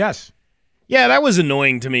 too. Yes. Yeah, that was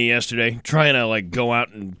annoying to me yesterday, trying to go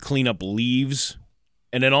out and clean up leaves.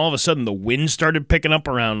 And then all of a sudden the wind started picking up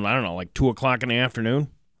around, 2 o'clock in the afternoon.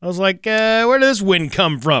 I was like, where did this wind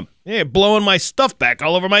come from? Yeah, blowing my stuff back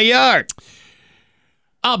all over my yard.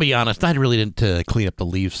 I'll be honest, I really didn't clean up the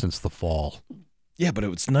leaves since the fall. Yeah, but it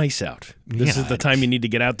was close out. This is the time you need to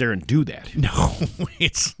get out there and do that. No,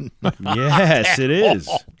 it's not. Yes, it is.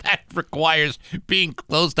 That requires being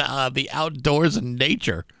close to the outdoors and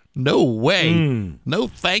nature. No way. No,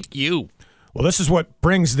 thank you. Well, this is what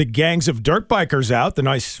brings the gangs of dirt bikers out, the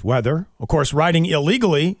nice weather. Of course, riding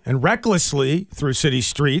illegally and recklessly through city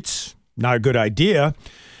streets, not a good idea.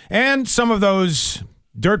 And some of those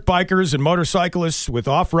dirt bikers and motorcyclists with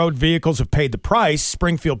off-road vehicles have paid the price.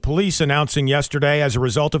 Springfield police announcing yesterday, as a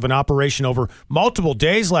result of an operation over multiple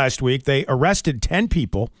days last week, they arrested 10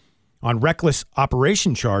 people on reckless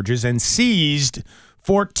operation charges and seized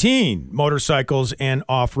 14 motorcycles and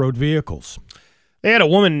off-road vehicles. They had a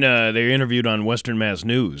woman they interviewed on Western Mass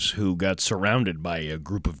News who got surrounded by a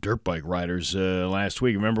group of dirt bike riders last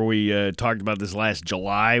week. Remember we talked about this last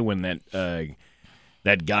July when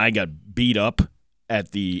that guy got beat up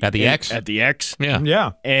at the X? At the X.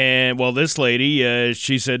 Yeah. And, well, this lady,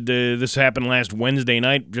 she said this happened last Wednesday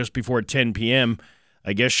night just before 10 p.m.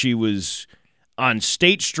 I guess she was on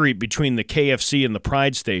State Street between the KFC and the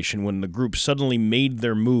Pride Station when the group suddenly made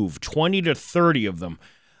their move. 20 to 30 of them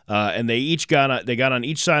and they got on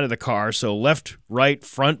each side of the car, so left, right,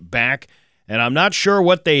 front, back. And I'm not sure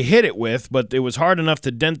what they hit it with, but it was hard enough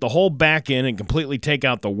to dent the whole back end and completely take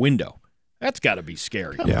out the window. That's got to be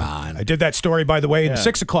scary. Come on. I did that story, by the way, in the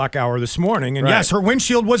 6 o'clock hour this morning. And yes, her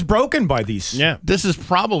windshield was broken by these. Yeah. This is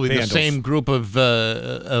probably vandals. the same group of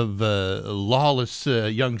lawless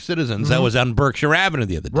young citizens that was on Berkshire Avenue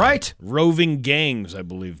the other day. Right. Roving gangs, I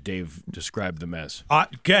believe Dave described them as.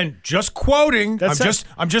 Again, just quoting.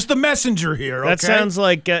 I'm just the messenger here. That sounds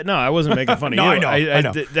like no, I wasn't making fun of No, you. I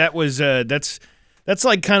know. That was that's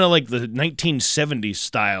like kind of like the 1970s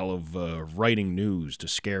style of writing news to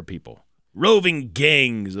scare people. Roving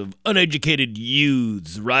gangs of uneducated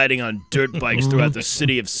youths riding on dirt bikes throughout the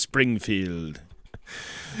city of Springfield.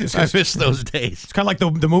 I miss those days. It's kind of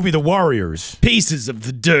like the movie The Warriors. Pieces of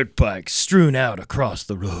the dirt bikes strewn out across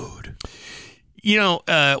the road. You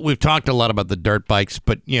know, we've talked a lot about the dirt bikes,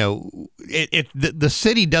 but, you know, the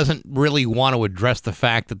city doesn't really want to address the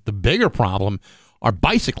fact that the bigger problem are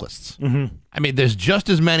bicyclists. Mm-hmm. I mean, there's just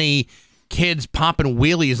as many kids popping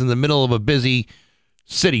wheelies in the middle of a busy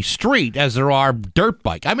city street as there are dirt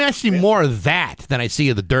bike. I mean, I see more of that than I see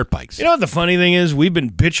of the dirt bikes. You know what the funny thing is? We've been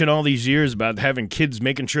bitching all these years about having kids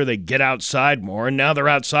making sure they get outside more, and now they're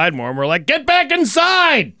outside more, and we're like, get back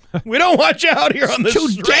inside! We don't want you out here on the Too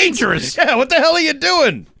streets. dangerous. Yeah, what the hell are you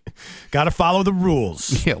doing? Got to follow the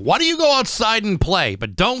rules. Yeah, why do you go outside and play,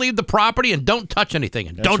 but don't leave the property and don't touch anything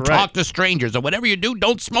and don't talk to strangers, and whatever you do,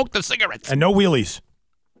 don't smoke the cigarettes. And no wheelies.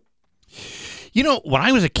 You know, when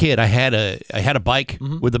I was a kid, I had a bike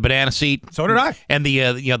with a banana seat. So did I. And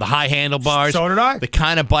the the high handlebars. So did I. The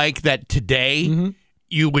kind of bike that today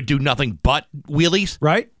you would do nothing but wheelies.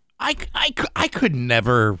 Right. I could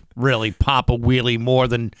never really pop a wheelie more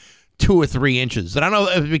than 2 or 3 inches. And I don't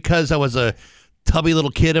know if it was because I was a tubby little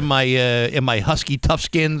kid in my husky tough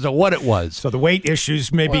skins or what it was. So the weight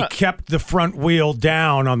issues maybe kept the front wheel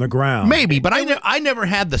down on the ground. Maybe, but I never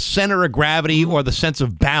had the center of gravity or the sense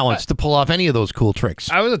of balance to pull off any of those cool tricks.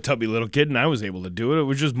 I was a tubby little kid, and I was able to do it. It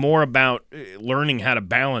was just more about learning how to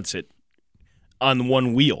balance it on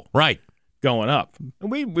one wheel. Right. Going up.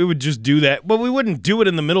 And we would just do that, but we wouldn't do it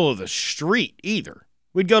in the middle of the street either.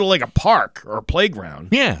 We'd go to like a park or a playground.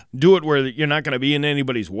 Yeah. Do it where you're not going to be in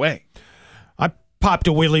anybody's way. I popped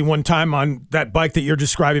a wheelie one time on that bike that you're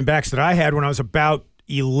describing, Bax, that I had when I was about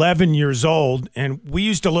 11 years old, and we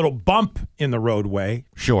used a little bump in the roadway.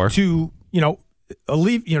 Sure. To,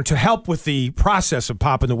 to help with the process of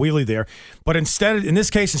popping the wheelie there. But in this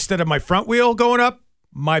case, instead of my front wheel going up,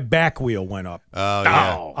 my back wheel went up. Oh,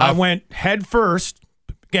 yeah. I went head first.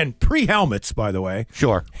 Again, pre-helmets, by the way.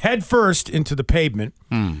 Sure. Head first into the pavement.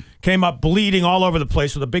 Came up bleeding all over the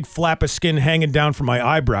place with a big flap of skin hanging down from my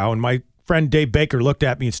eyebrow, and my friend Dave Baker looked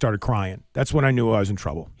at me and started crying. That's when I knew I was in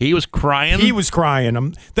trouble. He was crying? He was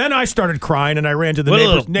crying. Then I started crying, and I ran to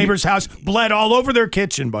the neighbor's house, bled all over their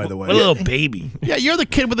kitchen, by the way. What a little baby. Yeah, you're the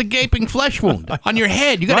kid with a gaping flesh wound on your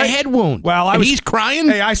head. You got a head wound. Well, he's crying?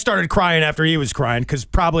 Hey, I started crying after he was crying because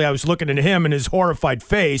probably I was looking at him and his horrified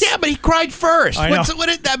face. Yeah, but he cried first. I know.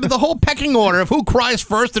 The whole pecking order of who cries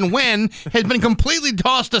first and when has been completely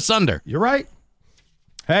tossed asunder. You're right.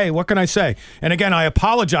 Hey, what can I say? And again, I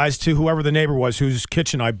apologize to whoever the neighbor was whose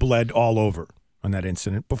kitchen I bled all over on that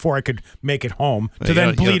incident before I could make it home to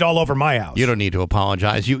then bleed all over my house. You don't need to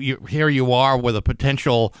apologize. Here you are with a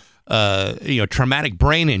potential traumatic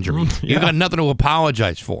brain injury. Yeah. You've got nothing to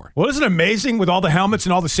apologize for. Well, isn't it amazing with all the helmets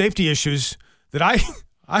and all the safety issues that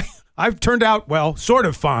I've turned out, well, sort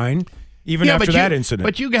of fine, even after that incident.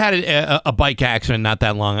 But you had a bike accident not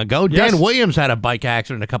that long ago. Yes. Dan Williams had a bike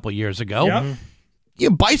accident a couple of years ago. Yep.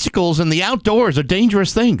 Bicycles in the outdoors are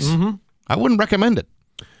dangerous things. I wouldn't recommend it.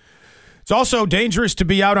 It's also dangerous to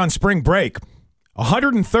be out on spring break.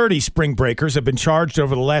 130 spring breakers have been charged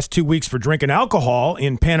over the last 2 weeks for drinking alcohol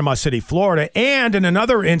in Panama City, Florida. And in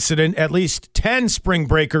another incident, at least 10 spring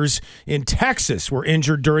breakers in Texas were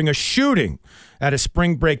injured during a shooting at a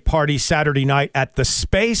spring break party Saturday night at the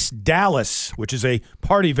Space Dallas, which is a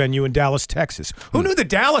party venue in Dallas, Texas. Who knew that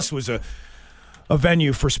Dallas was a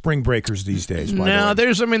venue for spring breakers these days? No,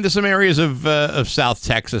 there's some areas of South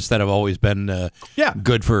Texas that have always been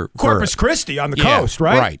good for Corpus Christi on the coast,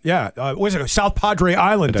 right? Right. Yeah. Was it South Padre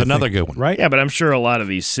Island? It's another good one, right? Yeah, but I'm sure a lot of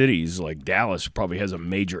these cities, like Dallas, probably has a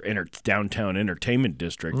major downtown entertainment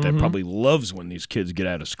district that probably loves when these kids get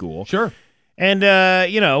out of school. Sure. And,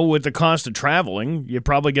 with the cost of traveling, you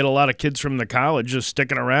probably get a lot of kids from the college just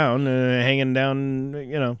sticking around, hanging down,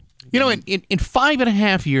 in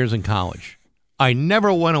 5.5 years in college, I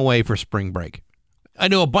never went away for spring break. I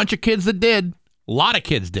knew a bunch of kids that did. A lot of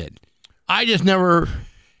kids did. I just never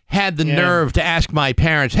had the nerve to ask my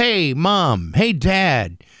parents, hey, Mom, hey,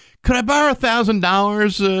 Dad, could I borrow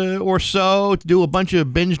 $1,000 or so to do a bunch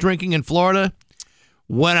of binge drinking in Florida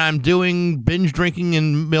when I'm doing binge drinking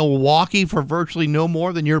in Milwaukee for virtually no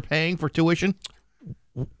more than you're paying for tuition?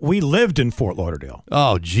 We lived in Fort Lauderdale.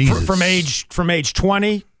 Oh, Jesus. From age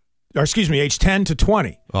 20, or excuse me, age 10 to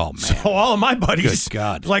 20. Oh, man. So all of my buddies, Good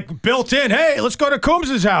God. like built in, hey, let's go to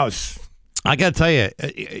Coombs' house. I got to tell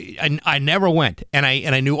you, I never went, and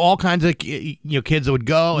I knew all kinds of kids that would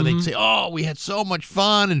go, and they'd say, "Oh, we had so much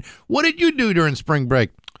fun." And what did you do during spring break?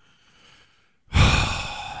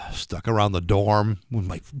 Stuck around the dorm with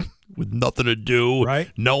nothing to do, right?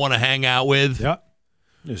 No one to hang out with. Yep.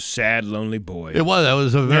 A sad, lonely boy. It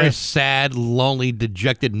was a very sad, lonely,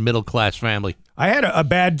 dejected middle class family. I had a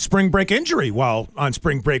bad spring break injury while on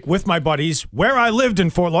spring break with my buddies where I lived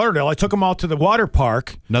in Fort Lauderdale. I took them all to the water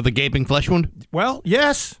park. Another gaping flesh wound? Well,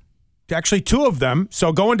 yes. Actually, 2 of them.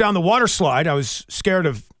 So going down the water slide, I was scared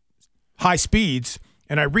of high speeds,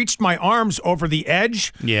 and I reached my arms over the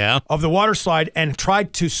edge of the water slide and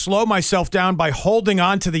tried to slow myself down by holding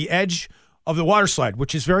on to the edge of the water slide,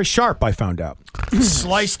 which is very sharp, I found out.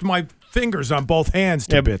 Sliced my fingers on both hands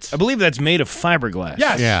to bits. I believe that's made of fiberglass.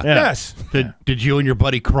 Yes. Yeah. Yes. Did you and your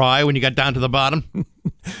buddy cry when you got down to the bottom?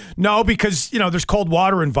 No, because, there's cold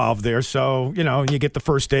water involved there. So, you get the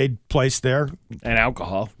first aid place there. And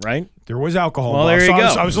alcohol, right? There was alcohol. Well, there you go.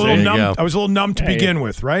 I was a little numb. I was a little numb to begin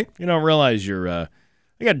with, right? You don't realize you're. I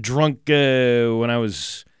got drunk when I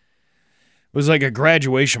was. It was like a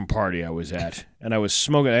graduation party I was at, and I was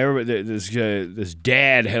smoking. This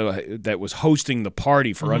dad that was hosting the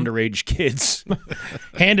party for underage kids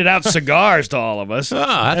handed out cigars to all of us. Oh,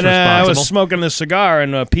 that's and I was smoking the cigar,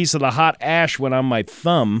 and a piece of the hot ash went on my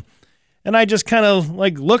thumb, and I just kind of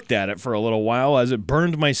looked at it for a little while as it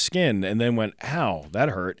burned my skin, and then went, "Ow, that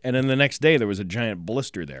hurt!" And then the next day there was a giant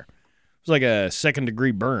blister there. It was like a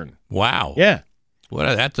 2nd-degree burn. Wow. Yeah.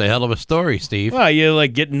 Well, that's a hell of a story, Steve. Well, you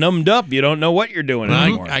get numbed up. You don't know what you're doing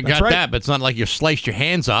anymore. I got that, but it's not like you sliced your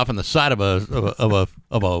hands off on the side of a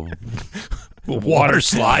water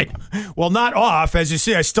slide. Well, not off, as you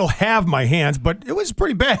see. I still have my hands, but it was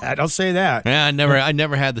pretty bad. I'll say that. Yeah, I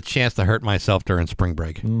never had the chance to hurt myself during spring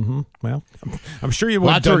break. Mm-hmm. Well, I'm sure you would.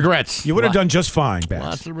 Lots of regrets. You would have done just fine, Bass.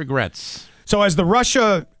 Lots of regrets. So as the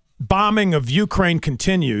Russia bombing of Ukraine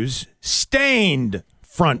continues, Stained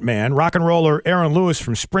frontman, rock and roller Aaron Lewis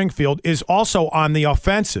from Springfield, is also on the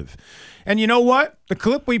offensive. And you know what? The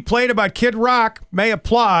clip we played about Kid Rock may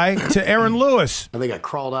apply to Aaron Lewis. I think I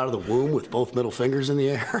crawled out of the womb with both middle fingers in the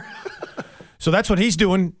air. So that's what he's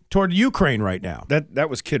doing toward Ukraine right now. That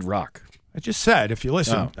was Kid Rock. I just said, if you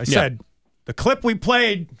listen, I said the clip we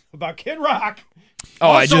played about Kid Rock.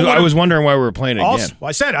 Oh, I was wondering why we were playing it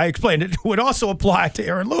again. I explained it would also apply to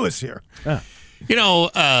Aaron Lewis here.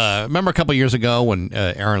 Remember a couple of years ago when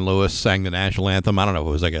Aaron Lewis sang the national anthem? I don't know if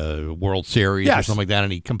it was like a World Series or something like that,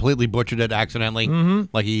 and he completely butchered it accidentally,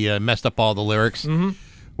 like he messed up all the lyrics. Mm-hmm.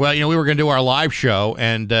 Well, we were going to do our live show,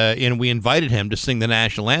 and we invited him to sing the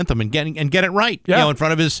national anthem and get it right, in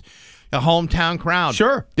front of his hometown crowd.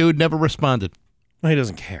 Sure. Dude never responded. Well, he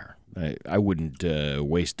doesn't care. I wouldn't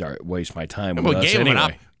waste my time with us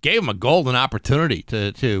anyway. Gave him a golden opportunity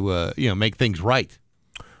to make things right.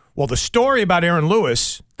 Well, the story about Aaron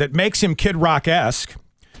Lewis that makes him Kid Rock-esque,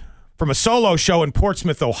 from a solo show in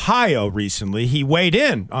Portsmouth, Ohio recently, he weighed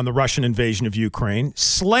in on the Russian invasion of Ukraine,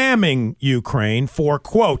 slamming Ukraine for,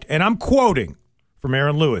 quote, and I'm quoting from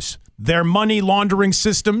Aaron Lewis, their money laundering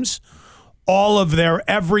systems, all of their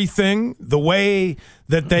everything, the way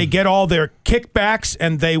that they get all their kickbacks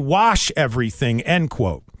and they wash everything, end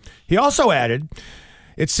quote. He also added,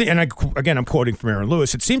 I'm quoting from Aaron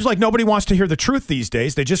Lewis, it seems like nobody wants to hear the truth these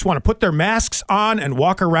days. They just want to put their masks on and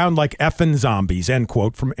walk around like effing zombies, end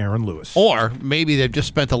quote from Aaron Lewis. Or maybe they've just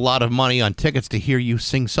spent a lot of money on tickets to hear you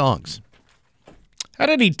sing songs. How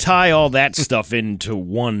did he tie all that stuff into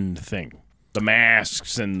one thing? The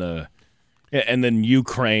masks and then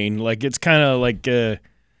Ukraine. Like, it's kind of like an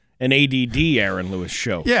ADD Aaron Lewis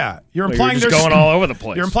show. Yeah. You're implying just going all over the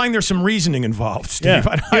place. You're implying there's some reasoning involved, Steve.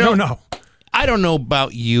 Yeah. I don't know. I don't know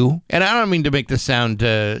about you, and I don't mean to make this sound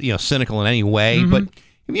cynical in any way, but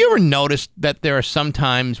have you ever noticed that there are some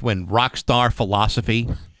times when rock star philosophy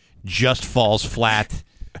just falls flat?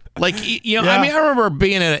 Like, I remember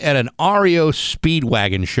being at an REO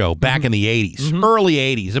Speedwagon show back in the 80s, early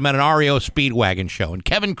 80s. I'm at an REO Speedwagon show, and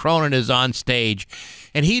Kevin Cronin is on stage,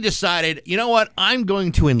 and he decided, you know what, I'm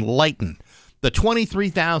going to enlighten the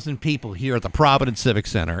 23,000 people here at the Providence Civic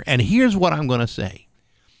Center, and here's what I'm going to say.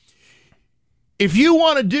 If you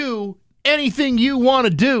want to do anything you want to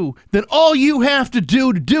do, then all you have to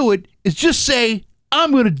do it is just say, I'm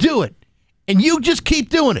going to do it. And you just keep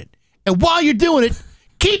doing it. And while you're doing it,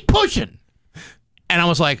 Keep pushing. And I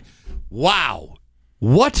was like, wow,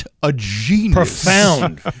 what a genius.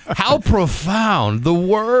 Profound. How profound. The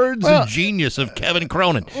words and genius of Kevin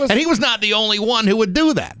Cronin. And he was not the only one who would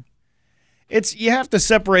do that. You have to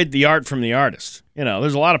separate the art from the artist. You know,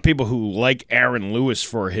 there's a lot of people who like Aaron Lewis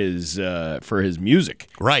for his music.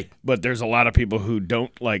 Right. But there's a lot of people who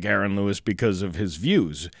don't like Aaron Lewis because of his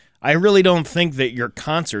views. I really don't think that your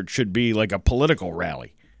concert should be like a political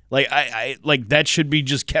rally. Like I like that should be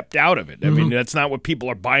just kept out of it. I mean, that's not what people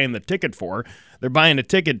are buying the ticket for. They're buying a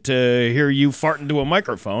ticket to hear you fart into a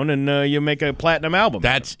microphone and you make a platinum album.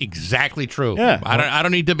 That's exactly true. Yeah. I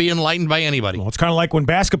don't need to be enlightened by anybody. Well, it's kind of like when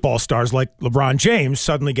basketball stars like LeBron James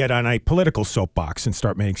suddenly get on a political soapbox and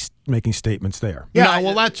start making statements there. Yeah,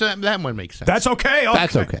 well, that one makes sense. That's okay.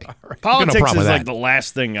 That's okay. Right. Politics No problem is with like the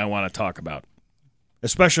last thing I want to talk about,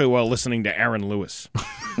 especially while listening to Aaron Lewis.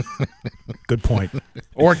 Good point.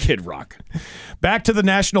 Or Kid Rock. Back to the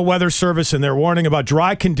National Weather Service and their warning about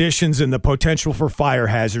dry conditions and the potential for fire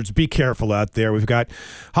hazards. Be careful out there. We've got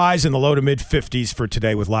highs in the low to mid 50s for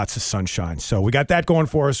today with lots of sunshine. So we got that going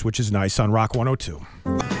for us, which is nice on Rock 102.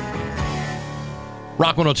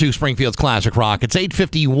 Rock 102, Springfield's Classic Rock. It's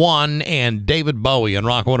 8:51 and David Bowie on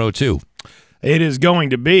Rock 102. It is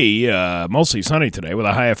going to be mostly sunny today with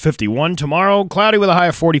a high of 51. Tomorrow, cloudy with a high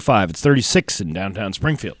of 45. It's 36 in downtown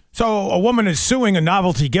Springfield. So a woman is suing a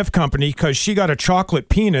novelty gift company because she got a chocolate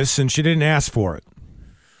penis and she didn't ask for it.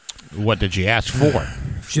 What did she ask for?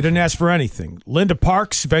 She didn't ask for anything. Linda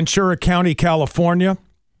Parks, Ventura County, California,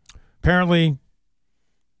 apparently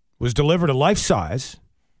was delivered a life-size,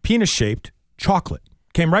 penis-shaped chocolate.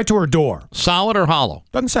 Came right to her door. Solid or hollow?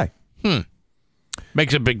 Doesn't say.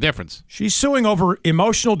 Makes a big difference. She's suing over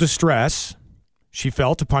emotional distress she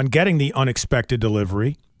felt upon getting the unexpected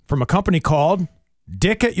delivery from a company called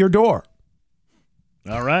Dick at Your Door.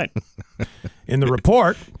 All right. In the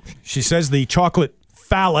report, she says the chocolate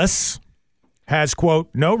phallus has, quote,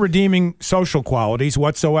 no redeeming social qualities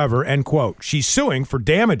whatsoever, end quote. She's suing for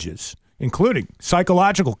damages, including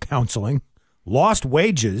psychological counseling, lost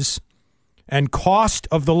wages, and cost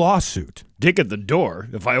of the lawsuit. Dick at the door.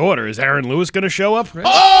 If I order, is Aaron Lewis going to show up?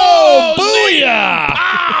 Oh, booyah!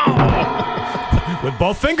 With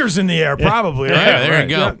both fingers in the air, probably. Yeah, right? there you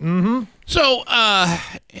go. Yeah, mm-hmm. So,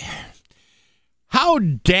 how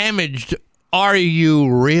damaged are you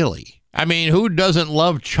really? I mean, who doesn't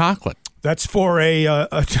love chocolate? That's for a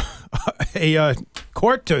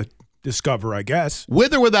court to discover, I guess.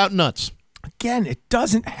 With or without nuts? Again, it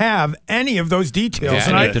doesn't have any of those details. Yeah,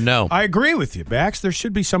 and I need to know. I agree with you, Bax. There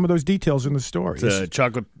should be some of those details in the story. It's a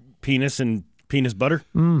chocolate penis and penis butter?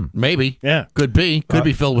 Maybe. Yeah. Could be. Could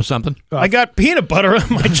be filled with something. I got peanut butter on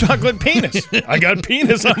my chocolate penis. I got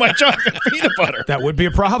penis on my chocolate peanut butter. That would be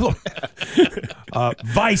a problem.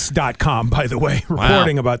 Vice.com, by the way,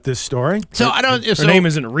 reporting about this story. So I don't. Her name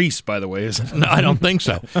isn't Reese, by the way, is it? No, I don't think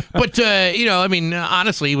so. But, I mean,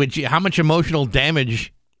 honestly, how much emotional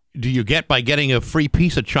damage do you get by getting a free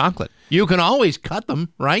piece of chocolate? You can always cut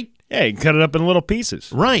them, right? Yeah, you can cut it up in little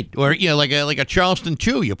pieces. Right. Or, like a Charleston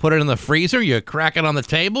Chew. You put it in the freezer, you crack it on the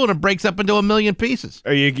table, and it breaks up into 1,000,000 pieces.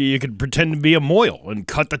 Or you could pretend to be a moil and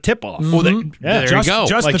cut the tip off. Well, there you go.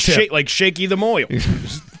 Just like the tip. like Shaky the Moil.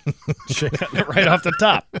 Cutting it right off the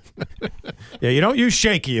top. Yeah, you don't use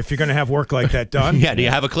Shaky if you're going to have work like that done. Yeah, do you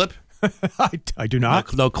have a clip? I do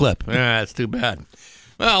not. No clip. That's too bad.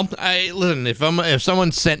 Well, listen, if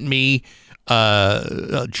someone sent me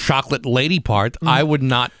a chocolate lady part, I would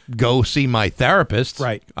not go see my therapist.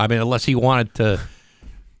 Right. I mean, unless he wanted to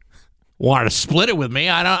split it with me.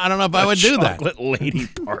 I don't know if I would do that. Chocolate lady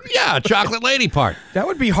part. Yeah, a chocolate lady part. That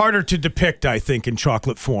would be harder to depict, I think, in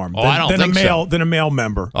chocolate form I don't think so. Than a male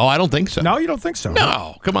member. Oh, I don't think so. No, you don't think so?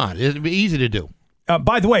 No, come on. It'd be easy to do.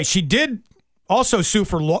 By the way, she did also sue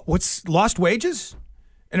for lost wages?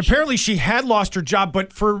 And apparently she had lost her job,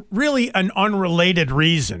 but for really an unrelated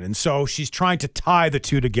reason. And so she's trying to tie the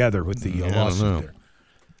two together with the lawsuit there.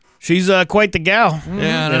 She's quite the gal.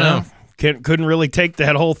 Yeah, I don't know. Couldn't really take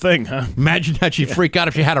that whole thing, huh? Imagine how she'd freak out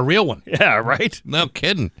if she had a real one. Yeah, right? No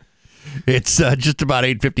kidding. It's just about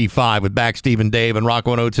 8:55 with Back Steve and Dave and Rock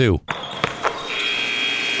 102.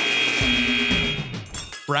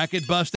 Bracket busted.